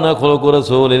কাইফা কানা খুলুকু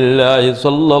রাসূলিল্লাহি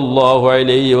সাল্লাল্লাহু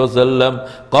আলাইহি ওয়াসাল্লাম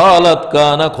ক্বালাত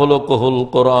কানা খুলুকুহুল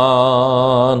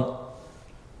কুরআন।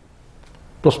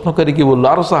 প্রশ্নকারী কি বলল?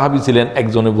 আরো সাহাবী ছিলেন,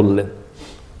 একজনে বললেন,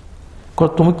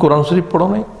 তুমি কোরআন শরীফ পড়ো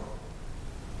নাই?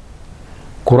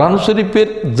 কোরআন শরীফের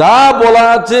যা বলা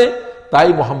আছে তাই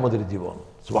মুহাম্মদের জীবন।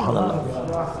 সুবহানাল্লাহ।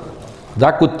 যা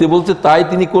করতে বলছে তাই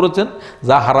তিনি করেছেন,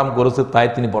 যা হারাম করেছে তাই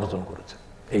তিনি বর্জন করেছেন।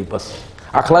 এই বাস।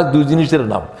 আখলাক দুই জিনিসের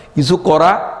নাম, কিছু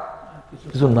করা,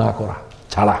 কিছু না করা,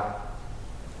 ছাড়া।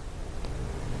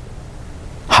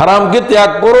 হারামকে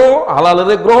ত্যাগ করো,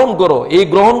 হালালের গ্রহণ করো। এই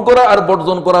গ্রহণ করা আর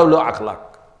বর্জন করা হলো আখলাক।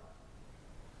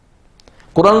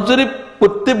 কোরআন শরীফ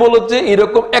পড়তে বলেছে,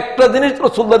 এরকম একটা জিনিস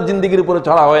রাসূলুল্লাহর জিন্দেগির উপরে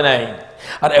ছাড়া হয় নাই,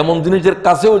 আর এমন জিনিসের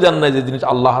কাছেও যান নাই যে জিনিস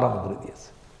আল্লাহ হারাম করে দিয়েছে।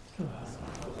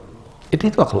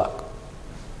 এটাই তো আখলাক।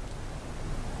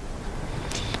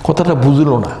 কথাটা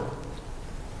বুঝলো না।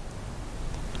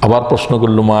 আবার প্রশ্ন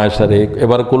করলো মা আয়েশারে,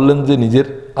 এবার করলেন যে নিজের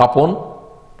আপন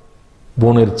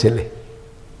বোনের ছেলে,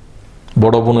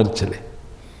 বড় বোনের ছেলে,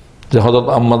 যে হযরত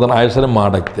আম্মাজান আয়েশারে মা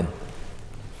ডাকতেন,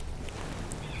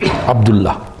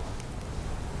 আব্দুল্লাহ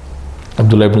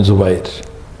ইবনে জুবাইর।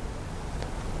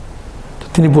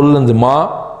 তিনি বললেন যে মা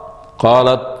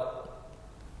ক্বালাত,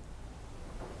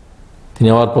 তিনি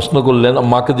আবার প্রশ্ন করলেন,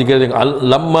 মাকে জিজ্ঞাসা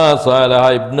লাম্মা সালাহা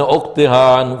ইবনে উখতিহা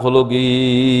আন খুলুকি,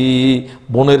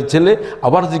 বোনের ছেলে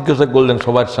আবার জিজ্ঞাসা করলেন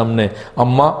সবার সামনে,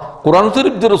 আম্মা কোরআন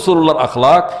শরীফ যে রাসূলুল্লাহর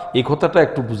আখলাক, এই কথাটা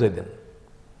একটু বুঝাই দেন।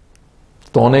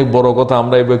 তো অনেক বড় কথা,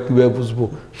 আমরা এবার কিভাবে বুঝবো?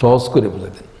 সহজ করে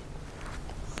বুঝাই দেন।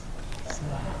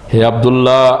 হে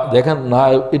আব্দুল্লাহ, দেখেন না,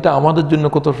 এটা আমাদের জন্য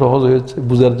কত সহজ হয়েছে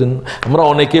বুঝার জন্য। আমরা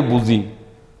অনেকে বুঝি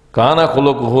কানা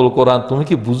খুলুকুহুল কোরআন, তুমি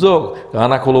কি বুঝো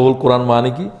কানা খুলুকুহুল কোরআন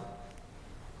মানে কি?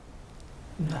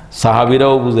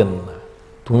 সাহাবীরাও বুঝেন না,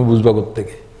 তুমি বুঝবা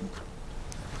কোত্থেকে?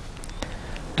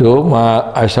 তো মা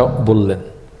আয়েশা বললেন,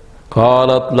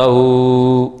 ক্বালাত লাহু,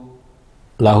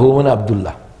 লাহু মানে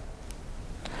আব্দুল্লাহ।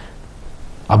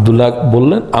 আব্দুল্লাহ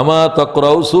বললেন, আমা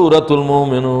তাকরাউ সূরাতুল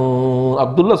মুমিনুন,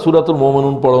 আব্দুল্লাহ সূরাতুল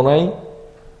মুমিনুন পড়ো নাই?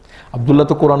 আব্দুল্লাহ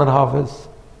তো কোরআনের হাফেজ।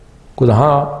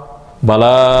 হ্যাঁ,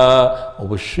 বালা,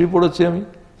 অবশ্যই পড়েছি আমি।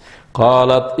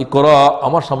 ক্বালাত ইকরা,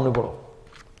 আমার সামনে পড়ো।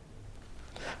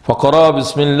 ফাকরা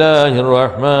বিসমিল্লাহির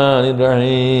রহমানির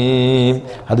রহিম।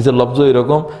 হাদিসের লফজ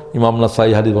এরকম, ইমাম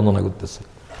নাসাই হাদিস বর্ণনা করতেছে।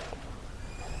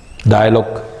 ডায়লগ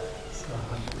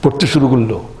পড়তে শুরু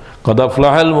করলো, قد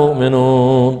أفلح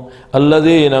المؤمنون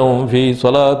الذين هم في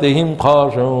صلاتهم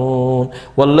خاشعون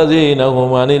والذين هم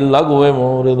عن اللغو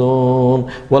معرضون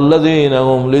والذين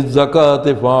هم للزكاة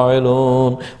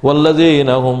فاعلون والذين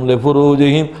هم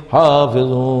لفروجهم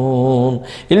حافظون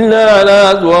إلا على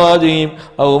أزواجهم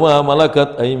أو ما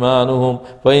ملكت أيمانهم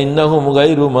فإنهم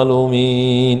غير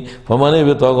ملومين فمن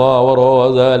ابتغى وراء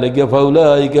ذلك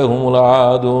فأولئك هم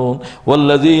العادون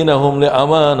والذين هم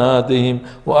لأماناتهم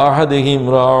وعهدهم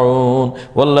راعون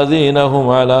والذين هم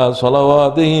على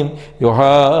صلواتهم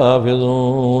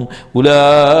يحافظون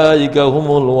أولئك هم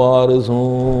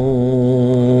الوارثون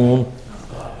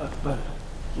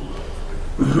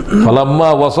فلما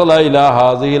وصل إلى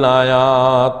هذه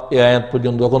الآيات, এই আয়াত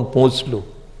পর্যন্ত যখন পৌঁছলো,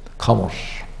 খামোশ,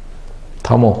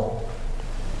 থামো।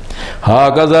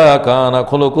 হাকাযা কানা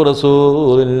খুলুকু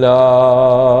রাসূলিল্লাহ,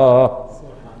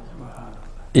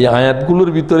 এই আয়াতগুলোর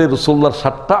ভিতরে রাসূলুল্লাহর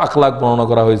 7টা আখলাক বর্ণনা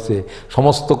করা হয়েছে।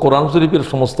 সমস্ত কোরআন শরীফের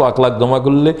সমস্ত আখলাক জমা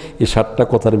করলে এই 7টা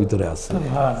কথার ভিতরে আছে।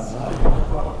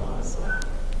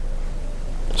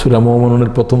 সূরা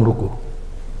মুমিনুনের প্রথম রুকু,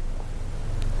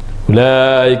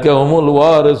 উলাইকা হুমুল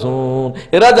ওয়ারিসুন,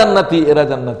 এরা জান্নাতি, এরা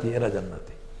জান্নাতি, এরা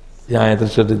জান্নাতি। এই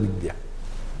আয়াতের সাথে দিক দিয়া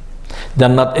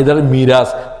জান্নাত এদের মিরাস,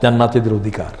 জান্নাতীদের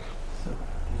অধিকার।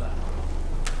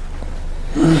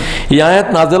 এই আয়াত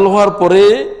নাযিল হওয়ার পরে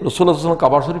রাসূলুল্লাহ সাল্লাল্লাহু আলাইহি ওয়াসাল্লাম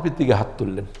কাবা শরীফের দিকে হাত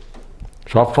তুললেন।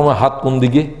 সবসময় হাত কোন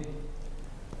দিকে?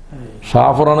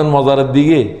 শাহফরানের মাজারের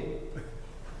দিকে?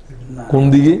 কোন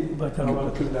দিকে?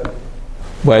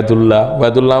 বায়তুল্লাহ।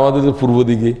 বায়তুল্লাহ আমাদের পূর্ব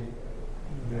দিকে,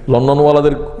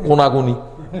 লন্ডনওয়ালাদের কোনাকুনি।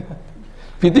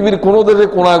 পৃথিবীর কোন দেশে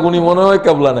কোনাকুনি মনে হয়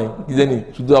কেবলা নাই, কি জানি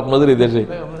শুধু আপনাদের এই দেশে,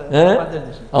 হ্যাঁ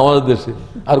আমাদের দেশে।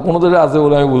 আর কোন দেশে আছে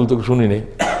বলে আমি বলতে শুনি নাই।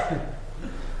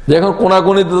 যে এখন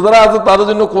কোনাকুনি যারা আছে তাদের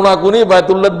জন্য কোনাকুনি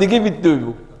বায়তুল্লাহর দিকে ফিরতে হইব।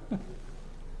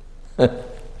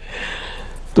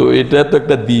 তো এটা তো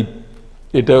একটা দ্বীপ,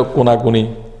 এটা কোনাকুনি,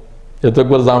 এটা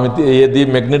একবার জামিতে এ দিয়ে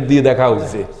ম্যাগনেট দিয়ে দেখা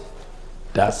হয়েছে,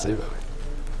 এটা আছে।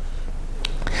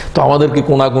 তো আমাদেরকে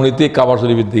কোনাকুনিতে কাবা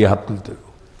শরীফের দিকে হাত তুলতে হবে।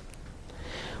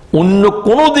 অন্য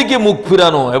কোন দিকে মুখ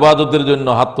ফিরানো ইবাদতের জন্য,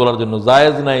 হাত তোলার জন্য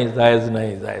জায়েজ নাই, জায়েজ নাই,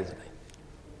 জায়েজ নাই।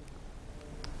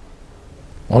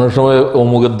 অনেক সময়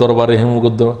অমুকের দরবারে,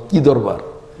 হেমুকের দরবার, কি দরবার?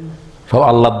 সব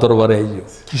আল্লাহর দরবারে। এই যে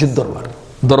কিসের দরবার?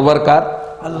 দরবার কার?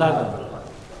 আল্লাহ।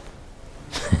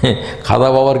 খাজা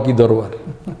বাবার কি দরবার?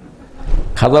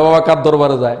 খাজা বাবা কার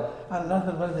দরবারে যায়?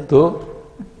 তো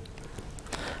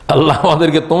আল্লাহ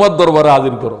আমাদেরকে তোমার দরবারে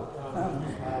হাজির করো।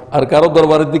 আর কারো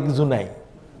দরবারে কিছু নাই,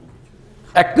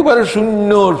 একেবারে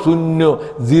শূন্য শূন্য,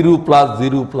 0 +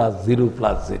 0 + 0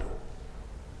 + 0,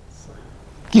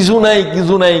 কিছু নাই,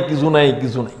 কিছু নাই, কিছু নাই,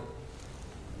 কিছু নাই।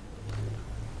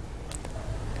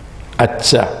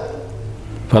 আচ্ছা,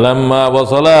 فلما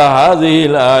وصل هذه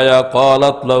الآية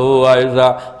قالت له عائشة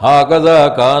هكذا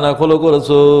كان خلق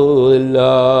رسول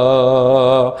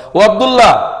الله وعبد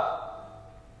الله।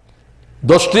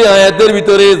 10টি আয়াতের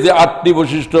ভিতরে যে 8টি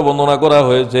বৈশিষ্ট্য বর্ণনা করা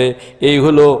হয়েছে, এই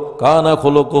হলো কানা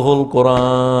খুলুকুল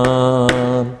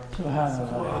কোরআন।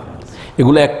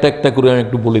 এগুলো একটা একটা করে আমি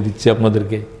একটু বলে দিচ্ছি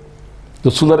আপনাদেরকে।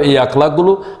 রাসূলের এই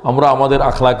আখলাকগুলো আমরা আমাদের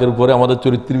আখলাকের উপরে, আমাদের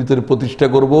চরিত্রের ভিতরে প্রতিষ্ঠা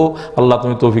করব। আল্লাহ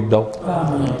তুমি তৌফিক দাও।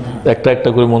 একটা একটা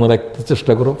করে মনে রাখতে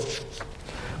চেষ্টা করো।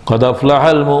 কদ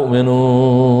আফলাহাল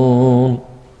মুমিনুন,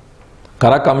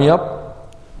 কারা কামিয়াব?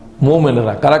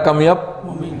 মুমিনেরা। কারা কামিয়াব?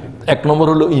 1 নম্বর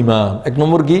হলো ঈমান। 1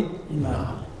 নম্বর কি? ঈমান।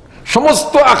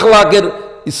 সমস্ত আখলাকের,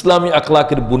 ইসলামী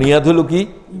আখলাকের বুনিয়াদ হলো কি?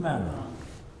 ঈমান।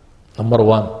 নাম্বার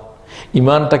 1,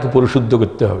 ঈমানটাকে পরিশুদ্ধ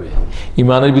করতে হবে।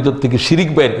 ঈমানের ভিতর থেকে শিরিক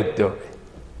বাইর করতে হবে।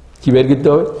 কি বের করতে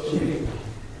হবে?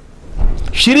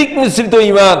 শিরিক মিশ্রিত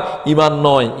ঈমান, ঈমান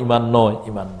নয়, ঈমান নয়,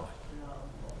 ঈমান নয়।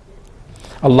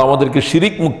 আল্লাহ আমাদেরকে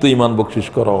শিরিক মুক্ত ঈমান বকশিশ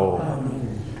করো।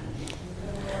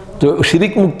 তো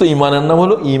শিরিক মুক্ত ঈমানের নাম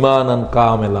হলো ঈমানান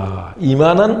কামিলা।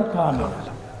 ঈমানান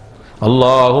কামিলা।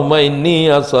 আল্লাহুম্মা ইন্নী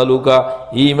আসআলুকা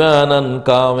ঈমানান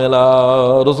কামিলা।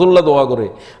 রাসূলুল্লাহ দোয়া করে,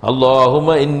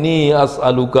 আল্লাহুম্মা ইন্নী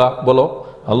আসআলুকা, বলো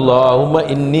আল্লাহুম্মা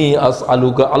ইন্নী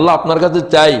আসআলুকা, আল্লাহ আপনার কাছে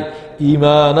চাই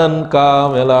ঈমানান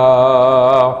কামিলা,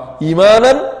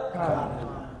 ঈমানান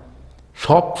কামিলা।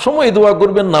 সব সময় দোয়া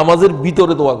করবেন, নামাজের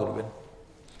ভিতরে দোয়া করবেন,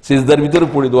 সিজদার ভিতরে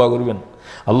পড়ে দোয়া করবেন,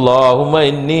 আল্লাহুম্মা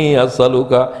ইন্নী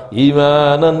আসআলুকা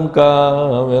ঈমানান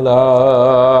কামিলা।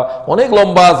 অনেক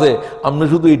লম্বা আছে, আপনি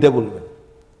শুধু এটা বলবেন।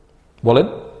 বলেন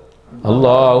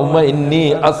আল্লাহুম্মা ইন্নী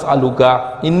আসআলুকা,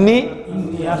 ইন্নী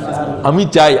আমি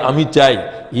চাই, আমি চাই,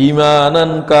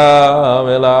 ঈমানান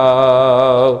কামিলা।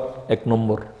 1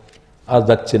 নম্বর। আর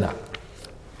যাচ্ছে না।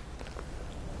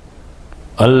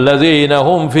 আল্লাযীনা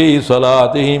হুম ফি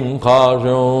সালাতিহিম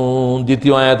খাশিউন,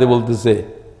 দ্বিতীয় আয়াতে বলতেছে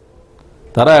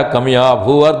তারা কামিয়াব,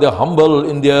 হু are the humble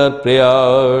in their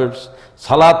prayers.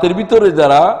 সালাতের ভিতরে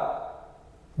যারা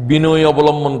বিনয়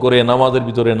অবলম্বন করে, নামাজের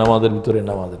ভিতরে, নামাজের ভিতরে,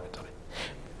 নামাজের ভিতরে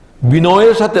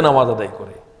বিনয়ের সাথে নামাজ আদায়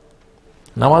করে।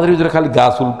 নামাজের ভিতরে খালি গা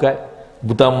চুলকায়,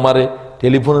 বুতাম মারে,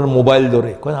 টেলিফোনের মোবাইল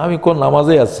ধরে, আমি কোন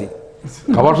নামাজে আছি।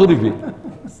 কাবা শরীফে,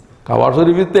 কাবা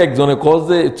শরীফে একজনে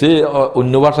কজে সে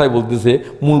অন্য ভাষায় বলতেছে,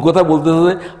 মূল কথা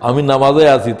বলতেছে আমি নামাজে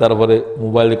আছি, তারপরে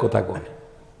মোবাইলে কথা কয়।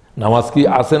 নামাজ কি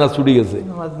আছে না ছুটি গেছে?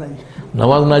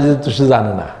 নামাজ নাই, যে সে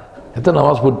জানে না, এত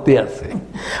নামাজ পড়তে আছে।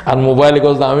 আর মোবাইলে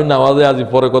কথা আমি নামাজে আছি,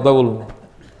 পরে কথা বলবো।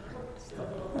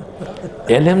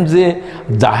 এলেম যে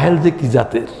জাহেল যে কি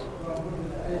জাতের,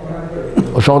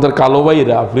 ও সময় কালো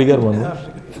ভাইরা, আফ্রিকার মানুষ,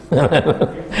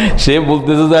 সে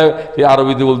বলতেছে যে সে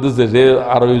আরবিতে বলতেছে, সে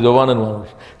আরবি জবানের মানুষ,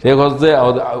 সে হচ্ছে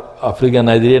আফ্রিকা,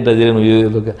 নাইজেরিয়ান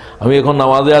লোকে, আমি এখন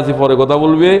নামাজে আছি, পরে কথা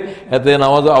বলবে, এতে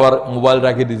নামাজ আবার মোবাইল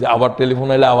রাখি দিছে, আবার টেলিফোন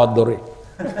এলে আবার ধরে।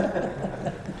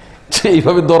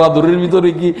 এইভাবে দরাদরির ভিতরে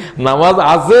কি নামাজ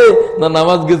আছে না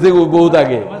নামাজ গেছে বহুত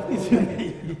আগে?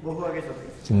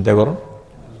 চিন্তা করো।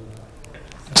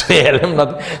 না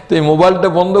তো এই মোবাইলটা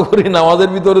বন্ধ করি নামাজের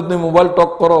ভিতরে তুমি মোবাইল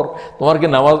টক করো, তোমার কি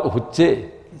নামাজ হচ্ছে?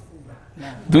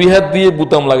 দুই হাত দিয়ে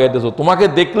বুতাম লাগাইতেছো, তোমাকে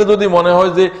দেখলে যদি মনে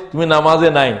হয় যে তুমি নামাজে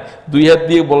নাই, দুই হাত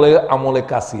দিয়ে বলে আমলে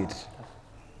কাসির,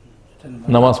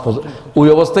 নামাজ ওই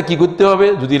অবস্থা কি করতে হবে?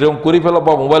 যদি এরকম করে ফেলো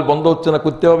বা মোবাইল বন্ধ হচ্ছে না,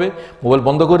 করতে হবে মোবাইল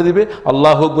বন্ধ করে দিবে,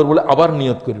 আল্লাহু আকবার বলে আবার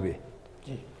নিয়ত করবে।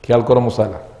 খেয়াল করো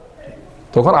মুসালা,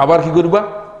 তখন আবার কি করবা?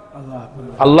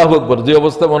 আল্লাহু আকবার। যে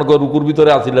অবস্থা মনে করো রুকুর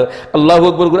ভিতরে আছিল, আল্লাহু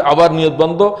আকবার করে আবার নিয়ত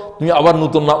বন্ধ, তুমি আবার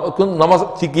নতুন নামাজ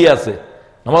ঠিকই আছে।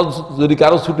 নামাজ যদি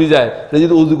কারো ছুটি যায়,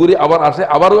 যদি উজু করি আবার আসে,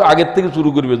 আবারও আগের থেকে শুরু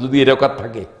করবে যদি এ রকাত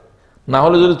থাকে, না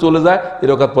হলে যদি চলে যায় এ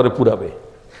রকাত পরে পুরাবে।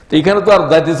 তো এখানে তো আর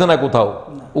যাইতেছে না কোথাও,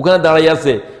 ওখানে দাঁড়াই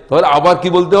আছে, তাহলে আবার কি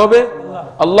বলতে হবে?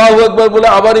 আল্লাহু আকবার বলে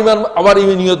আবার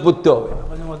ইমান নিয়ত পড়তে হবে,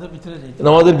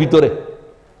 নামাজের ভিতরে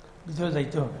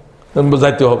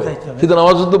যাইতে হবে। কিন্তু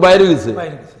নামাজ তো বাইরে গেছে,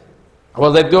 আবার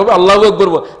যাইতে হবে আল্লাহু আকবার,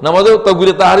 নামাজেও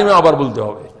তাকবীরে তাহরিমে আবার বলতে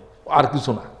হবে, আর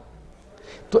কিছু না।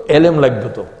 তো এলেম লাগবে,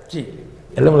 তো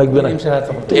এলেম লাগবে না?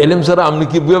 তো এলেম ছাড়া আপনি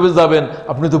কিভাবে যাবেন?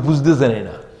 আপনি তো বুঝতেছেন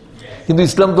না। কিন্তু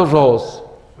ইসলাম তো সহজ।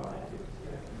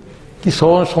 কি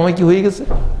সময় কি হয়ে গেছে?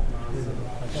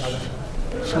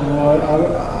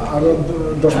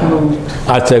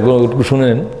 আচ্ছা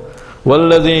শুনেন,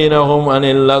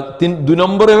 দুই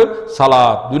নম্বরে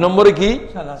সালাত, দুই নম্বরে কি?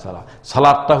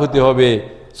 সালাতটা হইতে হবে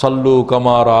সল্লু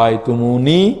কামা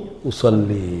রাআইতুমুনি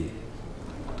উসাল্লি।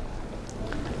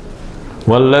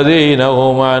 ওয়াল্লাযীনা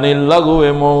হুম আনিল লাগwi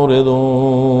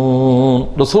মুরিদুন।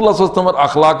 রাসূলুল্লাহ সাল্লাল্লাহু আলাইহি ওয়াসাল্লামের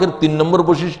আখলাকের 3 নম্বর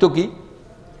বৈশিষ্ট্য কি?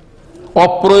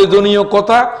 অপ্রয়োজনীয়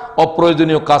কথা,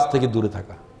 অপ্রয়োজনীয় কাজ থেকে দূরে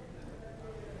থাকা।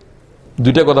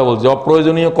 দুইটা কথা বলছে,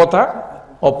 অপ্রয়োজনীয় কথা,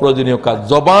 অপ্রয়োজনীয় কাজ।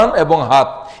 জবান এবং হাত,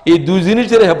 এই দুই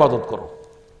জিনিসের হেফাজত করো,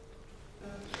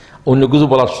 অন্য কিছু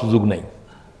বলার সুযোগ নাই।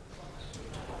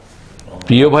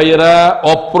 প্রিয় ভাইয়েরা,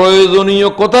 অপ্রয়োজনীয়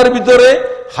কথার ভিতরে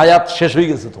হায়াত শেষ হয়ে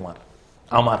গেছে তোমার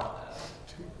আমার।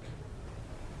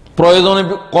 প্রয়োজনে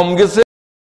কম গেছে,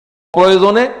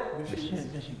 প্রয়োজনে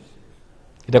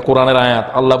এটা কোরআনের আয়াত।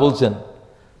 আল্লাহ বলছেন,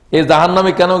 এই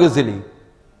জাহান্নামে কেন গেছিলি?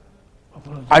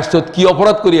 আসছো কি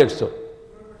অপরাধ করি আসছো?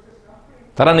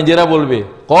 তারা নিজেরা বলবে,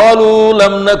 ক্বালু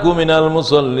লাম নাকু মিনাল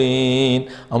মুসাল্লিন,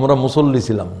 আমরা মুসল্লি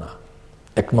ছিলাম না।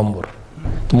 1 নম্বর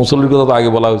তো মুসল্লির কথা তো আগে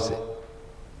বলা হয়েছে।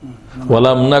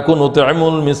 ওয়ালাম নাকু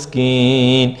নুতঈমুল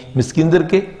মিসকিন,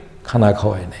 মিসকিনদেরকে খানা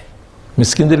খাওয়ায় নাই,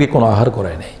 মিসকিনদেরকে কোনো আহার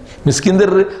করায় নাই,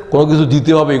 মিসকিনদের কোনো কিছু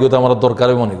দিতে হবে এই কথা আমরা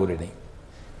দরকারে মনে করি নাই।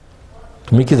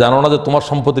 তুমি কি জানো না যে তোমার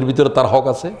সম্পত্তির ভিতরে তার হক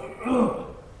আছে?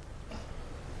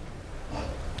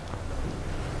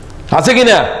 আছে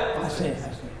কিনা?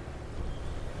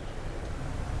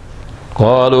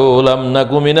 قالوا لم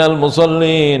نك من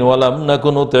المصلين ولم نك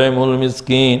نطعم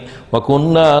المسكين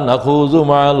وكنا نخوض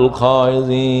مع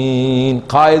الخائضين।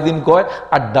 খায়েদিন কয়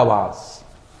আড্ডাবাজ,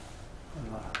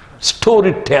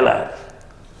 স্টোরি টেলার,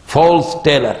 ফলস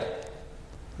টেলার।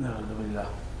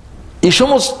 এই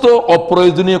সমস্ত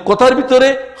অপ্রয়োজনীয় কথার ভিতরে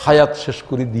হায়াত শেষ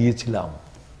করে দিয়েছিলাম।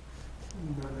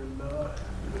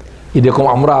 এরকম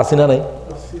আমরা আছি না নাই?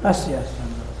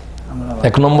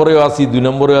 1 নম্বরেও আছি, 2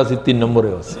 নম্বরেও আছি, 3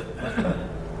 নম্বরেও আছি।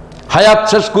 হায়াত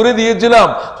শেষ করে দিয়েছিলাম,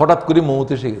 হঠাৎ করে মৌত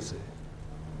এসে গেছে।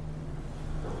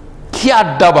 কি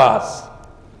আড্ডাবাজ!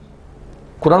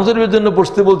 কোরআন শরীফের জন্য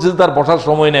বসতে বলছে, তার বসার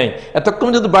সময় নাই, এতক্ষণ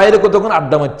যদি বাইরে কতক্ষণ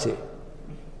আড্ডা মারছে।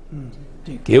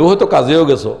 কেউ হয়তো কাজেও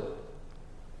গেছো,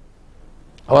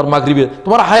 আবার মাগরিবে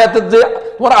তোমার হায়াতের যে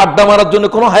তোমার আড্ডা মারার জন্য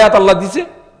কোন হায়াত আল্লাহ দিছে?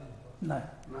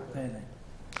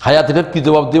 হায়াত এটার কি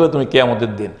জবাব দিবে তুমি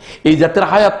কিয়ামতের দিন? এই জাতের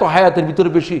হায়াত তো হায়াতের ভিতরে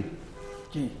বেশি।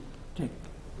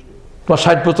 তোমার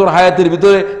 60 বছর হায়াতের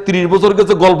ভিতরে 30 বছর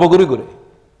গেছে গল্প করে করে।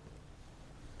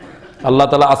 আল্লাহ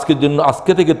তাআলা আজকের জন্য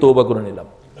আজকে থেকে তওবা করে নিলাম।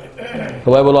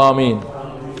 সবাই বলো আমিন।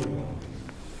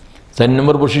 4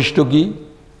 নম্বর বৈশিষ্ট্য কি?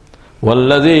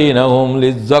 ওয়াল্লাযীনা হুম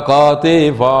লিয-যাকাতি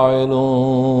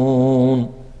ফাইলুন,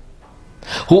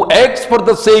 হু acts for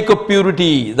the sake of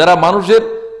purity, যারা মানুষের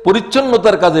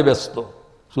পরিচ্ছন্নতার কাজে ব্যস্ত।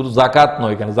 শুধু যাকাত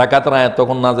নয়, এখানে যাকাতের আয়াত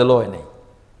তখন নাযিল হয় নাই।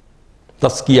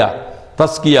 তাসকিয়া,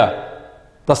 তাসকিয়া,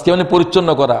 তাসকিয়া মানে পরিচ্ছন্ন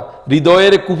করা।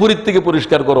 হৃদয়ের কুফরির থেকে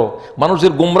পরিষ্কার করো,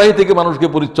 মানুষের গুমরাহি থেকে মানুষকে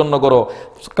পরিচ্ছন্ন করো,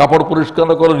 কাপড় পরিষ্কার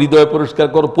করো, হৃদয় পরিষ্কার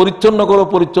করো, পরিচ্ছন্ন করো,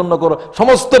 পরিচ্ছন্ন করো।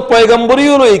 সমস্ত পয়গম্বরই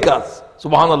হলো এই কাজ।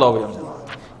 সুবহানাল্লাহ।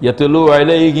 ইয়াতলু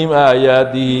আলাইহিম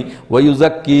আয়াতিহি ওয়া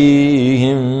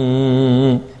ইউযাক্কিহিম,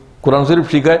 কোরআন শরীফ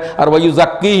শিখায়। আর ওয়া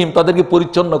ইউযাক্কিহিম, তাদেরকে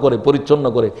পরিচ্ছন্ন করে, পরিচ্ছন্ন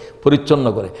করে, পরিচ্ছন্ন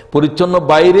করে। পরিচ্ছন্ন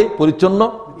বাইরে, পরিচ্ছন্ন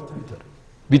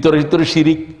ভিতরে, ভিতরে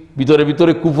শিরিক, ভিতরে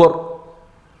ভিতরে কুফর,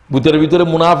 ভিতরে ভিতরে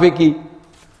মুনাফিকি,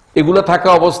 এগুলো থাকা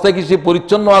অবস্থায় কি সে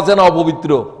পরিচ্ছন্ন আছে না অপবিত্র?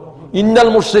 ইন্নাল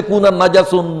মুশরিকুনা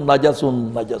নাজাসুন নাজাসুন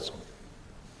নাজাসুন।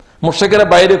 মুশরিকেরা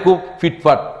বাইরে খুব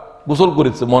ফিটফাট গোসল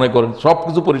করেছে, মনে করেন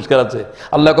সবকিছু পরিষ্কার আছে।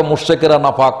 আল্লাহ কয় মুশরিকেরা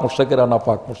নাপাক, মুশরিকেরা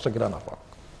নাপাক, মুশরিকেরা নাপাক।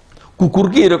 কুকুর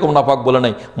কি এরকম নাপাক বলে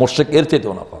নাই, মুশরিক এর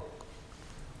চাইতেও নাপাক।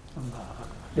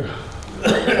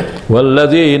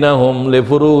 ওয়াল্লাযীনা হুম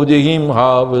লিফুরুজিহিম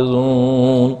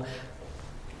হাফিজুন।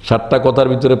 7টা কথার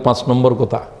ভিতরে 5 নম্বর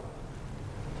কথা,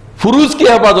 ফুরুজকে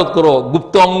হেফাজত করো,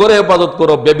 গুপ্ত অঙ্গরে হেফাজত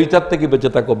করো, ব্যভিচার থেকে বেঁচে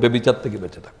থাকো, ব্যভিচার থেকে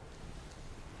বেঁচে থাকো।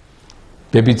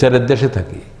 ব্যভিচারের দেশে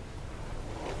থাকি,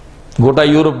 গোটা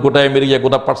ইউরোপ, গোটা আমেরিকা,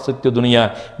 গোটা পাশ্চাত্য দুনিয়া,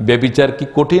 ব্যভিচার কি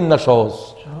কঠিন না সহজ?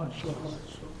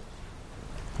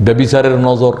 ব্যভিচারের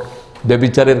নজর,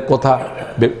 ব্যভিচারের কথা,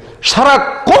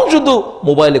 সারাক্ষণ শুধু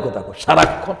মোবাইলে কথা কর,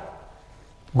 সারাক্ষণ।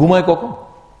 ঘুমায় কখন?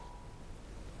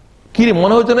 কি রে,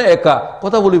 মনে হচ্ছে না একা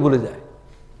কথা বলে যায়।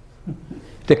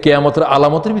 এটা কিয়ামতের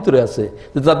আলামতের ভিতরে আছে,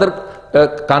 যাদের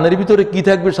কানের ভিতরে কি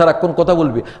থাকবে, সারাক্ষণ কথা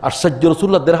বলবে। আশ্চর্য,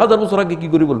 রাসূলুল্লাহ ১৫০০ বছর আগে কি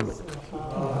করে বলবে?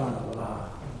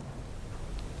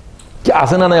 কি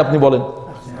আছে না নাই আপনি বলেন?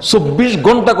 ২৪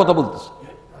 ঘন্টা কথা বলতেছে।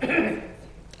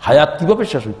 হায়াত কিভাবে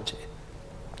শেষ হচ্ছে?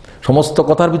 সমস্ত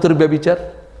কথার ভিতরে ব্যভিচার,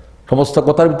 সমস্ত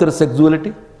কথার ভিতরে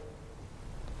সেক্সুয়ালিটি,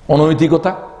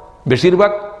 অনৈতিকতা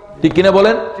বেশিরভাগ, ঠিক কিনা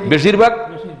বলেন? বেশিরভাগ।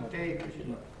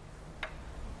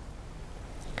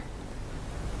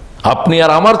 আপনি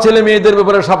আর আমার ছেলে মেয়েদের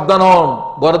ব্যাপারে সাবধান হন।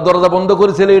 ঘরের দরজা বন্ধ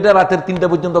করে ছেলে এটা রাতের 3টা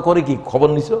পর্যন্ত করে, কি খবর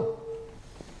নিছো?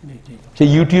 সেই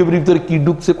ইউটিউবের ভিতরে কি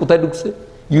ঢুকছে, কোথায় ঢুকছে?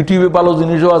 ইউটিউবে ভালো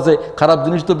জিনিসও আছে, খারাপ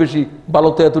জিনিস তো বেশি, ভালো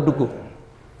তো এতটুকু।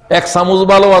 1 চামচ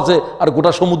ভালো আছে, আর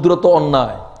গোটা সমুদ্র তো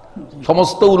অন্যায়,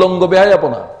 সমস্ত উলঙ্গ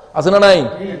বেহায়াপনা আছে না নাই?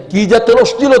 কি জাতের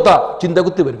অশ্লীলতা চিন্তা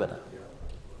করতে পারবে না।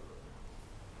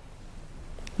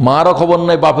 মারও খবর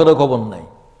নাই, বাপেরও খবর নাই।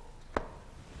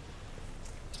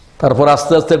 তারপর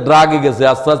আস্তে আস্তে ড্রাগে গেছে,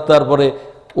 আস্তে আস্তে তারপরে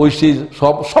ঐশী,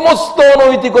 সমস্ত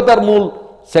অনৈতিকতার মূল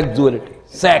সেক্সুয়ালিটি,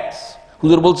 সেক্স।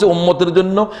 হুজুর বলছে উম্মতের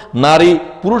জন্য, নারী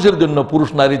পুরুষের জন্য, পুরুষ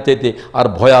নারীর চাইতে আর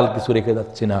ভয়াল কিছু রেখে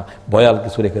যাচ্ছে না, ভয়াল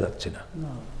কিছু রেখে যাচ্ছে না।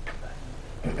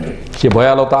 সে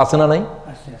ভয়ালতা আছে না নাই?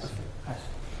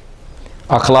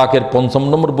 আখলাকের 5ম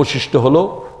নম্বর বৈশিষ্ট্য হলো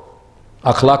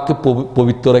আখলাককে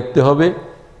পবিত্র রাখতে হবে,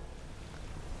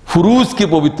 ফুরুজকে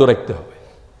পবিত্র রাখতে হবে।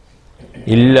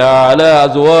 ইল্লা আলা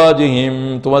আজওয়াজিহিম,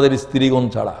 তোমাদের স্ত্রীগণ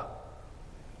ছাড়া।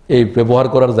 এই ব্যবহার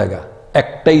করার জায়গা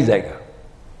একটাই জায়গা,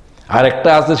 আর একটা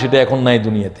আছে সেটা এখন নাই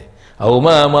দুনিয়াতে। আও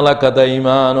মা মালাকাত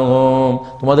আইমানুহুম,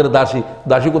 তোমাদের দাসী।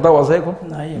 দাসী কোথাও আছে এখন?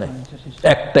 নাই।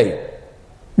 একটাই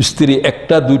স্ত্রী,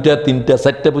 1টা 2টা 3টা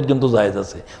 4টা পর্যন্ত জায়েজ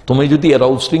আছে। তুমি যদি এরা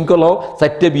উশৃঙ্খল হও,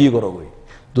 4টে বিয়ে করো।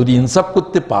 যদি ইনসাফ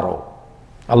করতে পারো,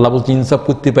 আল্লাহ বলছে ইনসাফ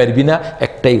করতে পারবি না,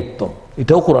 একটাই উত্তম।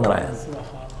 এটাও কোরআনের আয়াত।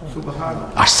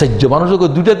 আশ্চর্য, মানুষ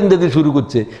 2টা 3টা দিয়ে শুরু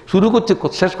করছে,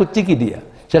 শেষ করছে কি দিয়া?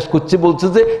 শেষ করছে বলছে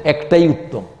যে একটাই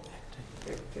উত্তম।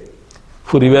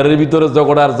 পরিবারের ভিতরে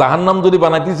ঝগড়া আর জাহান্নাম যদি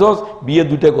বানাইতেছ, বিয়ে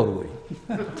 2টা করবই,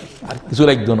 আর কিছু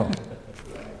লাগতো না।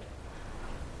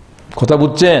 কথা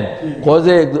বুঝছেন? কয়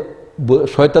যে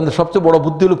শয়তানের সবচেয়ে বড়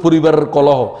বুদ্ধি হলো পরিবারের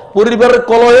কলহ। পরিবারের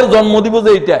কলহের জন্ম দিব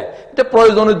যে এটা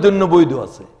প্রয়োজনের জন্য বৈধ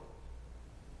আছে।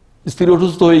 স্ত্রী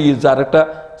অসুস্থ হয়ে গিয়েছে, আর একটা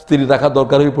স্ত্রী রাখা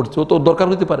দরকার হয়ে পড়ছে, ও তো দরকার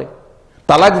হইতে পারে।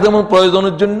 তালাক যেমন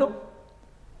প্রয়োজনের জন্য,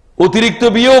 অতিরিক্ত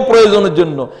বিয়েও প্রয়োজনের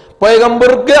জন্য।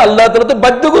 পয়গম্বরকে আল্লাহ তাআলা তো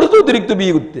বাধ্য করেছে অতিরিক্ত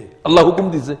বিয়ে করতে, আল্লাহ হুকুম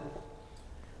দিছে।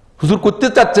 হুজুর করতে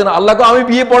চাচ্ছে না, আল্লাহকে আমি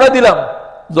বিয়ে পড়াই দিলাম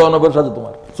জনগণের সাথে,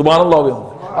 তোমার সুবহানাল্লাহ,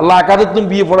 আল্লাহ আকারে তুমি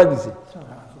বিয়ে পড়াই দিছে,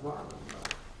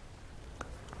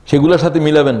 সেগুলোর সাথে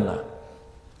মিলাবেন না।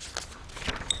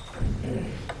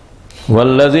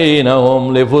 ওয়াল্লাযীনা হুম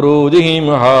লিফুরুজিহিম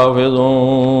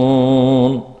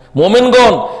হাফিজুন,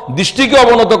 মুমিনগণ দৃষ্টিকে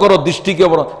অবনত করো, দৃষ্টিকে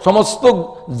অবনত। সমস্ত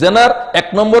জেনার 1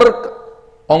 নম্বর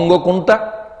অঙ্গ কোনটা,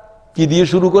 কি দিয়ে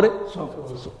শুরু করে?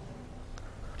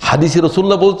 হাদিসে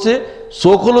রাসূলুল্লাহ বলছে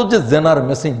চোখ হলো যে জেনার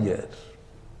মেসেঞ্জার।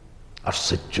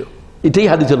 আশ্চর্য, এটাই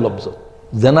হাদিসের লফজ।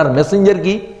 জেনার মেসেঞ্জার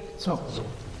কি?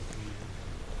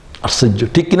 আশ্চর্য,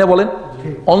 ঠিক কিনা বলেন?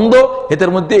 অন্ধ, এদের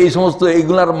মধ্যে এই সমস্ত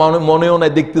এইগুলার মনেও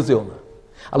নাই, দেখতেছেও না।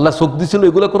 আল্লাহ চোখ দিছিল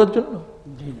এগুলা করার জন্য।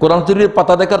 কোরআন শরীফের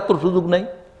পাতা দেখার তোর সুযোগ নাই।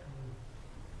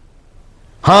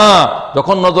 হ্যাঁ,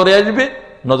 যখন নজরে আসবে,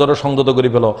 নজরে সংযত করে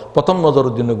ফেলো, প্রথম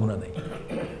নজরের জন্য গুনাহ নেই।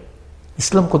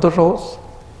 ইসলাম কত সহজ।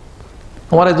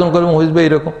 আমার একজন করে মহিজ ভাই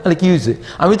এরকম, তাহলে কি হয়েছে?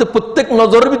 আমি তো প্রত্যেক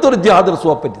নজরের ভিতরে জিহাদের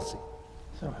সওয়াব পেতেছি।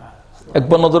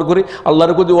 একবার নজর করি,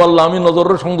 আল্লাহর কাছে, ও আল্লাহ আমি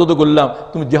নজরের সংযত করলাম,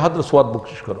 তুমি জিহাদের সওয়াব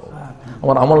বকশিশ করো,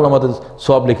 আমার আমল নামাতে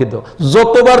সওয়াব লিখে দাও।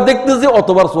 যতবার দেখতেছি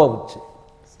অতবার সওয়াব হচ্ছে,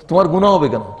 তোমার গুনাহ হবে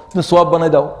কেন? তুমি সওয়াব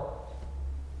বানাই দাও।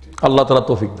 আল্লাহ তাআলা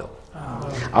তৌফিক দাও,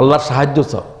 আল্লাহর সাহায্য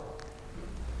চাও।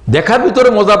 দেখার ভিতরে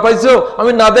মজা পাইছো,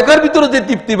 আমি না দেখার ভিতরে যে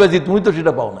তৃপ্তি পাইছি, তুমি তো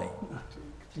সেটা পাও নাই।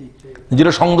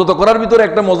 যেটা সংযত করার ভিতরে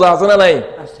একটা মজা আছে না নাই?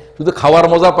 শুধু খাওয়ার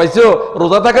মজা পাইছো,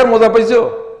 রোজা থাকার মজা পাইছো?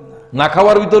 না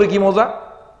খাওয়ার ভিতরে কি মজা?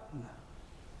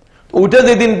 ওইটা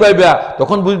যেদিন পাইবা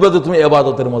তখন বুঝবা যে তুমি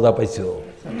ইবাদতের মজা পাইছো।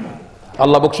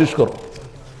 আল্লাহ বকশিশ করো।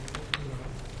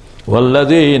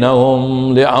 ওয়াল্লাযীনা হুম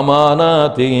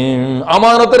লিআমানাতিহিম,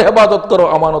 আমানতের হেফাজত করো,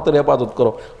 আমানতের হেফাজত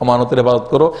করো, আমানতের হেফাজত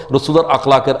করো। রাসূলের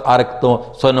আখলাকের আরেকটা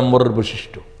 6 নম্বরের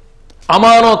বৈশিষ্ট্য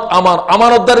আমানত।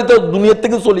 আমানতদারি তো দুনিয়া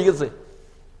থেকে চলে গেছে।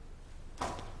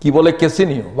 কি বলে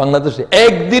কেসিনিও বাংলাদেশে,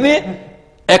 একদিনে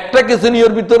একটা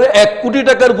কেসিনিওর ভিতরে 1 কোটি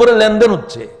টাকার উপরে লেনদেন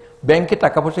হচ্ছে। ব্যাংকে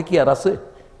টাকা পয়সা কি আর আছে?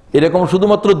 এরকম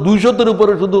শুধুমাত্র 200-এর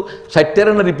উপরে শুধু 60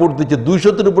 রানা রিপোর্ট দিচ্ছে,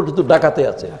 200-এর উপরে শুধু ডাকাতে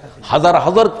আছে। হাজার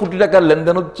হাজার কোটি টাকার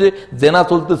লেনদেন হচ্ছে, জেনা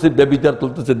চলতেছে, ব্যভিচার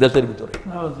চলতেছে দেশের ভিতরে।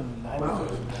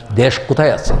 দেশ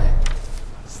কোথায় আছে?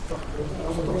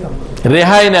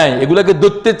 রেহাই নাই। এগুলাকে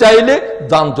ধরতে চাইলে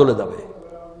জান চলে যাবে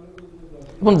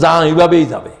এবং জান এইভাবেই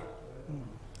যাবে,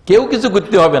 কেউ কিছু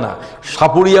করতে হবে না।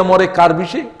 সাপুড়িয়া মরে কার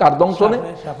বিষে, কার দংশনে?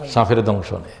 সাপের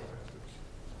দংশনে।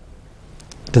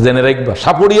 জেনে রাখবা,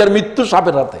 সাপুড়িয়ার মৃত্যু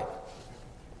সাপের হাতে।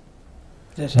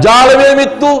 জালেমের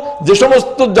মৃত্যু, যে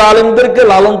সমস্ত জালেমদেরকে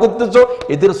লালন করতেছ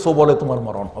এদের সবলে তোমার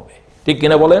মরণ হবে। ঠিক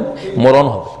কিনা বলেন? মরণ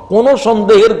হবে, কোন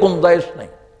সন্দেহের গুঞ্জাইশ নাই।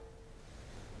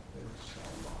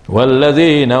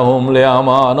 ওয়াল্লাযীনা হুম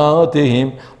লিআমানাতিহিম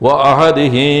ওয়া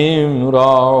আহাদিহিম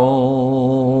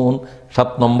রাউন। 7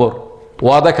 নম্বর,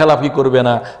 ওয়াদা খেলাফি করবে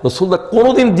না। রাসূলুল্লাহ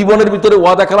কোনদিন জীবনের ভিতরে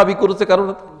ওয়াদা খেলাফি করেছে কারণ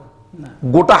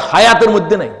গোটা হায়াতের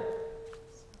মধ্যে নাই।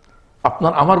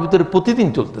 আপনার আমার ভিতরে প্রতিদিন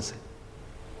চলতেছে।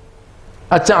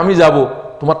 আচ্ছা আমি যাব,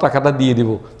 তোমার টাকাটা দিয়ে দিব।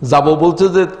 যাব বলছে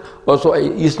যে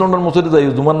ইস্ট লন্ডন মসজিদে যাই,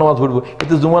 জুমার নামাজ পড়বো।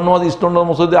 এতে জুমার নামাজ ইস্ট লন্ডন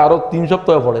মসজিদে আরো 3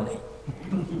 সপ্তাহ পড়ে নাই।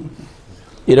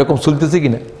 এরকম চলতেছে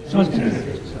কিনা?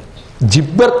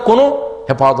 জিহ্বার কোনো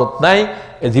হেফাজত নাই।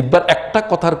 জিহ্বার একটা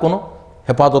কথার কোনো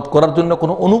হেফাজত করার জন্য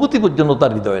কোনো অনুভূতি পর্যন্ত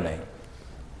তার হৃদয়ে নাই।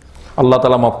 আল্লাহ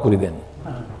তাআলা মাফ করে দেন।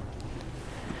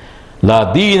 লা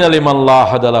দীন লিমান লা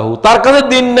হাদা লাহু, তার কাছে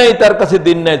দিন নেই, তার কাছে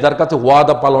দিন নেই যার কাছে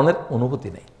ওয়াদা পালনের অনুভূতি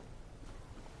নেই।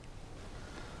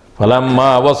 ফালাম্মা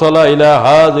ওয়াসালা ইলা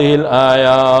হাযিহিল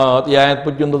আয়াত, এই আয়াত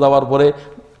পর্যন্ত যাওয়ার পরে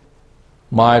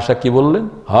মা আয়েশা কি বললেন?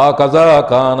 হা কাযা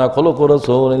কানা খুলুকু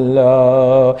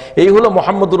রাসূলিল্লাহ, এই হলো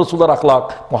মুহাম্মদুর রাসূলুল্লাহর আখলাক,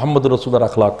 মুহাম্মদুর রাসূলুল্লাহর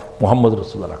আখলাক, মুহাম্মদুর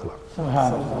রাসূলুল্লাহর আখলাক।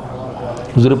 সুবহানাল্লাহ।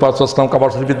 হুজুর পাক সাল্লাল্লাহু আলাইহি ওয়াসাল্লাম কাবা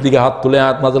শরীফের দিকে হাত তুলে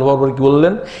আয়াত নাযিল হওয়ার পর কি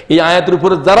বললেন? এই আয়াতের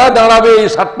উপরে যারা দাঁড়াবে এই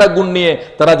 7টা গুণ নিয়ে,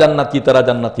 তারা জান্নাতি, তারা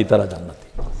জান্নাতি, তারা জান্নাতি।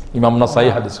 ইমাম নাসাই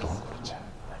হাদিস গ্রহণ করেছে।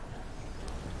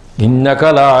 ইন্নাকা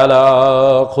লাআলা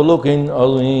খুলুকিন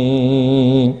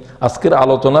আযীম। আজকের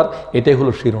আলোচনার এটাই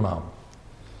হলো শিরোনাম,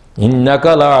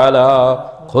 ইন্নাকা লাআলা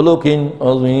খুলুকিন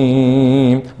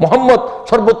আযীম। মুহাম্মদ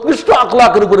সর্বোৎকৃষ্ট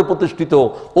আখলাকের উপরে প্রতিষ্ঠিত।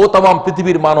 ও तमाम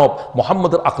পৃথিবীর মানব,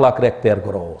 মুহাম্মদের আখলাকের ইখতিয়ার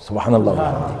করো। সুবহানাল্লাহ।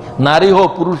 নারী হোক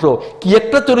পুরুষ হোক, কি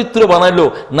একটা চরিত্র বানাইলো,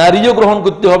 নারীও গ্রহণ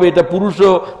করতে হবে এটা। পুরুষ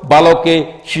বালকে,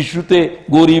 শিশুতে,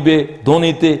 গরিবে,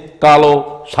 ধনীতে, কালো,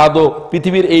 সাদো,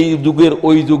 পৃথিবীর এই যুগের,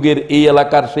 ওই যুগের, এই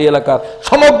এলাকার, সেই এলাকার,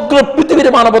 সমগ্র পৃথিবীর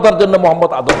মানবতার জন্য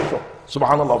মুহাম্মদ আদর্শ।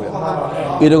 সুবহানাল্লাহ।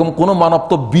 এরকম কোন মানব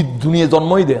তো বিদ দুনিয়া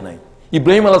জন্মই দেয় নাই।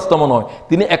 ইব্রাহিম আলাইহিস সালাম নয়,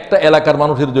 তিনি একটা এলাকার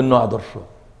মানুষের জন্য আদর্শ।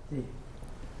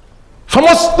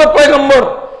 সমস্ত পয়গম্বর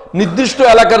নির্দিষ্ট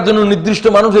এলাকার জন্য, নির্দিষ্ট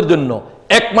মানুষের জন্য।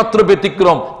 একমাত্র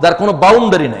ব্যতিক্রম যার কোনো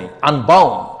বাউন্ডারি নাই,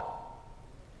 আনবাউন্ড।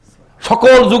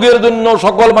 সকল যুগের জন্য,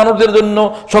 সকল মানুষের জন্য,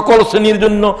 সকল শ্রেণীর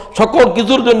জন্য, সকল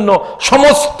কিছুর জন্য,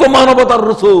 সমস্ত মানবতার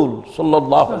রাসূল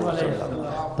সাল্লাল্লাহু আলাইহি ওয়াসাল্লাম,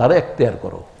 তারা ইখতিয়ার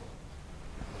করো।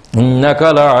 ইন্নাকা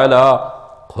লাআলা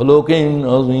খুলুকিন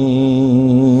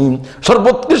আযীম।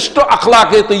 সর্বোৎকৃষ্ট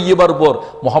আখলাকে তৈয়্যিবার উপর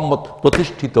মুহাম্মদ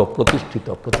প্রতিষ্ঠিত, প্রতিষ্ঠিত,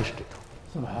 প্রতিষ্ঠিত।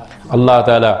 আল্লাহ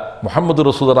তাআলা মুহাম্মদুর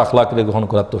রাসূলুল্লাহর আখলাকে গ্রহণ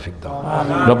করার তৌফিক দাও।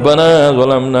 রব্বানা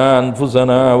যালামনা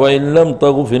আনফুসানা ওয়া ইল্লাম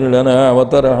তাগফির লানা ওয়া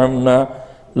তারহামনা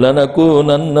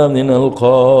লানাকুনান্না মিনাল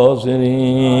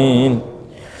খাসিরিন।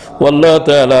 আল্লাহ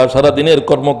তাআলা সারা দিনের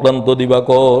কর্মক্লান্ত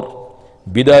দিবাকর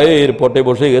বিদায়ের পটে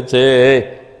বসে গেছে।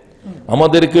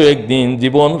 আমাদেরকে একদিন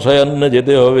জীবন সায়ান্নে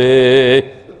যেতে হবে।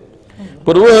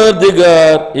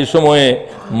 পরওয়ারদিগার, এই সময়ে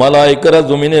মালায়েকারা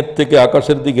জমিনের থেকে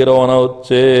আকাশের দিকে রওনা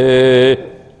হচ্ছে।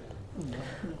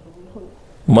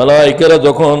 মালায়েকারা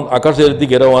যখন আকাশের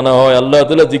দিকে রওনা হয়, আল্লাহ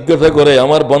তাআলা জিজ্ঞাসা করে,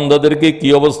 আমার বান্দাদেরকে কি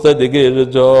অবস্থায় দেখে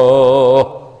এসেছো?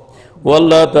 ও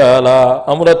আল্লাহ তাআলা,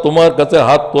 আমরা তোমার কাছে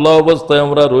হাত তোলা অবস্থায়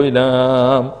আমরা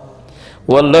রইলাম।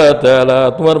 ও আল্লাহ তাআলা,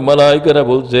 তোমার মালায়েকারা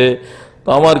বলছে,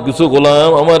 আমার কিছু গোলাম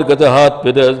আমার কাছে হাত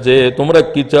পেতে আসছে, তোমরা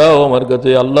কি চাও আমার কাছে?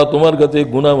 আল্লাহ তোমার কাছে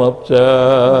গুনাহ মাফ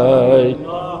চাই।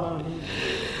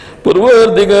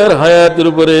 পরওয়ারদিগার, হায়াতের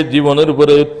উপরে, জীবনের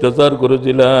উপরে অত্যাচার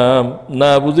করেছিলাম,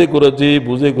 না বুঝে করেছি,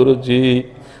 বুঝে করেছি,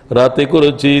 রাতে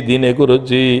করেছি, দিনে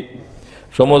করেছি,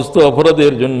 সমস্ত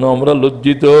অপরাধের জন্য আমরা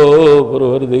লজ্জিত।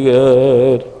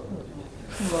 পরওয়ারদিগার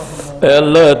হে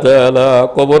আল্লাহ তাআলা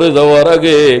কবরে যাওয়ার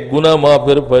আগে গুনাহ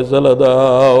মাফের ফয়সালা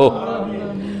দাও।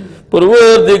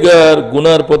 পরওয়ারদিগার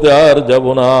গুনার পথে আর যাব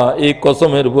না এই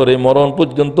কসমের পরে মরণ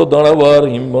পর্যন্ত দাঁড়াবার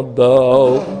হিম্মত দাও।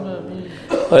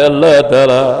 হে আল্লাহ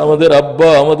তাআলা আমাদের আব্বা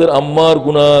আমাদের আম্মার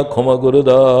গুনাহ ক্ষমা করে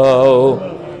দাও।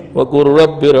 ওয়াকুর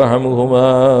রাব্বিরহামহুমা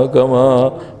কামা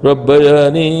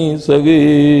রাব্বায়ানি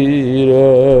সগীরা।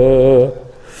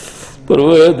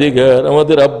 পরওয়ারদিগার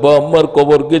আমাদের আব্বা আম্মার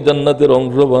কবরকে জান্নাতের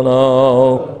অংশ বানাও।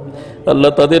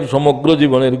 আল্লাহ তাদের সমগ্র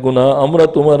জীবনের গুনাহ আমরা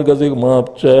তোমার কাছে মাফ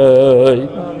চাই।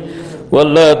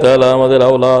 আল্লাহ তাআলা আমাদের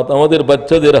আওলাদ আমাদের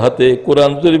বাচ্চাদের হাতে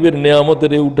কোরআন শরীফের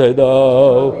নিয়ামতের উঠাই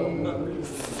দাও।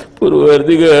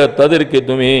 পরওয়ারদিগার তাদেরকে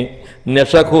তুমি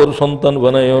নেশাখোর সন্তান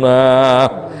বানাইও না,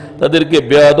 তাদেরকে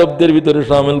বেয়াদবদের ভিতরে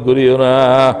শামিল করিও না।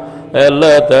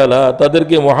 আল্লাহ তাআলা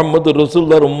তাদেরকে মুহাম্মদুর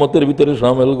রাসূলুল্লাহর উম্মতের ভিতরে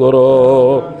শামিল করো।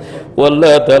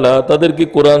 আল্লাহ তাআলা তাদেরকে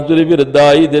কোরআন শরীফের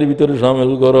দায়ীদের ভিতরে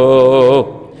শামিল করো।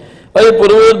 এই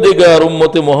পরওয়ারদিগার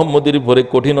উম্মতে মুহাম্মদের উপরে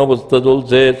কঠিন অবস্থা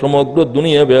চলছে সমগ্র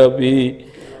দুনিয়া ব্যাপী।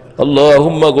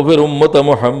 আল্লাহুম্মা গফির উম্মতা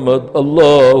মুহাম্মদ,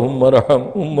 আল্লাহুম্মা রহম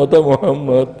উম্মতা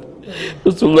মুহাম্মদ।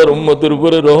 রাসূলুল্লাহর উম্মতের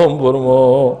উপরে রহম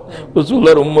ফরমাও,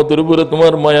 রাসূলুল্লাহর উম্মতের উপরে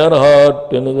তোমার মায়ার হাত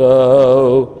টেনে দাও।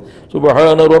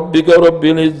 সুবহানা রাব্বিকা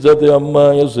রাব্বিল ইজ্জাতি আম্মা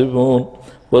ইয়াসিফুন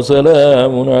ওয়া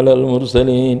সালামুন আলাল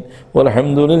মুরসালিন ওয়াল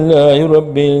হামদুলিল্লাহি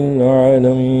রাব্বিল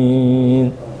আলামিন।